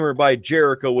 Lion Tamer by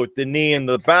Jericho with the knee in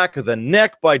the back of the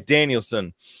neck by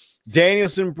Danielson.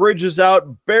 Danielson bridges out,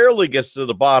 barely gets to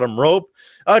the bottom rope.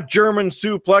 A German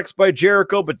suplex by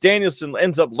Jericho, but Danielson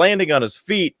ends up landing on his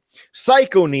feet.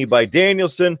 Psycho knee by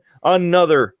Danielson,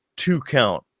 another 2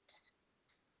 count.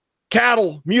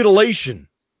 Cattle mutilation.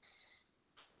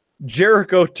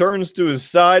 Jericho turns to his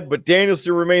side, but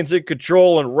Danielson remains in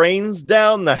control and rains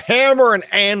down the hammer and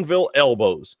anvil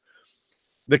elbows.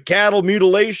 The cattle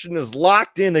mutilation is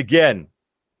locked in again.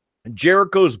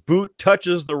 Jericho's boot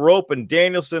touches the rope, and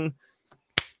Danielson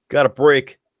got to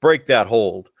break that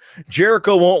hold.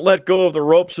 Jericho won't let go of the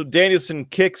rope, so Danielson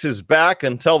kicks his back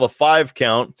until the 5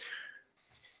 count.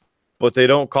 But they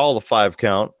don't call the 5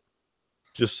 count,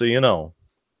 just so you know.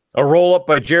 A roll up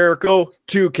by Jericho,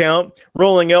 2 count.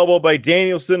 Rolling elbow by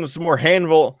Danielson, and some more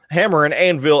hammer and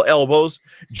anvil elbows.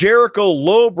 Jericho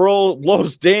low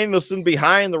blows Danielson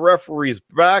behind the referee's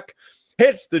back.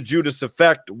 Hits the Judas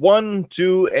effect. 1,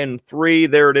 2, and 3.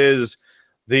 There it is.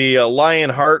 The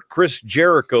Lionheart, Chris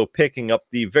Jericho, picking up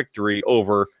the victory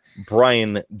over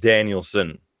Bryan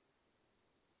Danielson.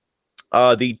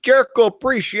 The Jericho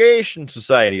Appreciation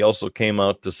Society also came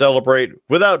out to celebrate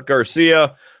without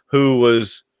Garcia, who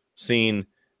was seen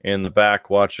in the back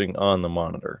watching on the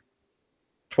monitor.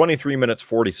 23 minutes,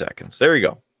 40 seconds. There you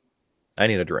go. I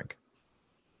need a drink.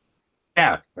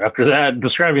 Yeah, after that,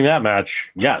 describing that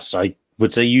match, yes, I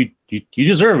would say you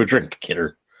deserve a drink,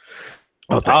 Kidder.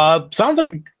 Oh, thanks.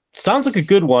 Sounds like a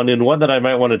good one, and one that I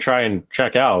might want to try and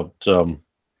check out.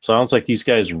 Sounds like these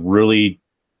guys really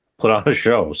put on a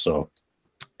show, so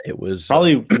it was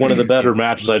probably one of the better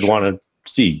matches I'd want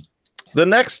to see. The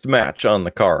next match on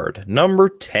the card, number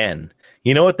 10.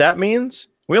 You know what that means?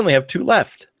 We only have 2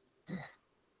 left.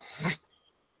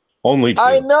 Only 2.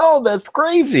 I know, that's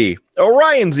crazy.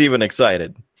 Orion's even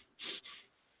excited.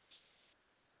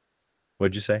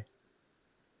 What'd you say?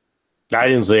 I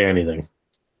didn't say anything.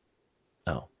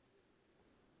 Oh.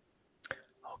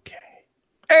 Okay.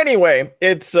 Anyway,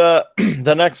 it's the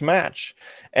next match.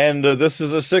 And this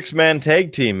is a 6-man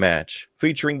tag team match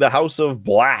featuring the House of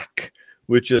Black,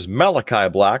 which is Malachi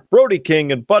Black, Brody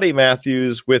King, and Buddy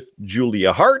Matthews with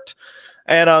Julia Hart.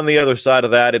 And on the other side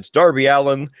of that, it's Darby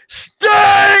Allin,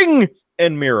 Sting,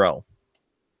 and Miro.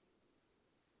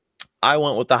 I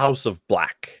went with the House of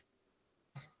Black.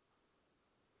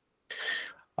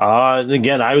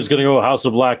 Again, I was going to go House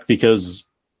of Black because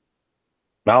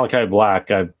Malachi Black,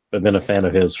 I've been a fan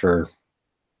of his for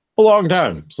a long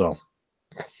time. So,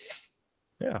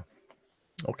 yeah.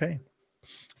 Okay.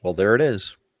 Well, there it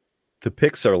is. The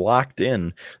picks are locked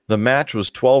in. The match was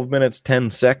 12 minutes, 10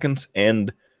 seconds,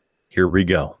 and here we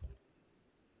go.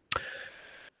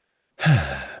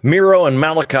 Miro and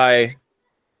Malachi.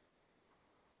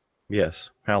 Yes,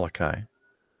 Malachi.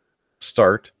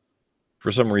 Start.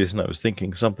 For some reason, I was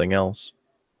thinking something else,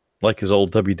 like his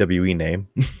old WWE name.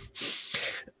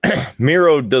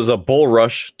 Miro does a bull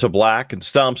rush to Black and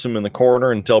stomps him in the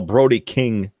corner until Brody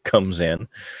King comes in.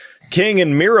 King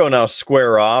and Miro now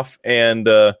square off, and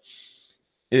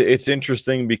it's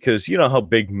interesting because you know how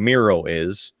big Miro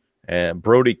is, and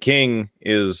Brody King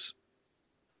is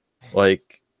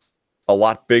like a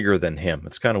lot bigger than him.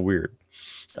 It's kind of weird.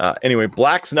 Anyway,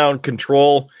 Black's now in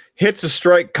control, hits a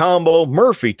strike combo.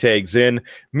 Murphy tags in.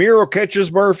 Miro catches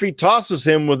Murphy, tosses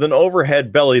him with an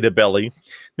overhead belly-to-belly.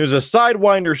 There's a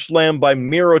sidewinder slam by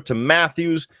Miro to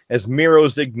Matthews as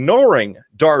Miro's ignoring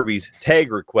Darby's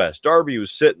tag request. Darby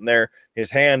was sitting there,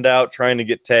 his hand out, trying to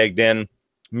get tagged in.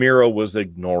 Miro was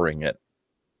ignoring it.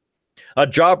 A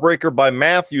jawbreaker by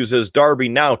Matthews as Darby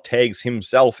now tags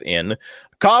himself in.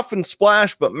 Coffin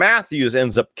splash, but Matthews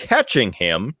ends up catching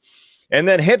him and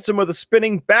then hits him with a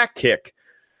spinning back kick.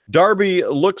 Darby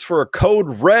looks for a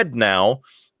code red now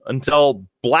until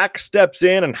Black steps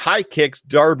in and high kicks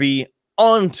Darby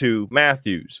onto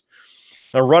Matthews.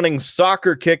 A running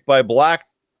soccer kick by Black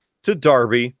to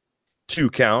Darby, 2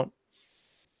 count.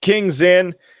 King's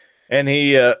in, and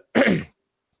he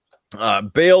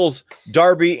bails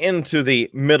Darby into the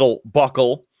middle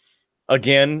buckle.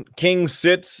 Again, King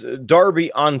sits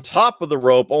Darby on top of the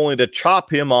rope only to chop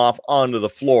him off onto the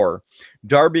floor.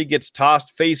 Darby gets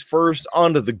tossed face first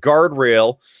onto the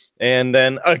guardrail, and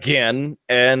then again,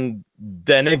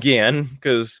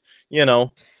 because, you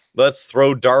know, let's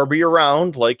throw Darby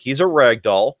around like he's a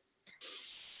ragdoll.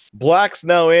 Black's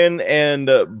now in, and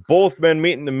both men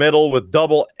meet in the middle with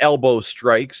double elbow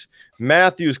strikes.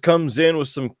 Matthews comes in with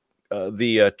some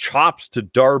the chops to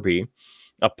Darby.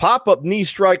 A pop-up knee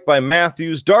strike by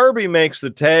Matthews. Darby makes the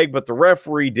tag, but the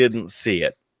referee didn't see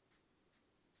it.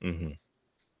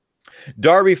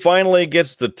 Darby finally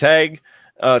gets the tag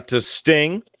to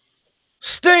Sting.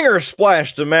 Stinger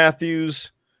splash to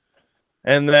Matthews.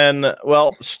 And then,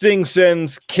 well, Sting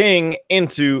sends King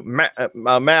into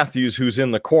Matthews, who's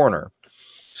in the corner.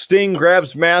 Sting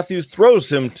grabs Matthews,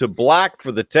 throws him to Black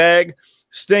for the tag.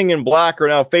 Sting and Black are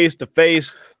now face to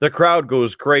face. The crowd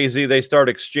goes crazy. They start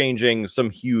exchanging some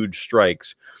huge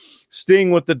strikes.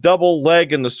 Sting with the double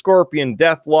leg and the Scorpion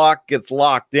Deathlock gets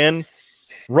locked in.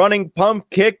 Running pump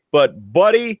kick, but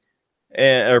Buddy,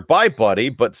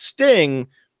 but Sting,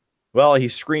 well, he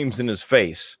screams in his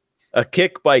face. A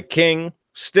kick by King.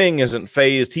 Sting isn't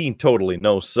phased. He totally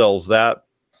no-sells that.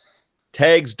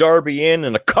 tags Darby in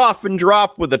a coffin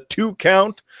drop with a 2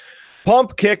 count.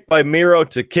 Pump kick by Miro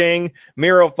to King.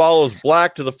 Miro follows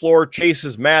Black to the floor,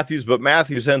 chases Matthews, but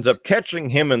Matthews ends up catching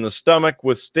him in the stomach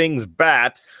with Sting's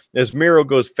bat as Miro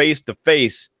goes face to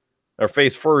face, or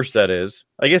face first, that is.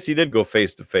 I guess he did go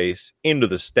face to face into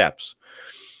the steps.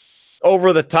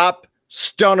 Over the top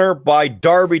stunner by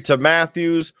Darby to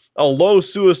Matthews. A low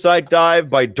suicide dive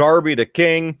by Darby to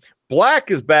King. Black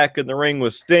is back in the ring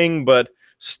with Sting, but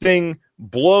Sting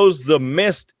blows the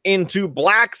mist into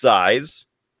Black's eyes.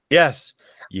 Yes,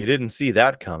 you didn't see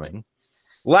that coming.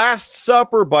 Last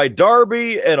Supper by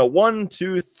Darby and a 1,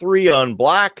 2, 3 on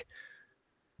Black.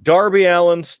 Darby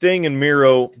Allin, Sting, and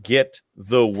Miro get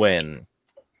the win.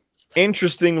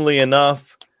 Interestingly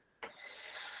enough,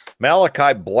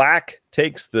 Malachi Black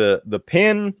takes the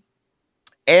pin,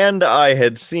 and I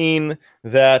had seen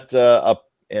that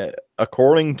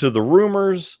according to the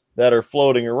rumors that are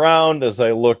floating around as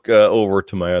I look over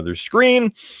to my other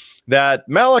screen, that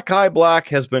Malachi Black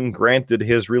has been granted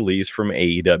his release from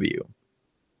AEW.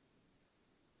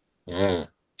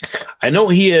 I know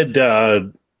he had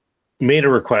made a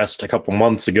request a couple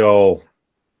months ago,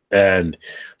 and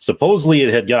supposedly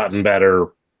it had gotten better,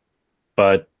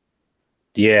 but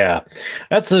yeah,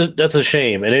 that's a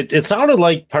shame. And it sounded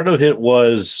like part of it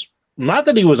was not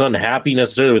that he was unhappy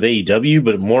necessarily with AEW,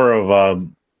 but more of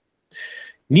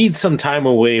needs some time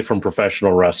away from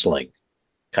professional wrestling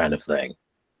kind of thing.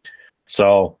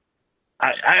 So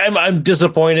I'm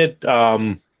disappointed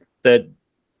that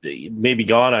he may be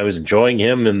gone. I was enjoying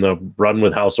him in the run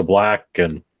with House of Black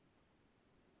and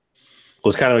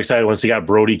was kind of excited once he got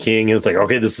Brody King. It's like,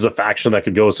 okay, this is a faction that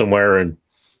could go somewhere and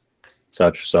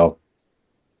such. So,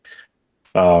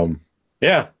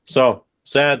 yeah, so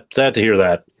sad to hear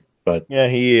that. But yeah,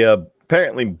 he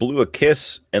apparently blew a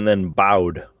kiss and then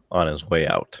bowed on his way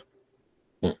out.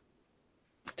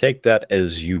 Take that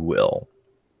as you will.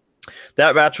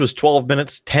 That match was 12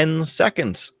 minutes, 10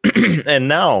 seconds. And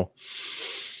now,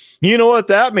 you know what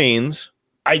that means.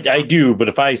 I do, but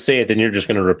if I say it, then you're just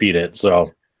going to repeat it.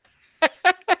 So,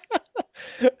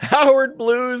 Howard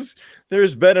Blues,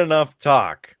 there's been enough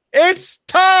talk. It's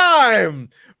time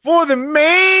for the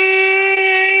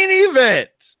main event.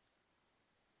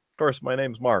 Of course, my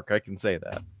name's Mark. I can say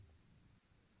that.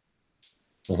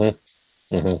 I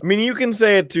mean, you can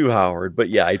say it too, Howard, but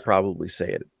yeah, I'd probably say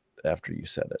it after you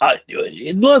said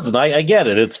it. Listen, I get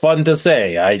it. It's fun to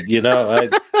say. I get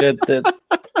it.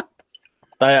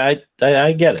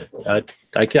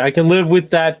 I can live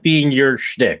with that being your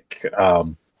shtick.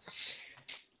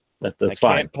 That's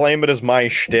fine. I can't claim it as my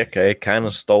shtick. I kind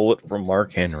of stole it from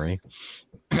Mark Henry.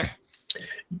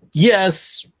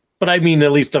 Yes, but I mean,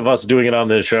 at least of us doing it on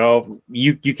this show,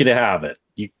 you can have it.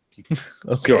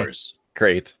 It's yours.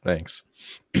 Great, thanks.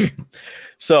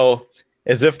 So,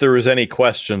 as if there was any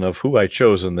question of who I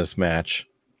chose in this match,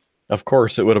 of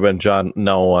course it would have been John.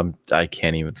 No, I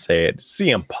can't even say it.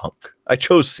 CM Punk. I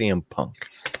chose CM Punk.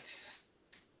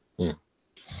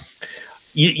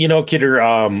 You know, Kidder,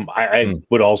 I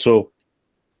would also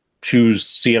choose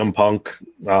CM Punk.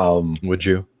 Would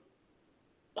you?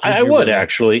 I would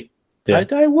actually. Yeah.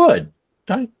 I would.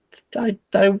 I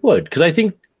would, because I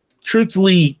think,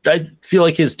 truthfully, I feel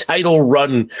like his title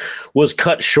run was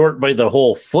cut short by the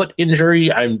whole foot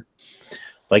injury. I'm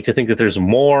like to think that there's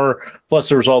more. Plus,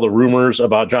 there was all the rumors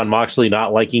about Jon Moxley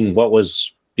not liking what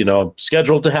was,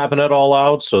 scheduled to happen at All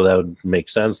Out. So that would make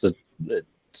sense that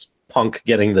it's Punk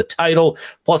getting the title.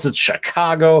 Plus, it's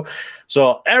Chicago.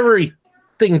 So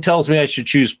everything tells me I should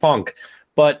choose Punk.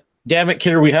 But damn it,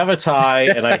 Kidder, we have a tie,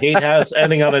 and I hate us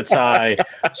ending on a tie.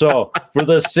 So for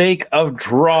the sake of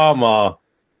drama,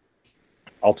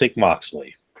 I'll take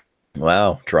Moxley.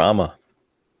 Wow, drama.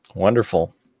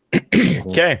 Wonderful.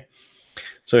 Okay.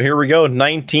 So here we go.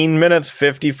 19 minutes,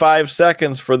 55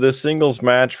 seconds for this singles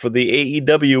match for the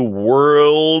AEW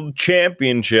World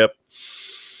Championship.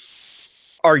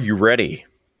 Are you ready?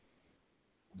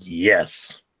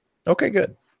 Yes. Okay,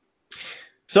 good.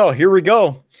 So here we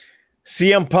go.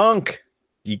 CM Punk,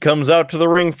 he comes out to the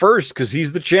ring first because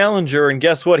he's the challenger. And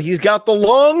guess what? He's got the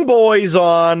long boys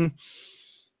on.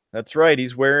 That's right.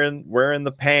 He's wearing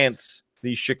the pants,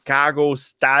 the Chicago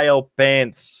style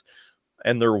pants,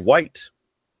 and they're white,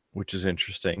 which is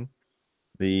interesting.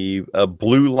 The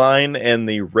blue line and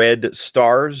the red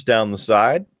stars down the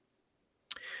side.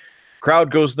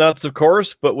 Crowd goes nuts, of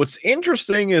course. But what's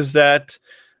interesting is that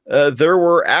there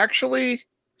were actually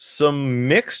some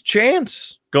mixed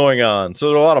chants going on. So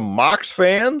there are a lot of Mox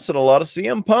fans and a lot of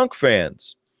CM Punk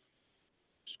fans.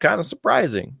 It's kind of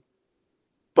surprising.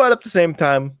 But at the same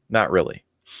time, not really.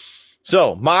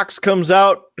 So Mox comes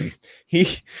out.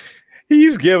 He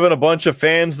He's giving a bunch of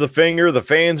fans the finger. The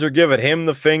fans are giving him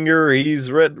the finger. He's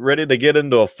ready to get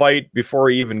into a fight before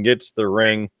he even gets to the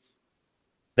ring.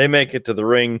 They make it to the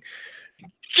ring.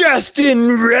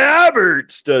 Justin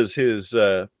Roberts does his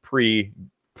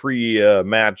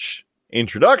pre-match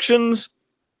introductions.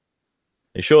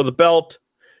 They show the belt.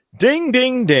 Ding,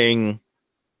 ding, ding.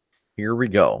 Here we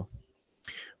go.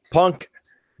 Punk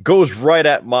goes right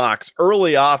at Mox.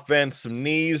 Early offense, some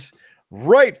knees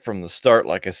right from the start,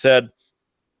 like I said.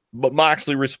 But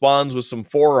Moxley responds with some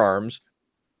forearms.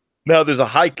 Now there's a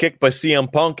high kick by CM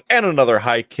Punk and another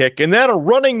high kick, and then a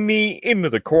running knee into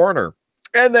the corner.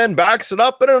 And then backs it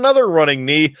up and another running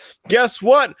knee. Guess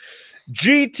what?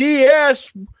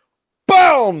 GTS,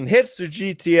 boom, hits the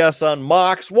GTS on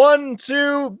Mox. 1,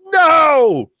 2,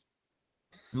 no!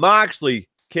 Moxley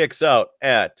kicks out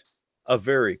at a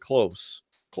very close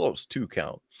 2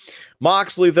 count.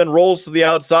 Moxley then rolls to the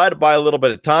outside to buy a little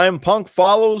bit of time. Punk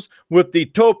follows with the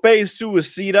Tope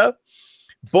Suicida.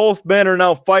 Both men are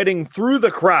now fighting through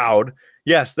the crowd.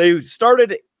 Yes, they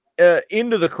started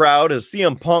into the crowd as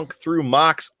CM Punk threw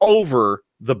Mox over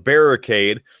the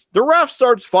barricade. The ref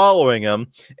starts following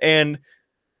him, and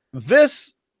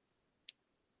this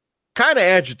kind of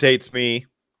agitates me,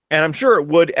 and I'm sure it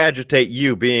would agitate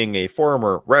you being a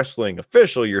former wrestling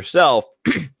official yourself.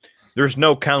 There's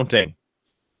no counting.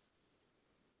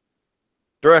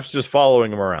 The ref's just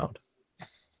following him around.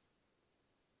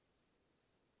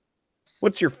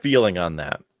 What's your feeling on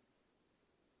that?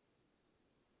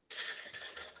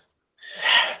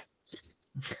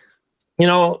 You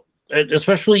know,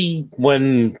 especially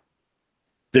when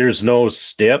there's no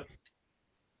stip.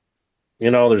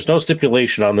 You know, there's no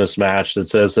stipulation on this match that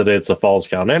says that it's a falls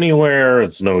count anywhere.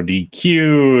 It's no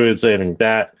DQ. It's anything like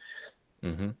that.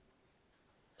 Mm-hmm.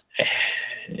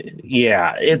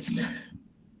 Yeah, it's,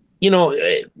 you know,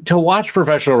 to watch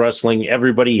professional wrestling,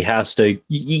 everybody has to,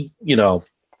 you know,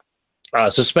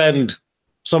 suspend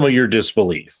some of your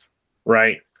disbelief,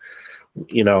 right?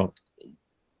 You know,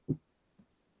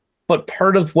 but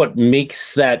part of what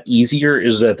makes that easier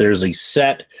is that there's a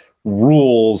set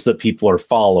rules that people are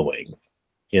following,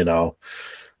 you know?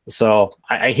 So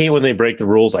I hate when they break the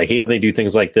rules. I hate when they do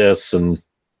things like this. And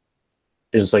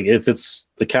it's like, if it's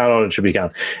the count out, it should be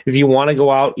count. If you want to go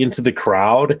out into the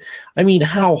crowd, I mean,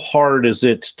 how hard is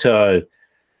it to,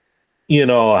 you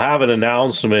know, have an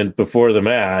announcement before the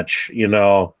match, you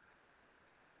know,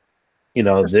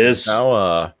 this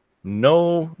now,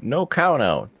 no count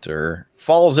out or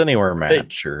falls anywhere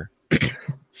match or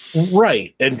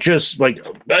right. And just like,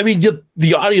 I mean,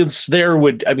 the audience there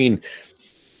would, I mean,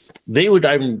 they would,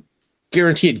 I'm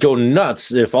guaranteed go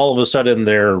nuts if all of a sudden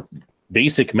their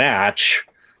basic match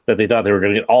that they thought they were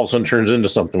going to get all of a sudden turns into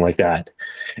something like that.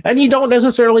 And you don't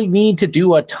necessarily need to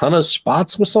do a ton of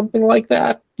spots with something like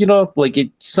that. You know, like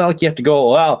it's not like you have to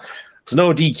go, well, it's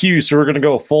no DQ, so we're going to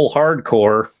go full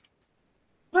hardcore.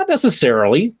 Not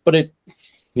necessarily, but it,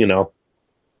 you know.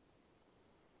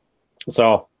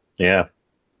 So, yeah.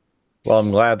 Well,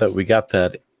 I'm glad that we got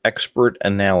that expert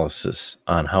analysis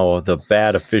on how the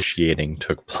bad officiating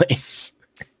took place.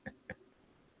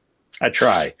 I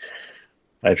try.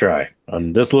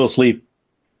 On this little sleep,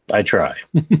 I try.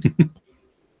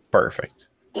 Perfect.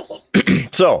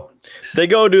 So they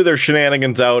go do their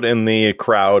shenanigans out in the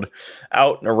crowd,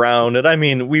 out and around. And I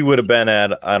mean, we would have been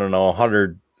at, I don't know,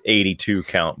 182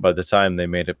 count by the time they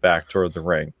made it back toward the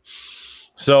ring.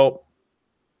 So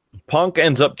Punk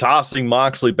ends up tossing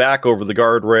Moxley back over the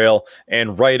guardrail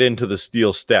and right into the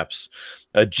steel steps.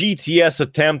 A GTS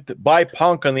attempt by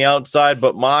Punk on the outside,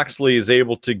 but Moxley is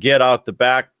able to get out the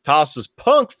back, tosses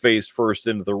Punk face first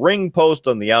into the ring post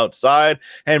on the outside,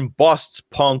 and busts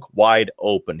Punk wide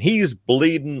open. He's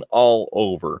bleeding all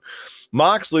over.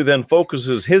 Moxley then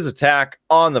focuses his attack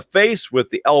on the face with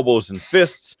the elbows and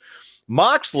fists.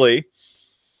 Moxley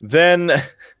then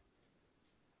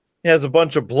has a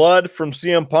bunch of blood from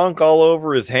CM Punk all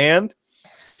over his hand.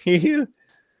 He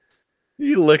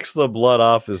licks the blood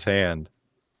off his hand.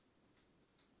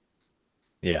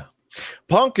 Yeah.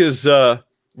 Punk is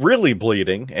really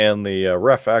bleeding, and the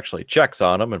ref actually checks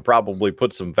on him and probably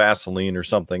puts some Vaseline or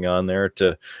something on there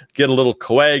to get a little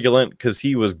coagulant because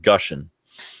he was gushing.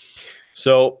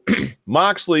 So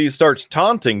Moxley starts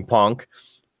taunting Punk.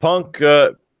 Punk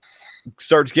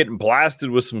starts getting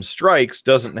blasted with some strikes,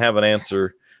 doesn't have an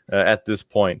answer at this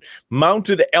point.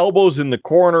 Mounted elbows in the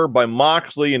corner by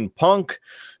Moxley, and Punk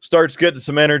starts getting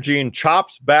some energy and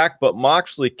chops back, but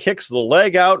Moxley kicks the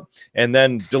leg out and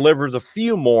then delivers a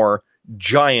few more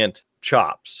giant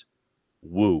chops.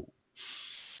 Woo.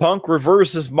 Punk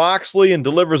reverses Moxley and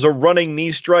delivers a running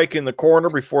knee strike in the corner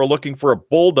before looking for a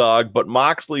bulldog, but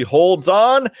Moxley holds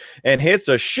on and hits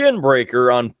a shin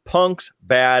breaker on Punk's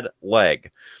bad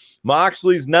leg.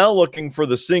 Moxley's now looking for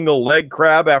the single leg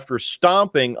crab after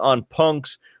stomping on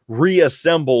Punk's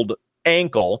reassembled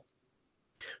ankle.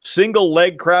 Single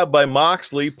leg crab by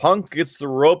Moxley. Punk gets the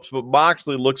ropes, but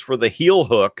Moxley looks for the heel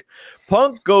hook.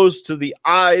 Punk goes to the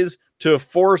eyes to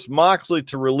force Moxley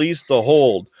to release the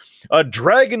hold. A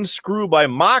dragon screw by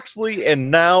Moxley, and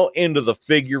now into the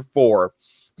figure four.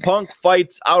 Punk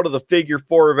fights out of the figure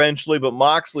four eventually, but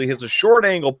Moxley hits a short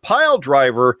angle pile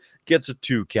driver, gets a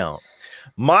 2 count.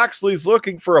 Moxley's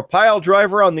looking for a pile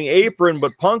driver on the apron,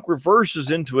 but Punk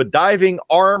reverses into a diving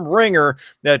arm ringer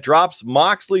that drops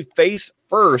Moxley face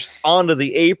first onto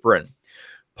the apron.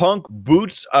 Punk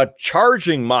boots a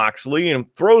charging Moxley and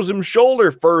throws him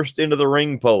shoulder first into the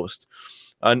ring post.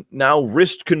 Now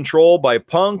wrist control by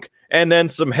Punk, and then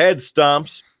some head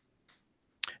stomps.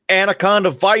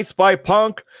 Anaconda Vice by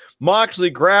Punk. Moxley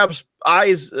grabs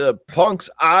Punk's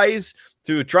eyes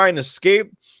to try and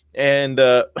escape, and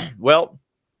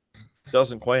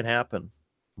doesn't quite happen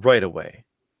right away.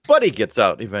 But he gets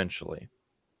out eventually.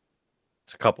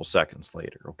 It's a couple seconds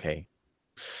later, okay?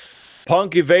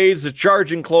 Punk evades the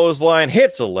charging clothesline,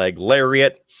 hits a leg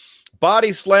lariat.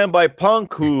 Body slam by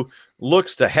Punk, who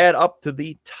looks to head up to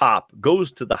the top,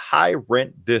 goes to the high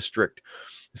rent district.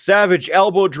 Savage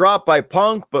elbow drop by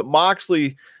Punk, but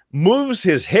Moxley moves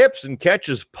his hips and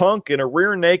catches Punk in a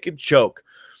rear naked choke.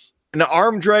 An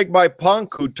arm drag by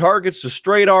Punk, who targets a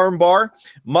straight arm bar.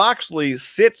 Moxley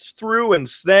sits through and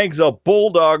snags a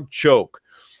bulldog choke.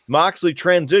 Moxley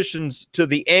transitions to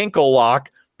the ankle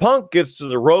lock. Punk gets to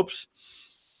the ropes.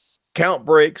 Count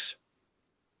breaks.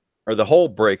 Or the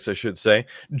hold breaks, I should say.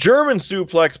 German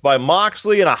suplex by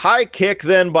Moxley and a high kick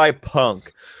then by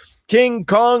Punk. King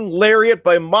Kong lariat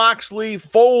by Moxley,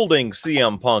 folding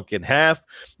CM Punk in half.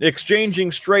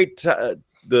 Exchanging straight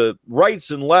the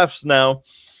rights and lefts now.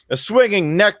 A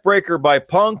swinging neck breaker by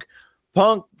Punk.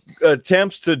 Punk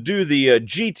attempts to do the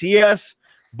GTS,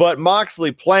 but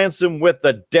Moxley plants him with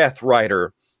the Death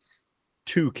Rider.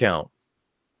 2 count.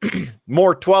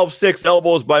 More 12-6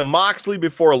 elbows by Moxley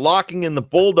before locking in the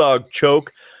Bulldog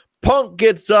choke. Punk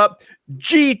gets up.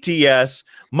 GTS.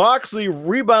 Moxley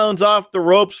rebounds off the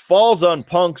ropes, falls on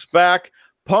Punk's back.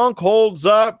 Punk holds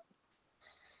up.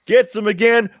 Gets him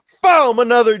again. Boom!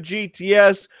 Another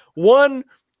GTS. 1,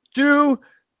 2,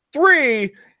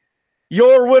 3,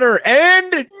 your winner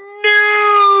and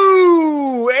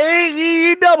new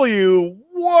AEW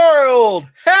World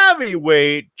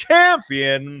Heavyweight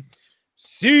Champion,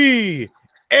 CM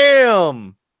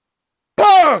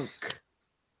Punk.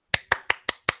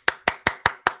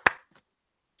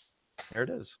 There it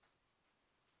is.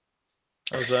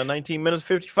 That was 19 minutes,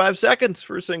 55 seconds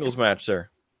for a singles match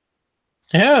there.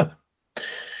 Yeah.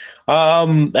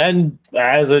 And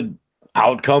as a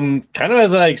outcome, kind of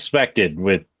as I expected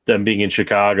with them being in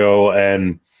Chicago,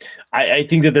 and I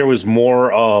think that there was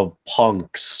more of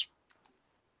Punk's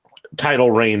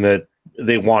title reign that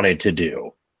they wanted to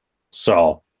do.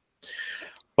 So,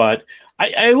 but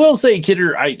I will say,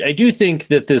 Kidder, I do think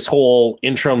that this whole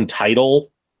interim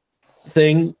title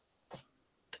thing,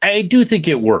 I do think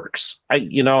it works.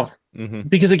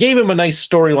 Because it gave him a nice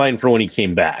storyline for when he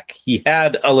came back. He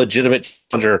had a legitimate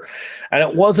challenger, and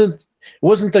it wasn't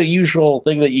the usual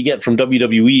thing that you get from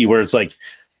WWE where it's like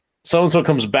so-and-so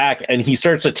comes back and he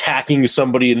starts attacking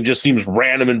somebody and it just seems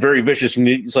random and very vicious. And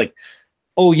it's like,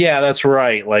 oh yeah, that's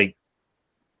right. Like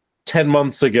 10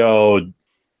 months ago,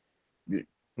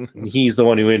 he's the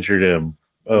one who injured him.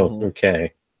 Oh,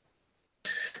 okay.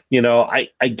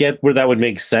 I get where that would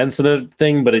make sense in a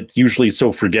thing, but it's usually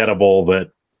so forgettable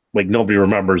that like nobody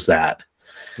remembers that.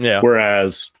 Yeah.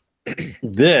 Whereas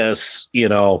this,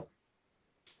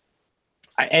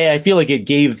 I feel like it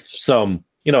gave some,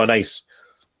 a nice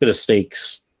bit of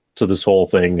stakes to this whole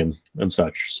thing and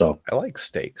such. So I like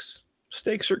stakes.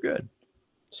 Stakes are good.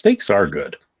 Stakes are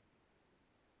good.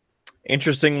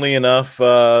 Interestingly enough,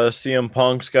 CM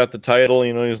Punk's got the title.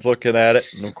 He's looking at it,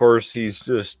 and of course, he's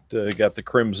just got the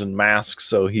crimson mask,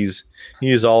 so he's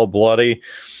all bloody.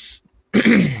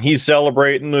 He's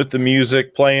celebrating with the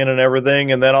music playing and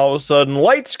everything, and then all of a sudden,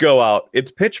 lights go out. It's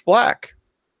pitch black.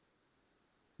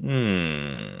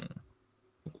 Then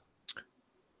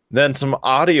some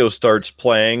audio starts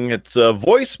playing. It's a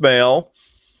voicemail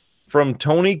from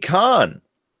Tony Khan.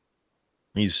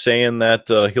 He's saying that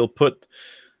he'll put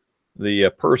the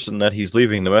person that he's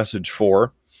leaving the message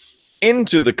for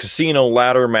into the casino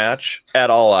ladder match at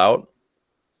All Out.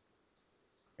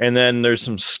 And then there's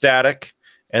some static,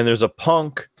 and there's a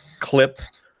Punk clip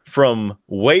from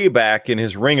way back in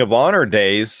his Ring of Honor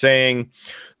days, saying,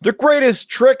 "The greatest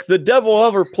trick the devil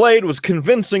ever played was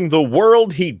convincing the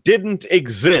world he didn't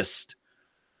exist."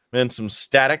 And some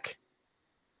static.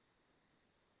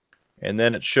 And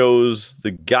then it shows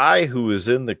the guy who was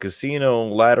in the casino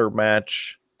ladder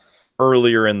match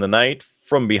earlier in the night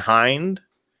from behind.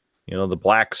 You know, the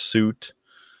black suit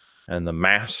and the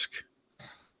mask.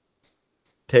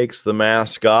 Takes the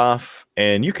mask off,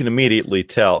 and you can immediately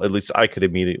tell, at least I could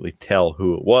immediately tell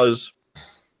who it was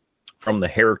from the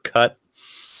haircut.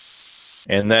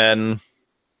 And then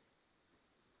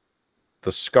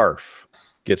the scarf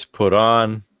gets put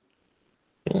on,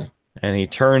 and he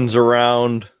turns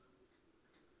around.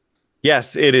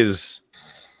 Yes, it is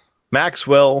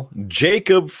Maxwell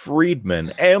Jacob Friedman,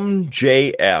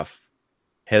 MJF,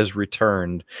 has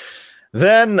returned.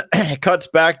 Then it cuts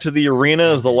back to the arena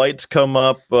as the lights come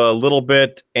up a little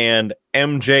bit, and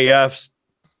MJF's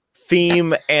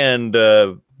theme and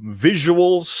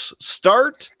visuals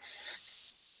start.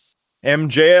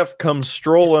 MJF comes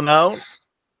strolling out.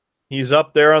 He's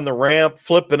up there on the ramp,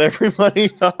 flipping everybody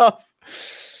off,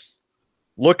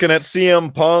 looking at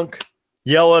CM Punk,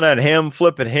 yelling at him,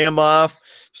 flipping him off.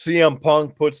 CM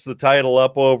Punk puts the title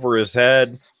up over his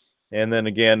head. And then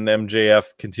again,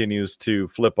 MJF continues to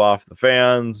flip off the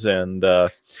fans. And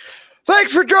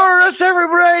thanks for joining us,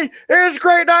 everybody. It's a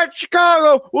great night in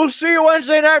Chicago. We'll see you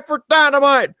Wednesday night for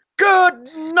Dynamite.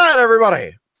 Good night,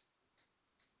 everybody.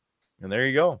 And there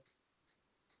you go.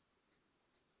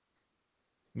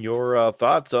 Your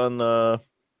thoughts on a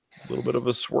little bit of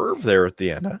a swerve there at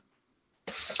the end,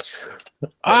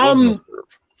 huh?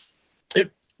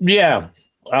 Yeah.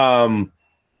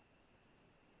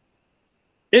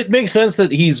 It makes sense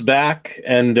that he's back,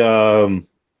 and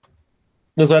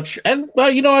such, and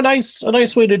you know, a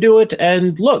nice way to do it.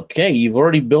 And look, hey, you've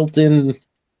already built in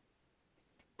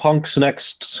Punk's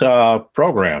next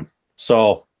program,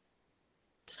 so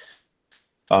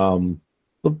it'll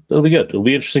be good. It'll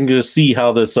be interesting to see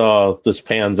how this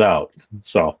pans out.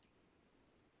 So,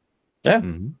 yeah,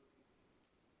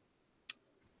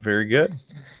 very good.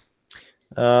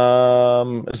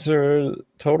 Is there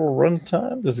total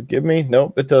runtime? Does it give me?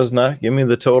 Nope, it does not give me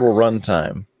the total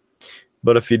runtime.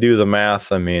 But if you do the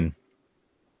math, I mean,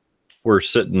 we're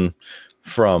sitting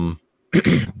from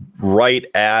right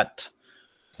at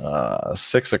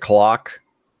 6 o'clock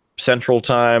Central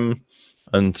Time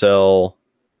until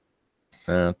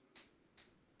when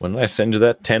did I send you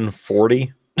that?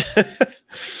 10:40,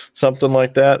 something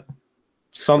like that.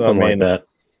 Something like that.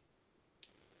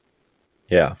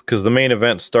 Yeah, because the main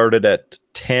event started at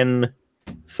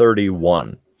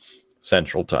 10:31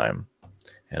 Central Time,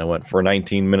 and it went for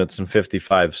 19 minutes and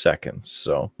 55 seconds.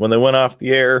 So when they went off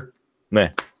the air,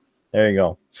 there you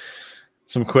go.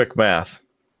 Some quick math.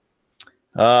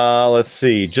 Let's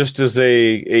see. Just as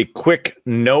a quick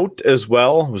note as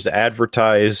well, it was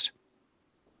advertised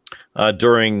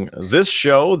during this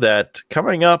show that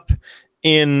coming up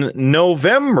in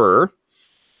November,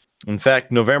 in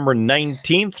fact, November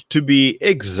 19th to be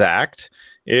exact,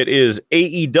 it is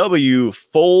AEW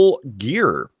Full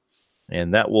Gear.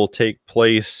 And that will take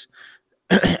place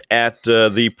at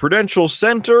the Prudential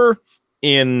Center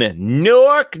in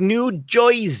Newark, New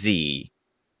Jersey.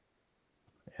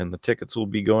 And the tickets will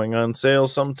be going on sale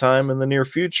sometime in the near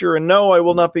future. And no, I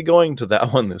will not be going to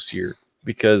that one this year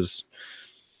because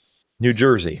New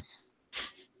Jersey.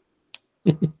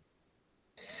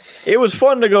 It was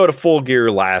fun to go to Full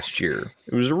Gear last year.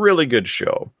 It was a really good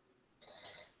show.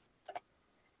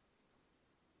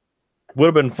 Would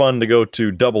have been fun to go to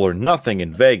Double or Nothing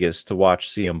in Vegas to watch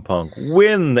CM Punk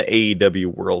win the AEW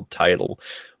World title.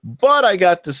 But I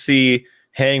got to see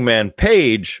Hangman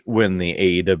Page win the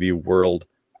AEW World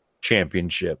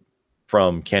Championship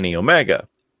from Kenny Omega.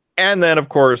 And then, of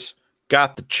course,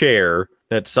 got the chair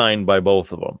that's signed by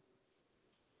both of them.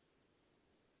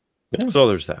 Yeah. So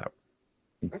there's that.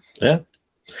 Yeah.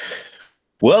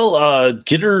 Well,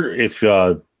 Kidder, if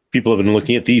people have been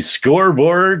looking at the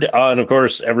scoreboard, and of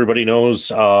course, everybody knows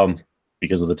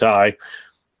because of the tie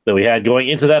that we had going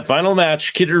into that final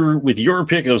match, Kidder, with your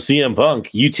pick of CM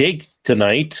Punk, you take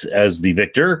tonight as the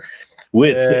victor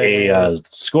with a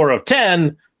score of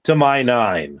 10 to my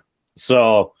 9.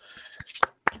 So,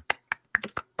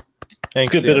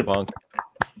 thanks, good CM bit of Punk.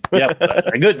 Yep,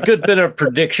 a good bit of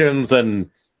predictions and,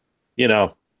 you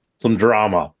know, some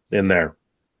drama in there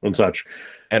and such.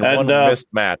 And one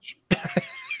missed match.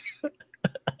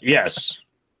 Yes.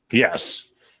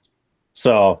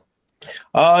 So,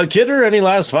 Kidder, any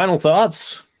last final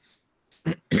thoughts?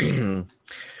 I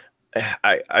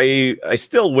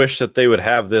still wish that they would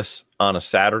have this on a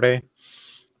Saturday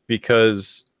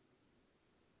because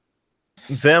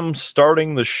them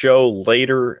starting the show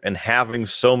later and having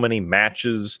so many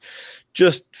matches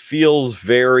just feels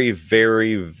very,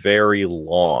 very, very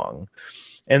long.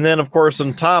 And then, of course,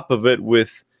 on top of it,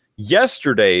 with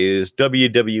yesterday's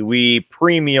WWE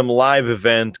Premium Live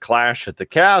event, Clash at the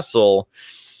Castle,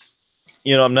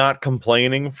 I'm not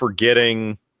complaining for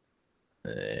getting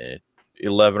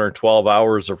 11 or 12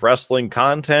 hours of wrestling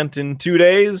content in 2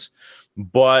 days,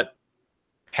 but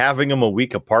having them a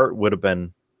week apart would have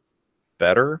been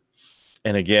better.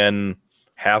 And again,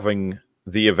 having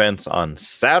the events on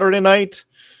Saturday night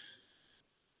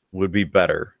would be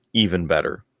better, even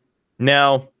better.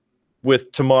 Now,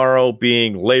 with tomorrow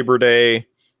being Labor Day,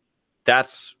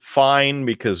 that's fine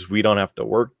because we don't have to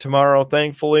work tomorrow,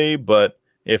 thankfully. But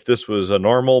if this was a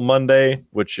normal Monday,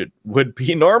 which it would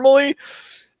be normally,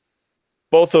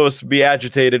 both of us would be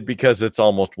agitated because it's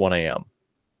almost 1 a.m.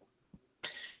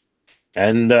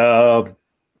 And I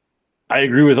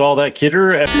agree with all that,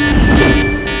 Kidder.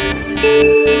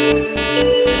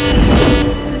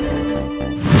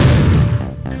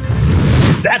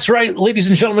 That's right, ladies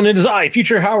and gentlemen, it is I,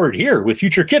 Future Howard, here with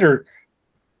Future Kidder,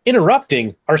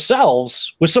 interrupting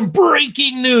ourselves with some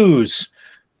breaking news.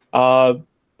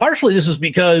 Partially this is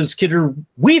because, Kidder,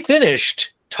 we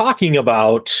finished talking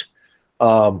about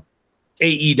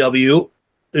AEW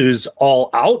is All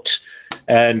Out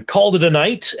and called it a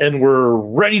night, and we're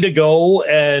ready to go.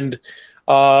 And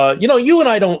you and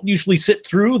I don't usually sit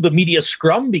through the media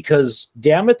scrum because,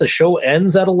 damn it, the show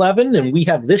ends at 11 and we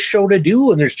have this show to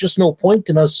do, and there's just no point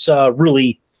in us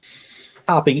really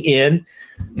hopping in.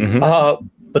 Mm-hmm.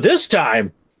 But this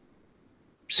time,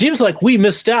 seems like we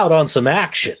missed out on some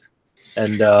action.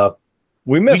 And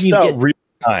we missed out real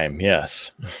time,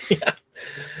 yes. Yeah.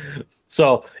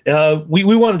 So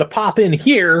we wanted to pop in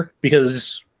here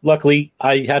because luckily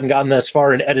I hadn't gotten this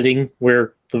far in editing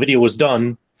where the video was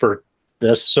done for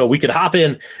this, so we could hop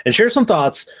in and share some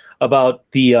thoughts about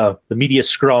the media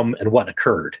scrum and what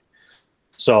occurred.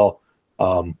 So,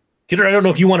 Kidder, I don't know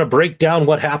if you want to break down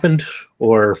what happened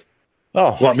or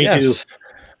want me to.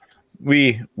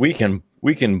 We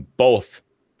can both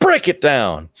break it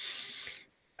down.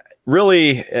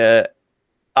 Really,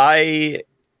 I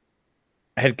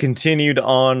had continued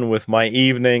on with my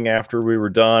evening after we were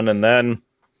done, and then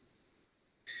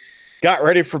got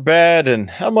ready for bed,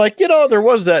 and I'm like, there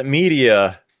was that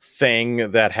media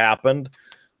thing that happened.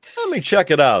 Let me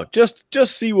check it out. Just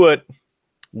see what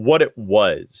it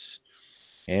was.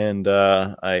 And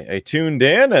I tuned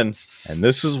in, and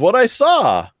this is what I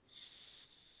saw.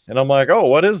 And I'm like, oh,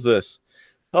 what is this?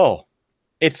 Oh,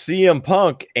 it's CM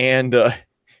Punk, and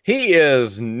he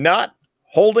is not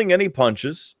holding any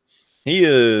punches. He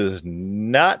is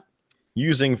not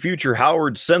using Future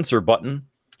Howard's censor button.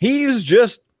 He's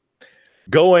just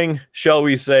going, shall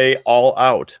we say, all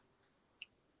out.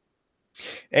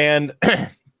 And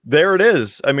there it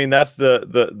is. I mean, that's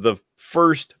the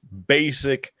first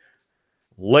basic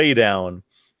laydown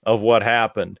of what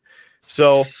happened.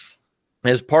 So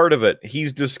as part of it,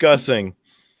 he's discussing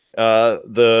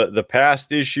the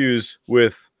past issues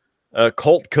with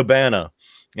Colt Cabana.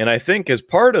 And I think as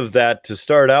part of that, to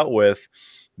start out with,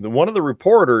 one of the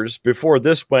reporters, before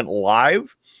this went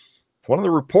live, one of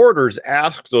the reporters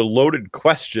asked a loaded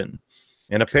question.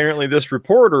 And apparently this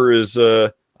reporter is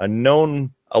a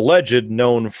alleged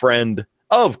known friend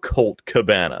of Colt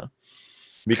Cabana.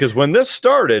 Because when this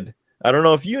started, I don't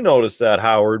know if you noticed that,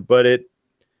 Howard, but it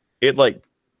like,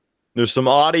 there's some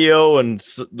audio and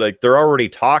like they're already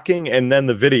talking, and then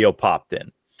the video popped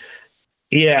in.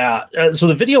 Yeah, so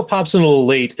the video pops in a little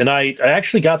late, and I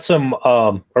actually got some,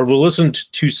 or listened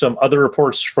to some other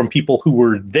reports from people who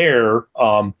were there,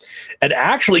 and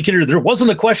actually, there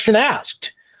wasn't a question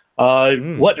asked.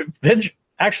 What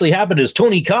actually happened is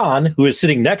Tony Khan, who is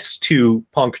sitting next to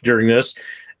Punk during this,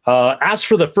 asked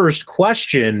for the first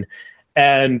question,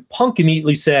 and Punk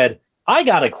immediately said, "I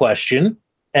got a question,"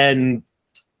 and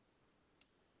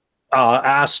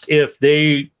asked if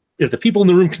the people in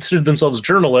the room considered themselves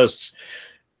journalists,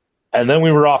 and then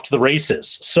we were off to the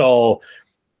races. So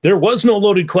there was no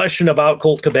loaded question about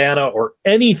Colt Cabana or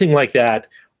anything like that.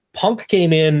 Punk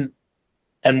came in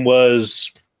and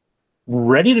was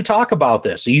ready to talk about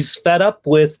this. He's fed up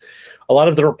with a lot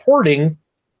of the reporting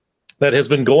that has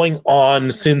been going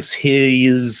on since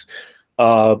his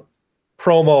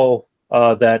promo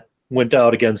that went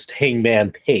out against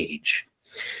Hangman Page.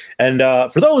 And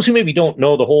for those who maybe don't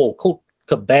know the whole Colt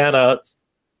Cabana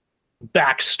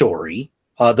backstory,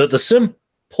 the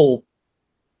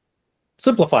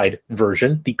simplified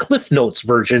version, the Cliff Notes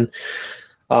version,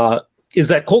 is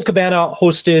that Colt Cabana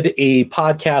hosted a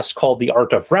podcast called The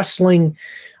Art of Wrestling.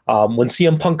 When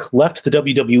CM Punk left the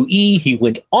WWE, he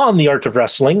went on The Art of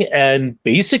Wrestling and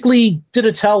basically did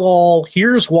a tell-all,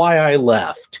 here's why I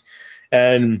left,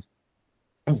 and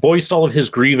voiced all of his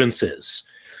grievances.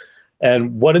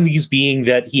 And one of these being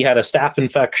that he had a staph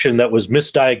infection that was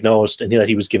misdiagnosed and that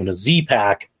he was given a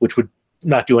Z-Pack, which would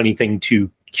not do anything to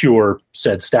cure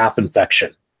said staph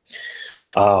infection.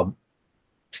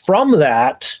 From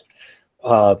that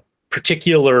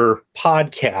particular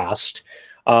podcast,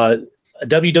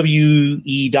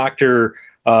 WWE Dr.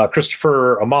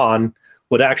 Christopher Amann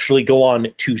would actually go on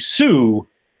to sue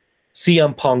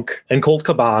CM Punk and Colt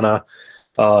Cabana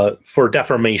for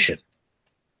defamation.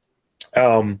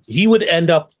 He would end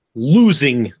up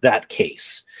losing that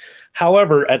case.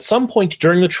 However, at some point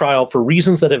during the trial, for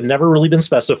reasons that have never really been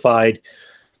specified,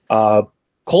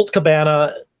 Colt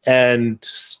Cabana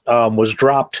was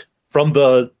dropped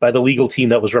by the legal team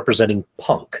that was representing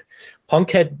Punk.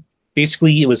 Punk had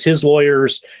basically, it was his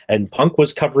lawyers, and Punk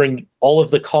was covering all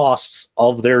of the costs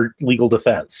of their legal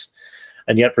defense.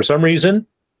 And yet, for some reason,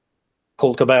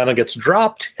 Colt Cabana gets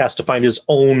dropped, has to find his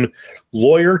own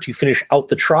lawyer to finish out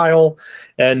the trial,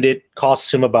 and it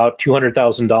costs him about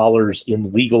 $200,000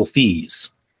 in legal fees.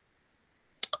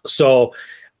 So,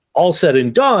 all said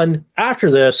and done, after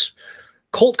this,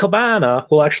 Colt Cabana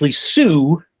will actually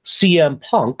sue CM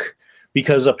Punk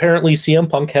because apparently CM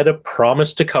Punk had a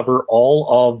promise to cover all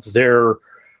of the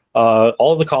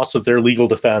costs of their legal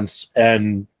defense,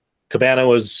 and Cabana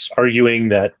was arguing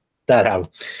that happened.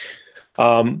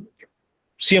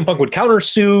 CM Punk would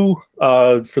countersue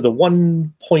for the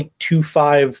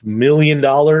 $1.25 million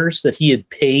that he had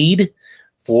paid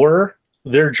for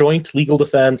their joint legal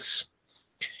defense.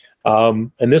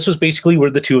 And this was basically where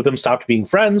the two of them stopped being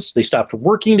friends. They stopped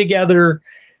working together,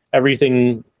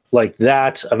 everything like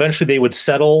that. Eventually, they would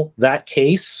settle that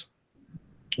case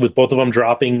with both of them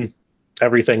dropping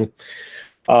everything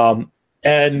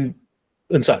and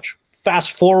such.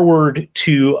 Fast forward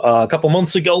to a couple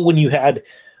months ago when you had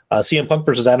CM Punk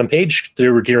versus Adam Page. They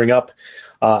were gearing up.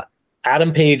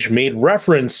 Adam Page made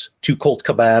reference to Colt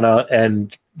Cabana,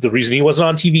 and the reason he wasn't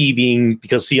on TV being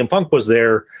because CM Punk was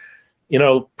there,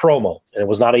 promo. And it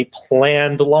was not a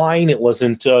planned line. It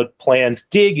wasn't a planned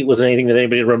dig. It wasn't anything that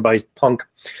anybody had run by Punk.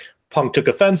 Punk took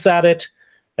offense at it.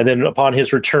 And then upon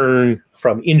his return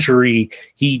from injury,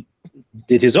 he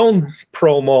did his own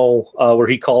promo where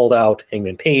he called out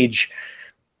Hangman Page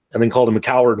and then called him a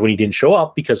coward when he didn't show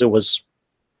up because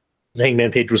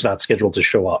Hangman Page was not scheduled to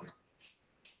show up.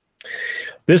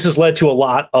 This has led to a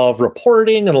lot of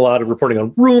reporting and a lot of reporting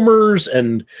on rumors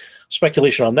and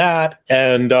speculation on that.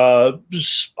 And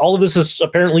all of this has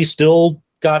apparently still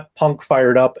got Punk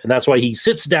fired up. And that's why he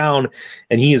sits down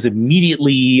and he is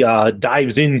immediately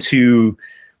dives into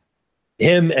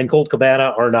him and Colt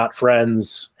Cabana are not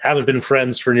friends, haven't been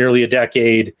friends for nearly a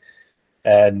decade.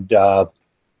 And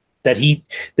that he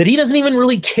doesn't even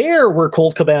really care where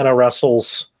Colt Cabana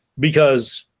wrestles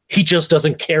because he just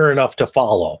doesn't care enough to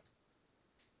follow.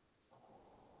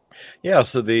 Yeah,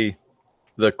 so the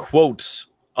quotes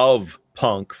of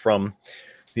Punk from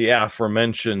the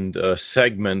aforementioned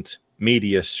segment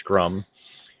Media Scrum.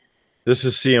 This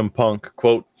is CM Punk,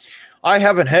 quote, "I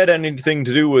haven't had anything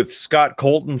to do with Scott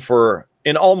Colton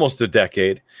in almost a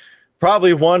decade.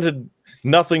 Probably wanted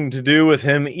nothing to do with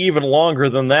him even longer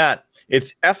than that.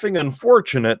 It's effing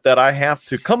unfortunate that I have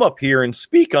to come up here and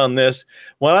speak on this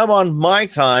when I'm on my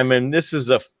time and this is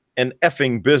an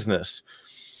effing business.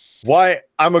 Why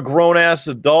I'm a grown-ass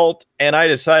adult and I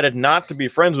decided not to be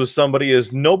friends with somebody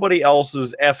is nobody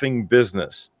else's effing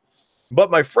business.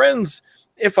 But my friends,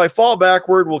 if I fall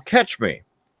backward, will catch me.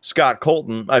 Scott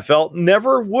Colton, I felt,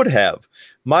 never would have.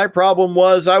 My problem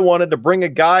was I wanted to bring a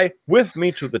guy with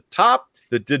me to the top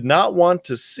that did not want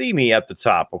to see me at the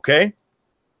top, okay?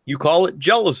 You call it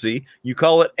jealousy, you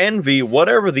call it envy,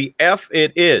 whatever the F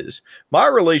it is. My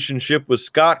relationship with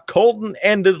Scott Colton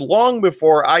ended long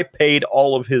before I paid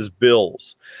all of his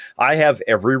bills. I have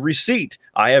every receipt.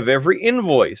 I have every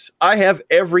invoice. I have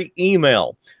every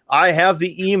email. I have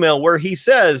the email where he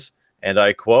says, and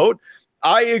I quote,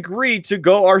 'I agree to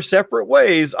go our separate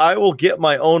ways. I will get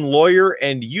my own lawyer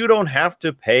and you don't have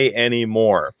to pay any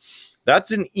more.'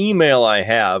 That's an email I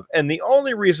have. And the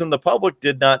only reason the public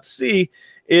did not see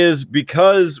is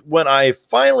because when I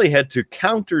finally had to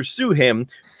countersue him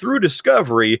through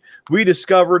discovery, we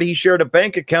discovered he shared a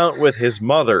bank account with his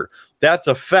mother. That's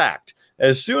a fact.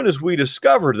 As soon as we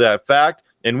discovered that fact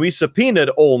and we subpoenaed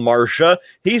old Marcia,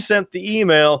 he sent the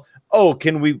email, 'Oh,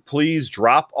 can we please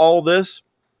drop all this?'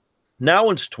 Now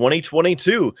it's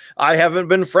 2022. I haven't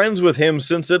been friends with him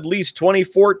since at least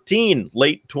 2014,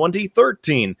 late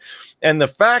 2013. And the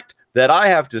fact that I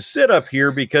have to sit up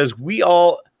here because we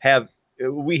all have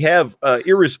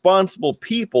irresponsible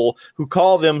people who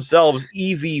call themselves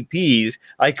EVPs.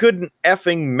 I couldn't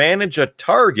effing manage a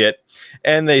target,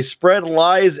 and they spread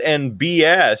lies and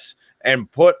BS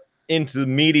and put into the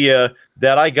media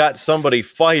that I got somebody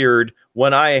fired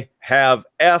when I have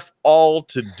F all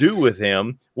to do with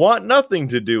him, want nothing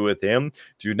to do with him,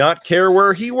 do not care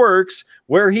where he works,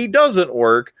 where he doesn't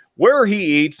work, where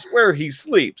he eats, where he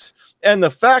sleeps. And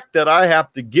the fact that I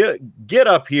have to get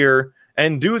up here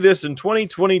and do this in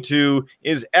 2022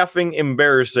 is effing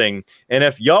embarrassing. And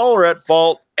if y'all are at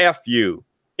fault, F you.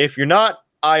 If you're not,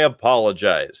 I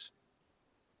apologize.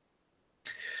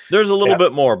 There's a little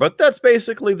bit more, but that's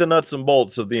basically the nuts and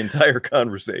bolts of the entire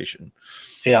conversation.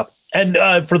 Yeah. And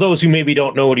for those who maybe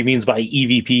don't know what he means by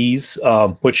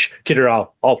EVPs, which, Kidder,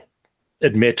 I'll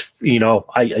admit,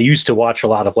 I used to watch a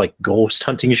lot of like ghost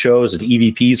hunting shows, and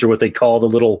EVPs are what they call the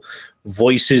little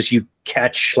voices you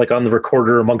catch like on the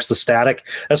recorder amongst the static.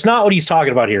 That's not what he's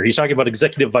talking about here. He's talking about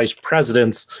executive vice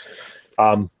presidents.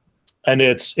 And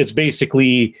it's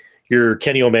basically your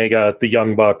Kenny Omega, the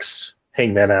Young Bucks,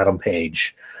 Hangman Adam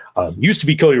Page. Used to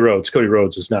be Cody Rhodes. Cody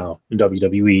Rhodes is now in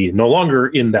WWE, no longer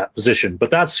in that position, but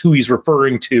that's who he's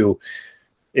referring to,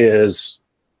 is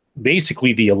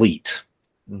basically the elite.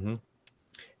 Mm-hmm.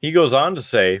 He goes on to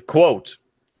say, quote,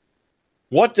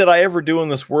 "What did I ever do in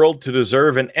this world to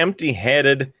deserve an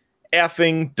empty-headed,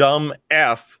 effing dumb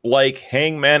F like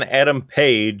Hangman Adam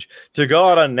Page to go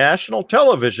out on national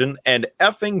television and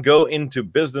effing go into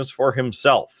business for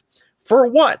himself? For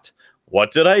what?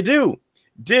 What did I do?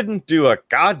 Didn't do a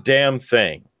goddamn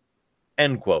thing."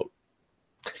 End quote.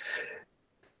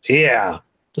 Yeah.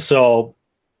 So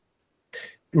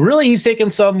really, he's taken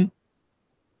some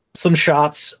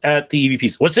shots at the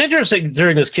EVPs. What's interesting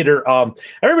during this, Kidder,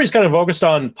 everybody's kind of focused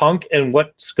on Punk and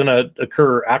what's going to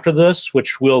occur after this,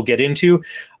 which we'll get into.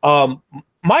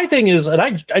 My thing is, and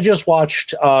I just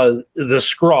watched the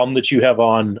scrum that you have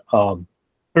on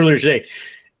earlier today.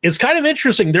 It's kind of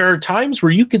interesting. There are times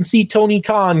where you can see Tony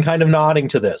Khan kind of nodding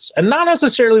to this, and not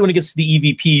necessarily when it gets to the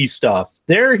EVP stuff.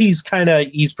 There, he's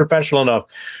professional enough.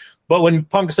 But when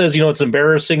Punk says, it's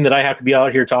embarrassing that I have to be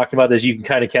out here talking about this, you can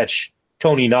kind of catch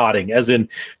Tony nodding, as in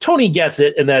Tony gets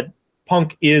it, and that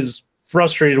Punk is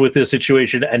frustrated with this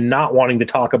situation and not wanting to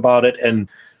talk about it and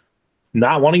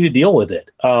not wanting to deal with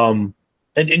it. And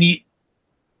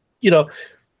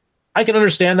I can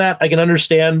understand that. I can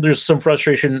understand there's some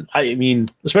frustration. I mean,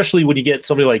 especially when you get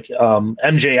somebody like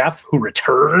MJF who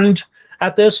returned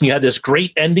at this, and you had this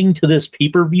great ending to this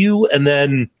pay-per-view, and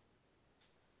then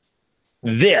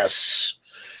this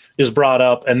is brought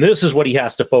up, and this is what he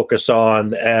has to focus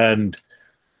on, and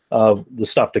the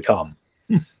stuff to come.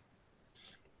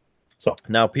 So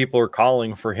now people are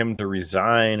calling for him to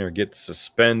resign or get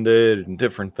suspended and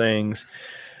different things.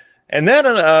 And then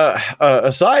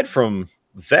aside from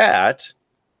that,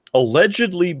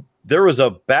 allegedly there was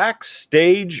a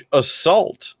backstage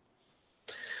assault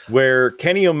where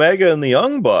Kenny Omega and the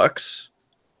Young Bucks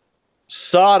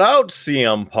sought out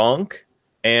CM Punk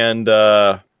and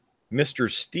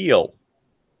Mr. Steele.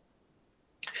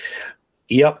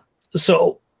 Yep.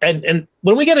 So, and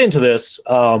when we get into this,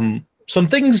 some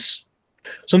things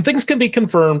can be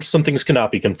confirmed, some things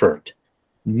cannot be confirmed.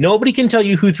 Nobody can tell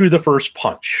you who threw the first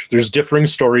punch. There's differing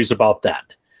stories about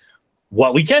that.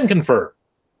 What we can confirm,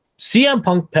 CM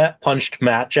Punk punched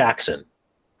Matt Jackson.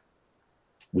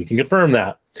 We can confirm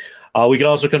that. We can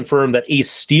also confirm that Ace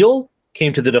Steel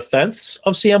came to the defense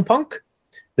of CM Punk,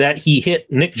 that he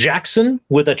hit Nick Jackson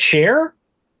with a chair.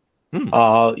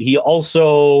 He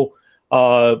also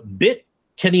bit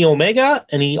Kenny Omega,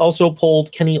 and he also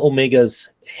pulled Kenny Omega's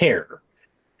hair.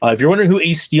 If you're wondering who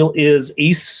Ace Steel is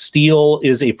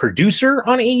a producer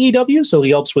on AEW, so he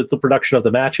helps with the production of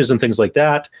the matches and things like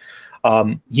that.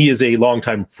 He is a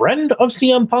longtime friend of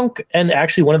CM Punk, and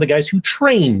actually one of the guys who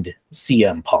trained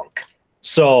CM Punk.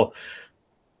 So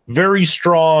very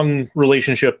strong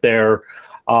relationship there.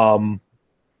 And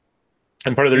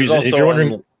part of the reason, if you're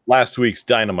wondering, last week's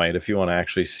Dynamite, if you want to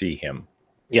actually see him.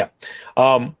 Yeah.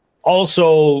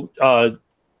 Also,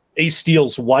 Ace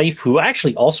Steel's wife, who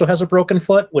actually also has a broken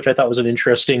foot, which I thought was an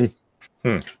interesting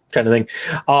kind of thing.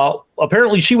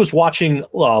 Apparently, she was watching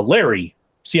Larry,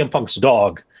 CM Punk's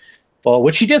dog,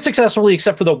 which she did successfully,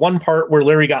 except for the one part where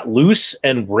Larry got loose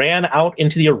and ran out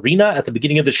into the arena at the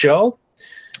beginning of the show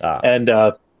and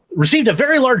received a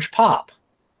very large pop.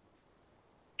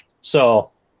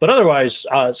 So, but otherwise,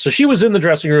 so she was in the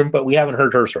dressing room, but we haven't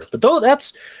heard her story. But though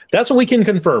that's what we can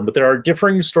confirm. But there are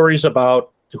differing stories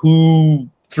about who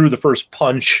threw the first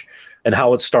punch and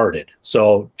how it started.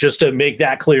 So just to make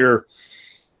that clear,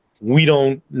 we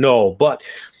don't know. But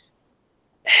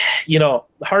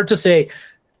hard to say.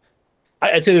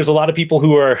 I'd say there's a lot of people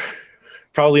who are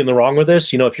probably in the wrong with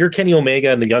this. If you're Kenny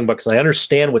Omega and the Young Bucks, and I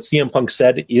understand what CM Punk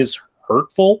said is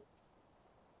hurtful.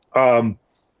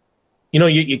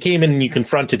 You came in and you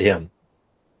confronted him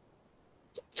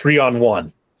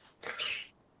 3-on-1.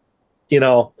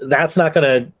 That's not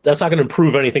gonna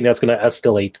improve anything. That's gonna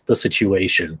escalate the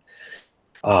situation.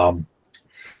 Don't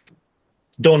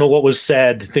know what was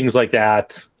said, things like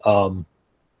that.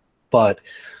 But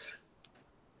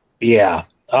yeah.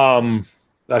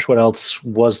 Gosh, what else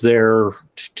was there?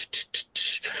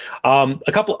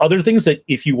 A couple other things that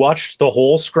if you watched the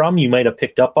whole scrum, you might have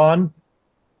picked up on.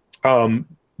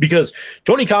 Because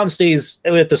Tony Khan stays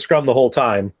at the scrum the whole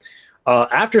time.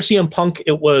 After CM Punk,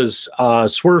 it was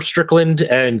Swerve Strickland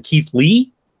and Keith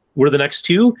Lee were the next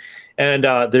two. And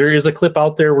there is a clip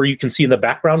out there where you can see in the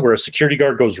background where a security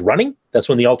guard goes running. That's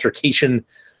when the altercation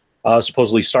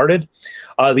supposedly started.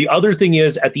 The other thing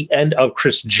is at the end of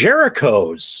Chris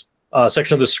Jericho's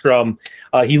section of the scrum,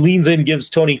 he leans in, gives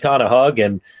Tony Khan a hug,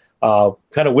 and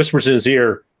kind of whispers in his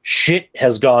ear, "Shit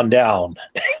has gone down."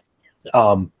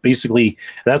 Basically,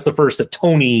 that's the first that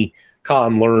Tony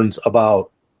Khan learns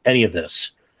about any of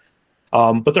this.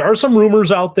 But there are some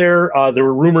rumors out there. There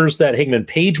were rumors that Hangman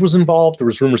Page was involved. There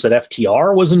was rumors that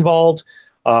FTR was involved.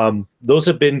 Those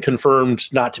have been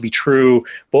confirmed not to be true.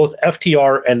 Both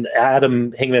FTR and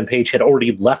Adam Hangman Page had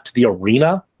already left the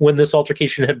arena when this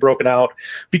altercation had broken out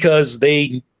because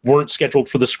they weren't scheduled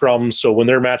for the scrum. So when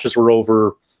their matches were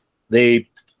over, they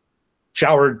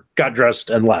showered, got dressed,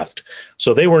 and left.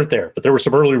 So they weren't there. But there were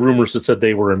some early rumors that said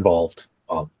they were involved.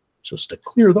 Just to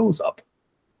clear those up.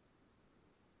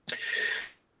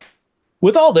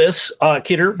 With all this,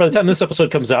 Kidder, by the time this episode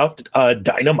comes out,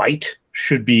 Dynamite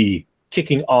should be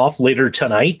kicking off later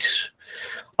tonight.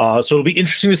 So it'll be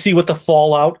interesting to see what the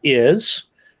fallout is.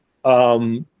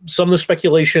 Some of the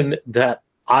speculation that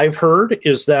I've heard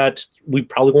is that we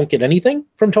probably won't get anything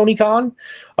from Tony Khan.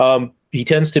 He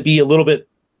tends to be a little bit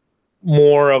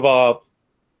more of a,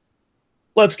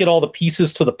 let's get all the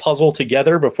pieces to the puzzle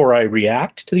together before I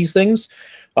react to these things,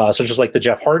 such as like the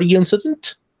Jeff Hardy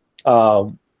incident.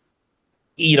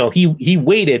 He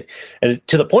waited, and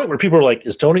to the point where people were like,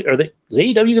 is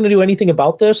AEW going to do anything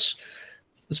about this?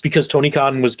 It's because Tony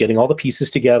Khan was getting all the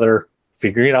pieces together,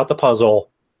 figuring out the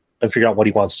puzzle, and figuring out what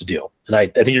he wants to do. And I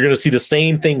think you're going to see the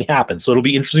same thing happen. So it'll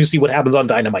be interesting to see what happens on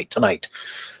Dynamite tonight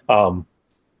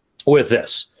with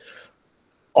this.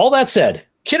 All that said,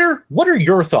 Kidder, what are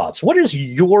your thoughts? What is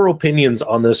your opinions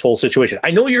on this whole situation?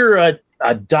 I know you're a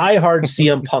diehard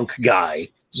CM Punk guy,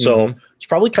 so it's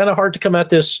probably kind of hard to come at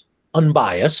this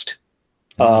unbiased.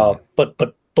 But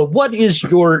what is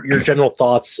your general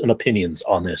thoughts and opinions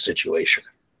on this situation?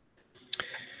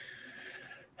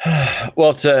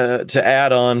 Well, to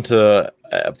add on to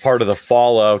part of the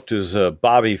fallout is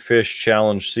Bobby Fish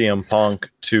challenged CM Punk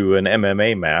to an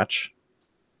MMA match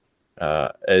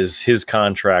as his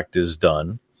contract is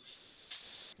done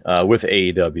with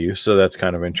AEW. So that's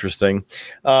kind of interesting.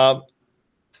 I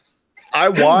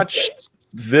watched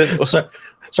this.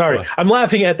 Sorry, I'm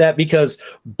laughing at that because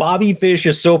Bobby Fish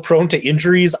is so prone to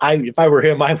injuries. If I were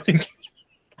him, I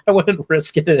wouldn't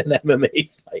risk it in an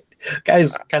MMA fight.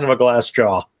 Guy's kind of a glass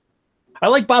jaw. I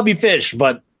like Bobby Fish,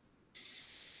 but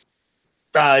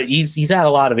he's had a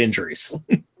lot of injuries.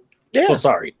 Yeah. So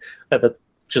sorry.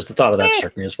 Just the thought of that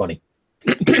struck me as funny.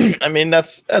 I mean,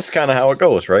 that's kind of how it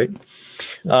goes, right?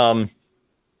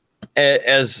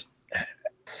 As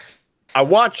I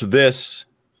watched this,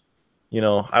 I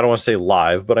don't want to say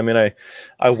live, but I mean,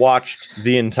 I watched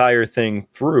the entire thing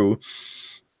through,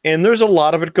 and there's a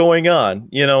lot of it going on.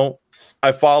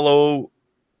 I follow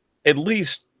at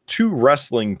least 2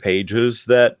 wrestling pages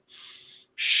that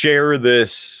share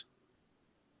this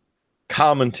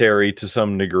commentary to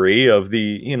some degree of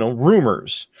the,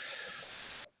 rumors.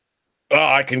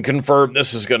 I can confirm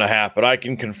this is going to happen. I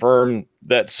can confirm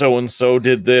that so-and-so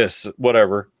did this,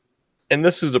 whatever. And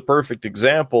this is a perfect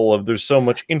example of there's so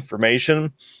much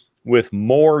information with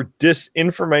more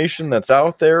disinformation that's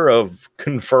out there of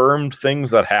confirmed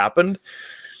things that happened.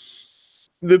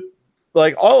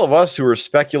 All of us who are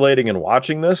speculating and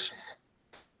watching this,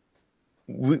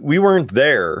 we weren't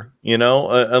there,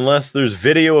 unless there's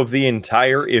video of the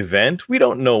entire event. We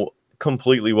don't know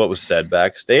completely what was said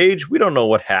backstage. We don't know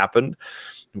what happened.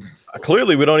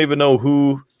 Clearly, we don't even know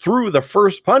who threw the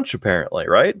first punch, apparently,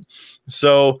 right?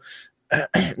 So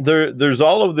there's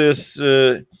all of this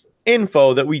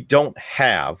info that we don't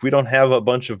have. We don't have a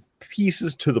bunch of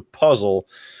pieces to the puzzle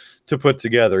to put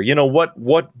together.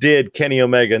 What did Kenny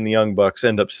Omega and the Young Bucks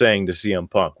end up saying to CM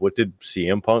Punk? What did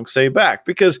CM Punk say back?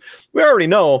 Because we already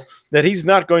know that he's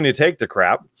not going to take the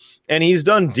crap, and he's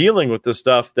done dealing with the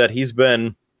stuff that he's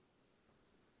been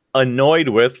annoyed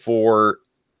with for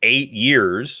 8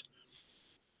 years.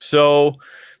 So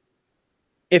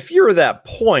if you're at that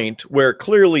point where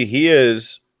clearly he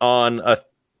is on a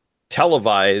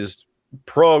televised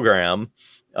program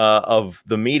of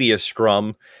the media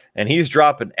scrum and he's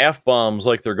dropping F-bombs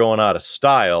like they're going out of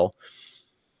style,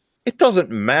 it doesn't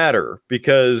matter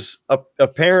because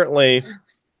apparently,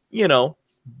 you know,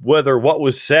 whether what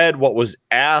was said, what was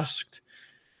asked,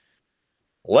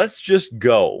 let's just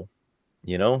go,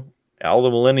 you know, all the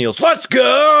millennials, let's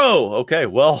go. Okay,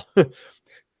 well,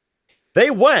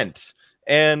 they went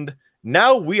and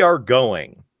now we are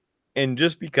going. And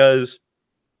just because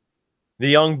the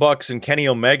Young Bucks and Kenny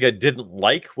Omega didn't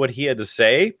like what he had to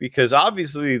say, because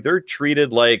obviously they're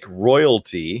treated like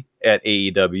royalty at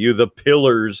AEW, the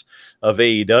pillars of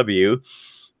AEW.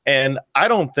 And I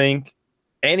don't think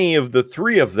any of the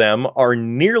three of them are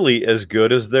nearly as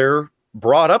good as they're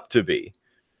brought up to be.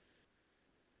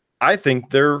 I think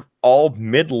they're all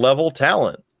mid-level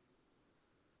talent.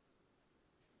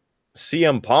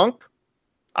 CM Punk,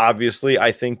 obviously,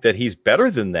 I think that he's better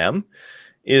than them.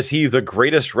 Is he the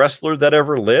greatest wrestler that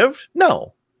ever lived?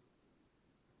 No.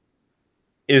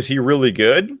 Is he really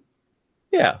good?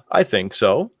 Yeah, I think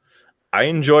so. I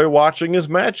enjoy watching his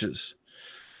matches.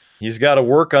 He's got to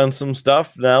work on some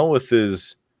stuff now with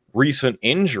his recent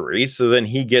injury, so then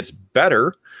he gets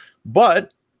better,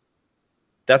 but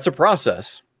that's a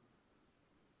process.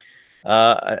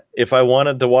 If I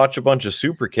wanted to watch a bunch of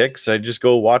super kicks, I'd just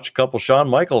go watch a couple Shawn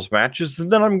Michaels matches,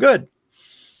 and then I'm good.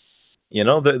 You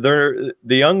know, the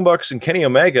Young Bucks and Kenny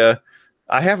Omega,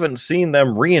 I haven't seen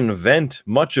them reinvent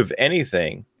much of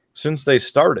anything since they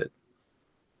started.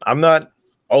 I'm not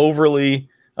overly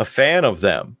a fan of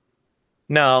them.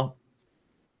 Now,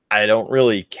 I don't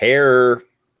really care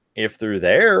if they're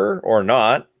there or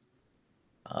not.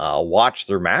 I'll watch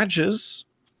their matches.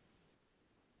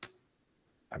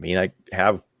 I mean, I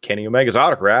have Kenny Omega's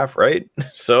autograph, right?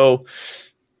 So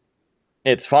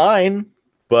it's fine,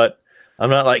 but I'm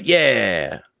not like,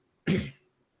 yeah.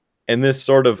 And this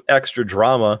sort of extra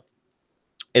drama,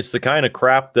 it's the kind of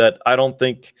crap that I don't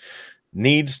think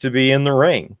needs to be in the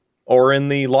ring or in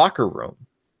the locker room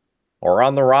or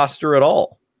on the roster at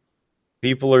all.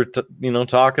 People are,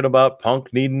 talking about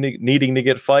Punk needing to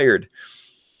get fired.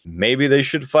 Maybe they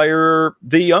should fire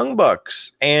the Young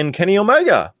Bucks and Kenny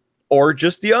Omega or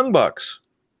just the Young Bucks.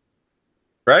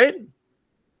 Right?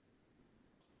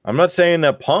 I'm not saying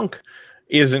that Punk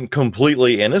isn't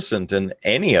completely innocent in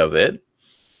any of it.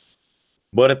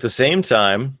 But at the same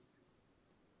time,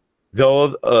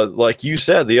 though, like you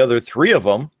said, the other three of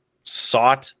them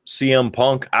sought CM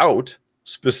Punk out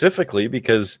specifically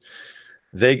because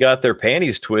they got their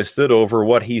panties twisted over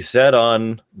what he said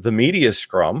on the media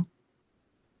scrum.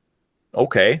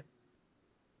 Okay.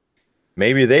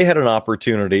 Maybe they had an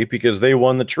opportunity because they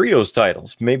won the trios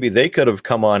titles. Maybe they could have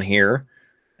come on here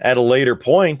at a later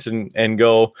point and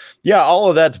go, yeah, all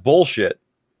of that's bullshit.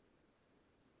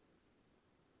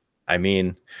 I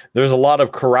mean, there's a lot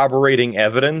of corroborating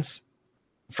evidence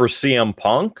for CM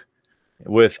Punk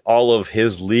with all of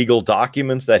his legal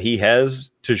documents that he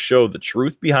has to show the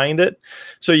truth behind it.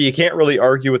 So you can't really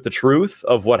argue with the truth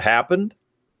of what happened.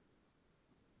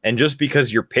 And just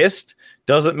because you're pissed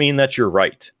doesn't mean that you're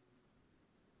right.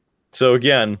 So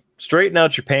again, straighten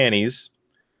out your panties,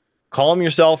 calm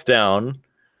yourself down,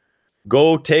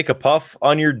 go take a puff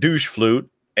on your douche flute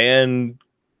and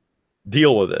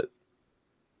deal with it.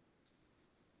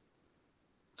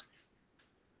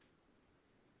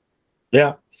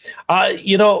 Yeah.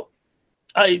 So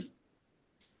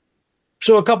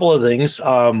a couple of things,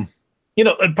 and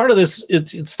part of this,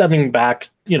 it's stemming back,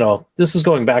 this is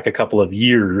going back a couple of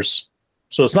years.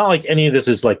 So it's not like any of this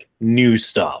is like new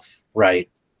stuff, right?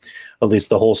 At least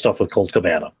the whole stuff with Colt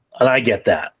Cabana. And I get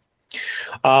that.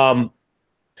 I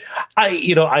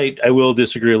will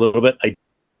disagree a little bit.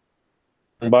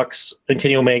 Bucks and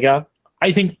Kenny Omega,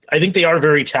 I think they are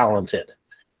very talented.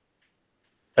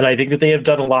 And I think that they have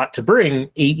done a lot to bring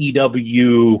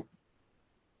AEW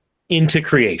into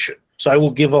creation. So I will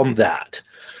give them that.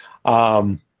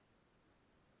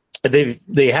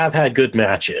 They have had good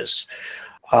matches.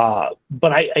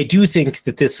 But I do think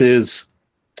that this is,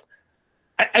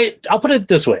 I'll put it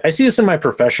this way. I see this in my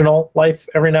professional life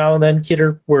every now and then,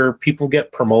 Kidder, where people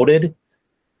get promoted.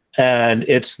 And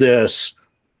it's this,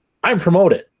 I'm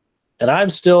promoted. And I'm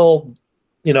still,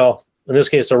 in this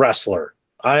case, a wrestler.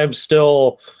 I'm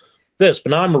still this,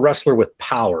 but now I'm a wrestler with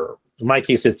power. In my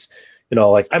case, it's,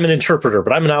 like I'm an interpreter,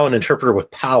 but I'm now an interpreter with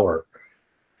power.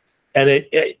 And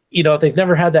it they've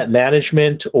never had that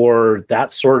management or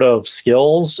that sort of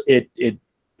skills. It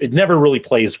never really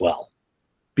plays well.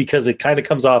 because it kind of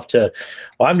comes off to,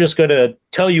 well, I'm just going to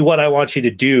tell you what I want you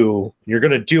to do. You're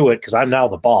going to do it because I'm now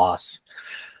the boss.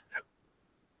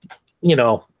 You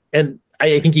know, and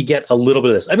I think you get a little bit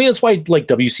of this. I mean, that's why like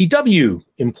WCW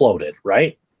imploded,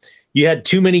 right? You had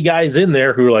too many guys in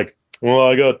there who were like, well,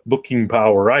 I got booking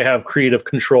power. I have creative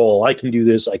control. I can do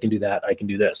this. I can do that. I can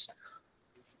do this.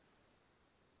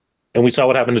 And we saw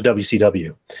what happened to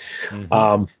WCW.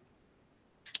 Mm-hmm.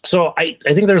 So I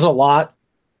think there's a lot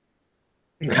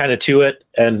kind of to it.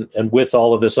 And with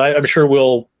all of this, I'm sure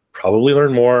we'll probably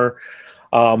learn more.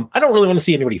 I don't really want to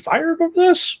see anybody fired over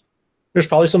this. There's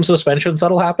probably some suspensions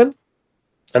that'll happen.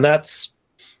 And that's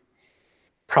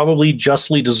probably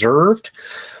justly deserved.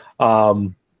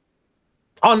 On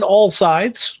all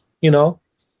sides, you know,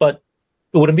 but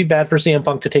it wouldn't be bad for CM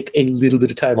Punk to take a little bit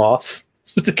of time off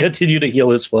to continue to heal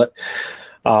his foot,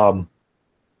 and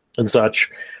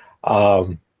such.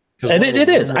 And it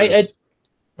is.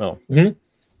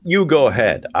 You go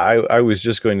ahead. I was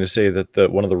just going to say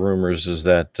that one of the rumors is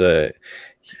that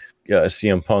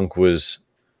CM Punk was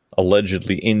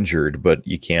allegedly injured, but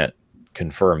you can't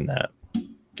confirm that.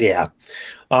 Yeah.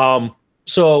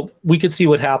 So we could see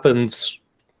what happens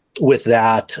with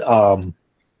that.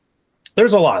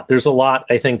 There's a lot,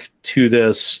 I think, to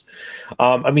this.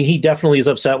 I mean, he definitely is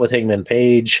upset with Hangman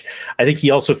Page. I think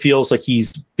he also feels like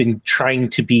he's been trying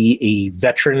to be a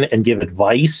veteran and give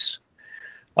advice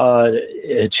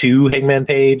to Hangman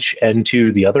Page and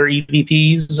to the other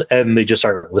EVPs, and they just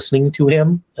aren't listening to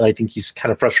him. And I think he's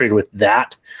kind of frustrated with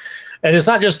that. And it's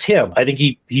not just him. I think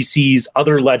he sees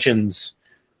other legends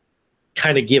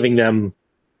kind of giving them,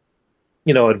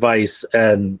 you know, advice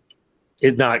and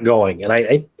it not going. And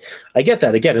I get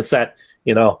that. Again, it's that,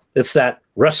 you know, it's that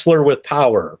wrestler with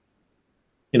power.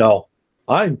 You know,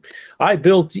 I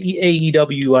built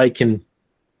AEW. I can,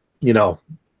 you know,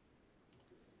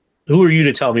 who are you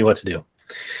to tell me what to do?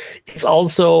 It's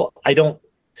also,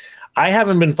 I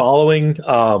haven't been following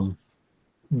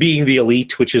Being the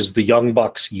Elite, which is the Young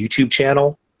Bucks YouTube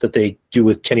channel that they do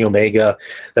with Kenny Omega.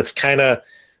 That's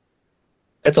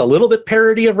it's a little bit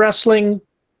parody of wrestling,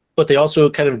 but they also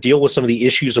kind of deal with some of the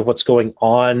issues of what's going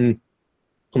on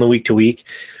the week to week.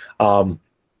 And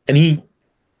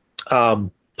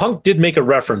Punk did make a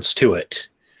reference to it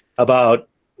about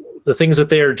the things that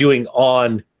they are doing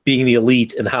on Being the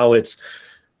Elite and how it's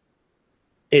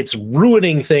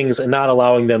ruining things and not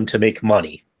allowing them to make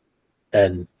money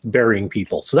and burying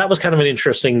people. So that was kind of an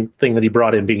interesting thing that he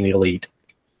brought in Being the Elite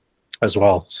as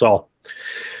well. So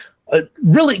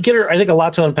really, Gitter, I think a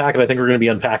lot to unpack, and I think we're going to be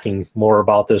unpacking more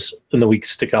about this in the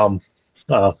weeks to come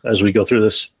as we go through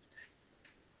this.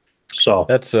 So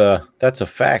that's a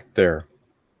fact there,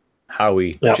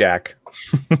 Howie. Yep. Jack.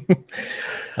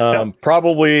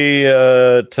 Probably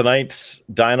tonight's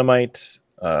Dynamite,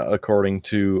 according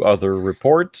to other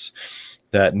reports,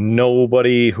 that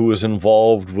nobody who is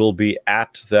involved will be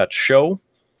at that show.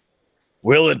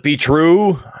 Will it be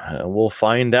true? We'll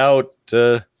find out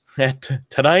at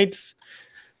tonight's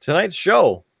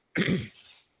show.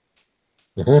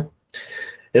 Mm-hmm.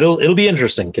 It'll be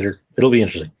interesting, Kidder. It'll be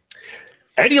interesting.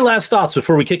 Any last thoughts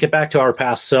before we kick it back to our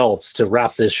past selves to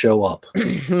wrap this show up?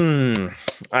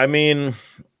 I mean,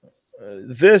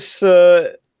 this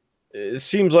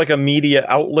seems like a media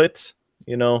outlet.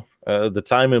 You know, the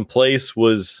time and place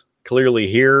was clearly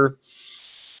here.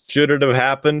 Should it have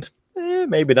happened?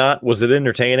 Maybe not. Was it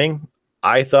entertaining?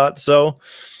 I thought so.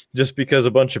 Just because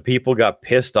a bunch of people got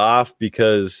pissed off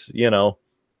because, you know,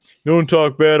 don't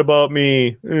talk bad about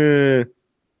me.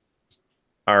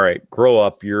 All right, grow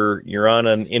up. You're on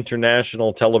an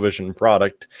international television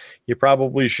product. You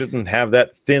probably shouldn't have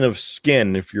that thin of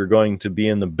skin if you're going to be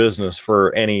in the business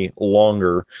for any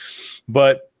longer.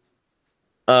 But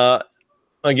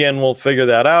again, we'll figure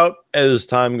that out as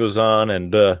time goes on,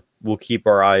 and we'll keep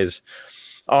our eyes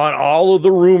on all of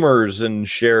the rumors and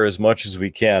share as much as we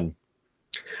can.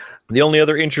 The only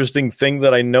other interesting thing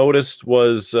that I noticed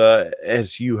was,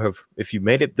 if you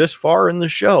made it this far in the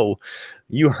show,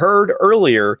 you heard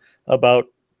earlier about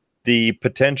the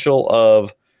potential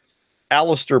of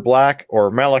Aleister Black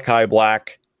or Malachi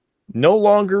Black no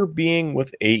longer being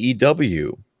with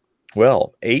AEW.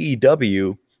 Well,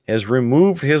 AEW has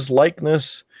removed his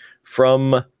likeness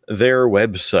from their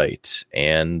website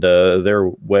and their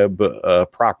web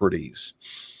properties.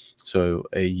 So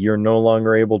you're no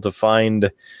longer able to find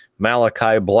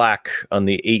Malachi Black on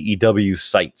the AEW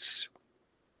sites.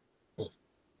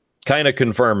 Kind of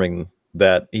confirming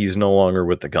that he's no longer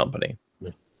with the company.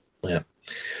 Yeah.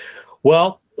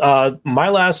 Well, my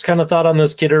last kind of thought on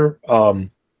this, Kidder,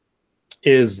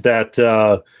 is that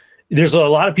there's a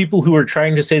lot of people who are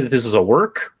trying to say that this is a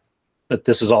work, that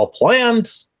this is all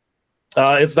planned.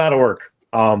 It's not a work.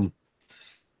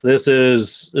 This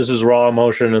is raw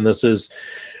emotion, and this is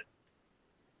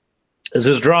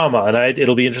drama, and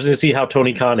it'll be interesting to see how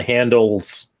Tony Khan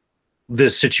handles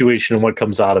this situation and what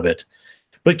comes out of it.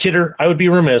 But Kidder, I would be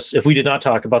remiss if we did not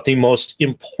talk about the most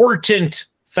important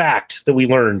fact that we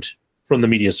learned from the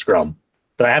media scrum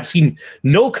that I have seen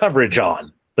no coverage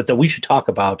on, but that we should talk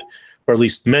about, or at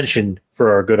least mention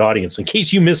for our good audience in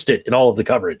case you missed it in all of the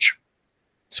coverage.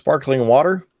 Sparkling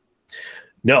water?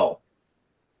 No.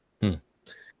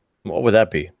 What would that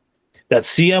be? That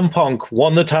CM Punk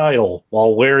won the title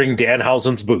while wearing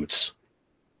Danhausen's boots.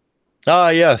 Ah,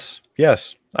 yes.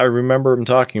 I remember him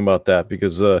talking about that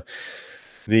because the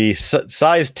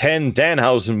size 10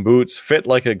 Danhausen boots fit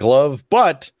like a glove,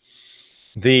 but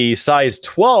the size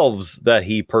 12s that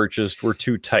he purchased were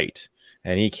too tight,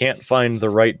 and he can't find the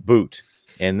right boot.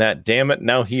 And that, damn it,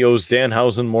 now he owes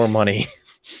Danhausen more money.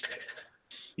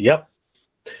 Yep.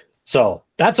 So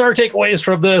that's our takeaways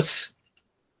from this.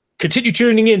 Continue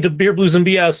tuning in to Beer Blues and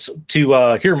BS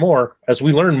to hear more as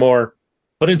we learn more.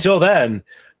 But until then,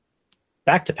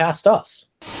 back to Past Us.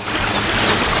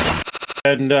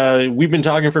 And we've been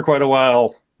talking for quite a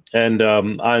while, and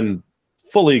I'm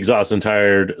fully exhausted and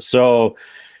tired. So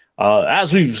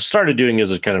as we've started doing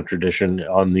as a kind of tradition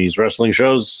on these wrestling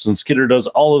shows, since Kidder does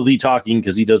all of the talking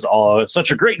because he does such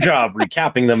a great job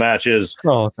recapping the matches.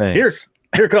 Oh, thanks.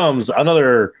 Here comes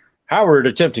another Howard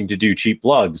attempting to do cheap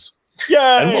plugs.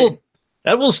 Yay!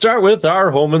 And we'll start with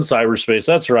our home in cyberspace.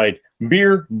 That's right,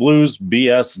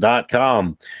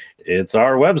 beerbluesbs.com. It's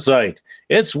our website.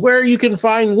 It's where you can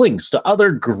find links to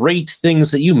other great things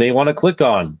that you may want to click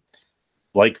on.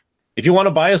 Like if you want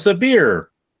to buy us a beer,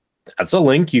 that's a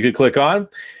link you could click on.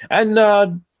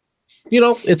 And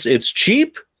it's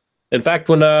cheap. In fact,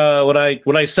 when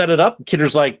I set it up,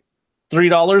 Kidder's like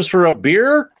 $3 for a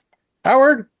beer,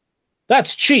 Howard.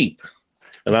 That's cheap.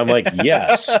 And I'm like,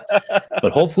 yes,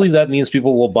 but hopefully that means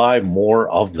people will buy more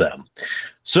of them.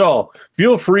 So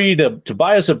feel free to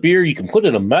buy us a beer. You can put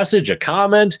in a message, a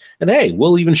comment, and hey,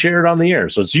 we'll even share it on the air.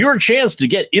 So it's your chance to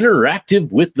get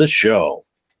interactive with the show.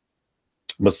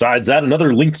 Besides that,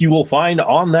 another link you will find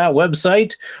on that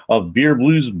website of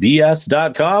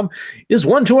beerbluesbs.com is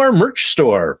one to our merch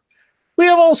store. We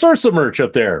have all sorts of merch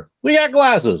up there. We got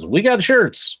glasses, we got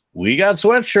shirts, we got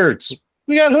sweatshirts,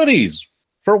 we got hoodies.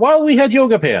 For a while, we had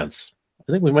yoga pants.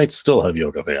 I think we might still have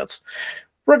yoga pants.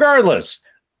 Regardless,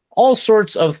 all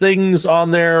sorts of things on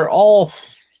there, all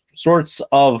sorts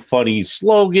of funny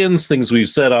slogans, things we've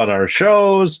said on our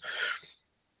shows,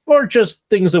 or just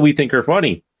things that we think are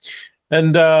funny.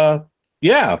 And go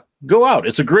out.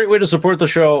 It's a great way to support the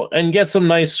show and get some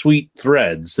nice, sweet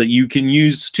threads that you can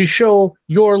use to show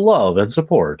your love and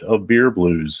support of Beer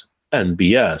Blues and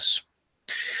BS.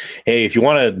 Hey, if you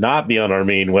want to not be on our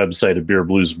main website at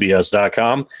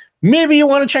beerbluesbs.com, maybe you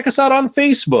want to check us out on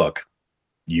Facebook.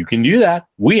 You can do that.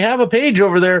 We have a page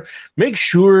over there. Make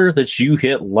sure that you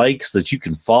hit likes, that you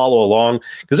can follow along,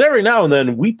 because every now and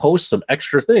then we post some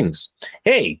extra things.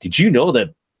 Hey, did you know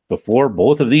that before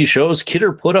both of these shows,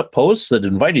 Kidder put up posts that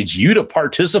invited you to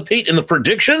participate in the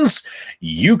predictions?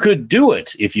 You could do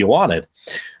it if you wanted.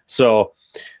 So,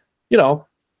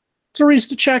 it's a reason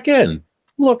to check in,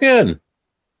 look in.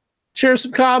 Share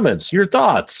some comments, your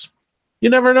thoughts. You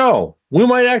never know. We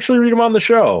might actually read them on the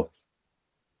show.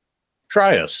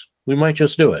 Try us. We might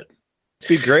just do it.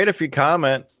 It'd be great if you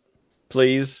comment,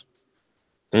 please.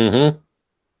 Mm-hmm.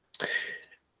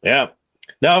 Yeah.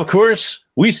 Now, of course,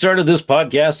 we started this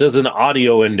podcast as an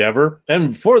audio endeavor,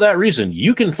 and for that reason,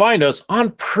 you can find us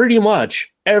on pretty much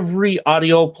every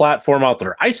audio platform out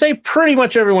there. I say pretty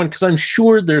much everyone because I'm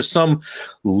sure there's some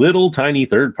little tiny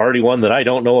third-party one that I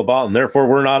don't know about, and therefore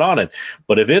we're not on it.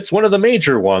 But if it's one of the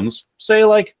major ones, say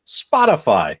like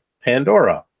Spotify,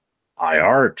 Pandora,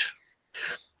 iHeart,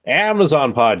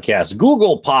 Amazon Podcasts,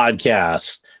 Google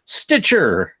Podcasts,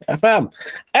 Stitcher FM,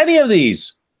 any of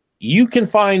these, you can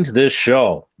find this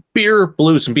show, Beer,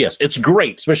 Blues, and BS. It's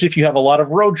great, especially if you have a lot of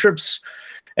road trips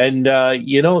and,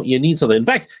 you need something. In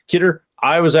fact, Kidder,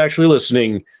 I was actually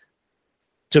listening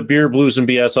to Beer, Blues, and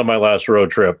BS on my last road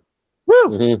trip. Woo!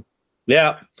 Mm-hmm.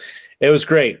 Yeah, it was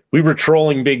great. We were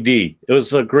trolling Big D. It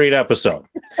was a great episode.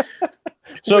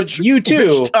 So you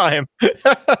too. Which time?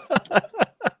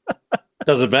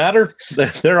 Does it matter?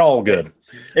 They're all good.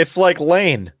 It's like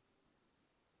Lane.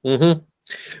 Mm-hmm.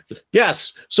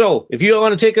 Yes. So if you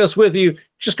want to take us with you,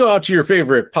 just go out to your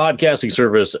favorite podcasting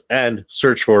service and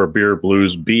search for Beer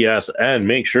Blues BS and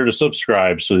make sure to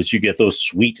subscribe so that you get those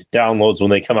sweet downloads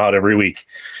when they come out every week.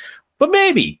 But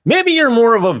maybe you're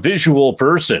more of a visual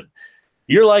person.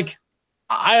 You're like,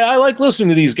 I like listening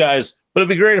to these guys, but it'd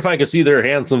be great if I could see their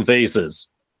handsome faces.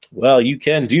 Well, you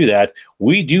can do that.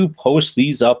 We do post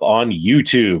these up on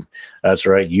YouTube. That's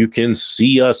right. You can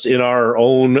see us in our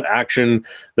own action,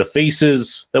 the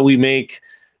faces that we make,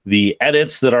 the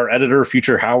edits that our editor,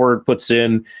 Future Howard, puts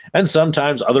in, and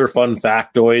sometimes other fun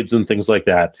factoids and things like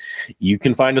that. You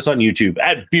can find us on YouTube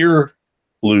at Beer,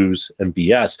 Blues, and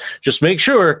BS. Just make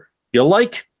sure you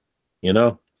like,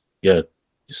 you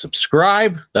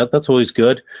subscribe. That's always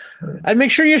good. And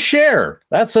make sure you share.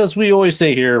 That's, as we always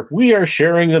say here, we are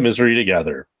sharing the misery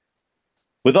together.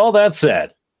 With all that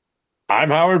said, I'm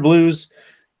Howard Blues.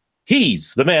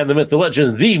 He's the man, the myth, the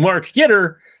legend, the Mark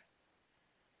Gitter.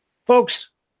 Folks,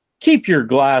 keep your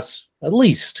glass at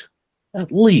least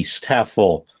half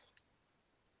full,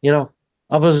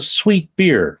 of a sweet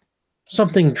beer,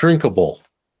 something drinkable.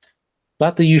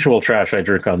 Not the usual trash I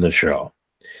drink on this show.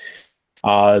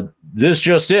 This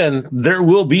just in, there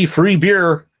will be free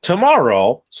beer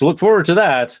tomorrow, so look forward to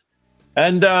that.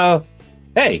 And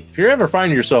hey, if you ever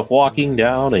find yourself walking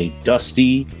down a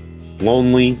dusty,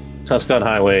 lonely Tuscan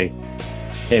highway,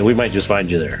 hey, we might just find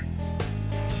you there.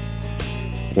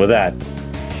 With that,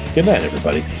 good night,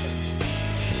 everybody.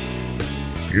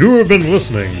 You have been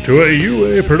listening to a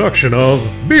UA production of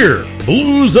Beer,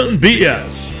 Blues, and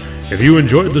BS. If you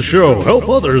enjoyed the show, help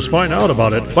others find out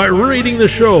about it by rating the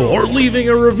show or leaving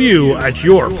a review at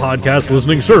your podcast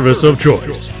listening service of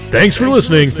choice. Thanks for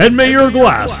listening, and may your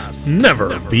glass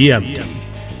never be empty.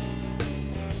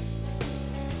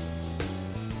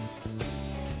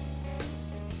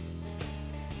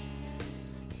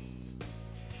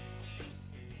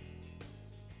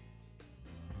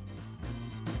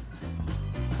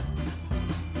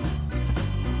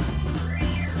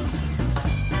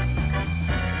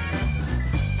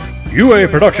 UA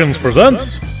Productions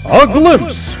presents A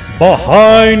Glimpse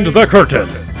Behind the Curtain.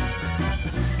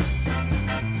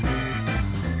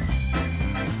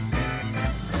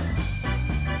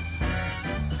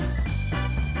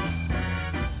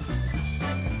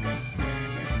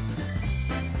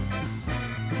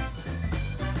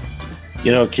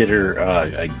 Kidder,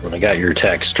 when I got your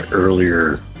text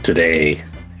earlier today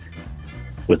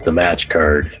with the match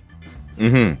card,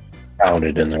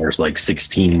 counted, and there was like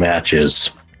 16 matches.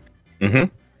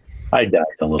 I died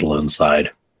a little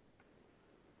inside.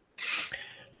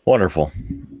 Wonderful.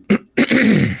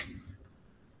 That's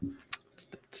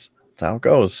how it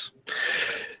goes.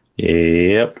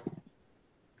 Yep.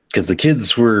 Because the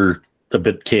kids were a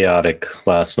bit chaotic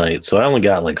last night, so I only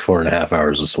got like 4.5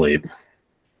 hours of sleep.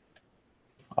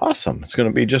 Awesome. It's going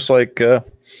to be just like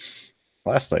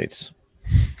last night's.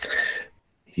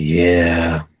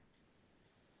 Yeah.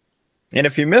 And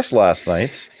if you missed last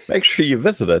night's, make sure you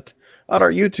visit it on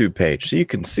our YouTube page so you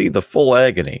can see the full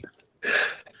agony.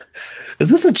 Is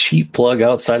this a cheap plug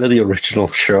outside of the original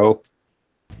show?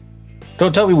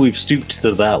 Don't tell me we've stooped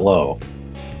to that low.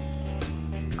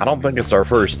 I don't think it's our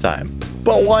first time,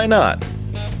 but why not?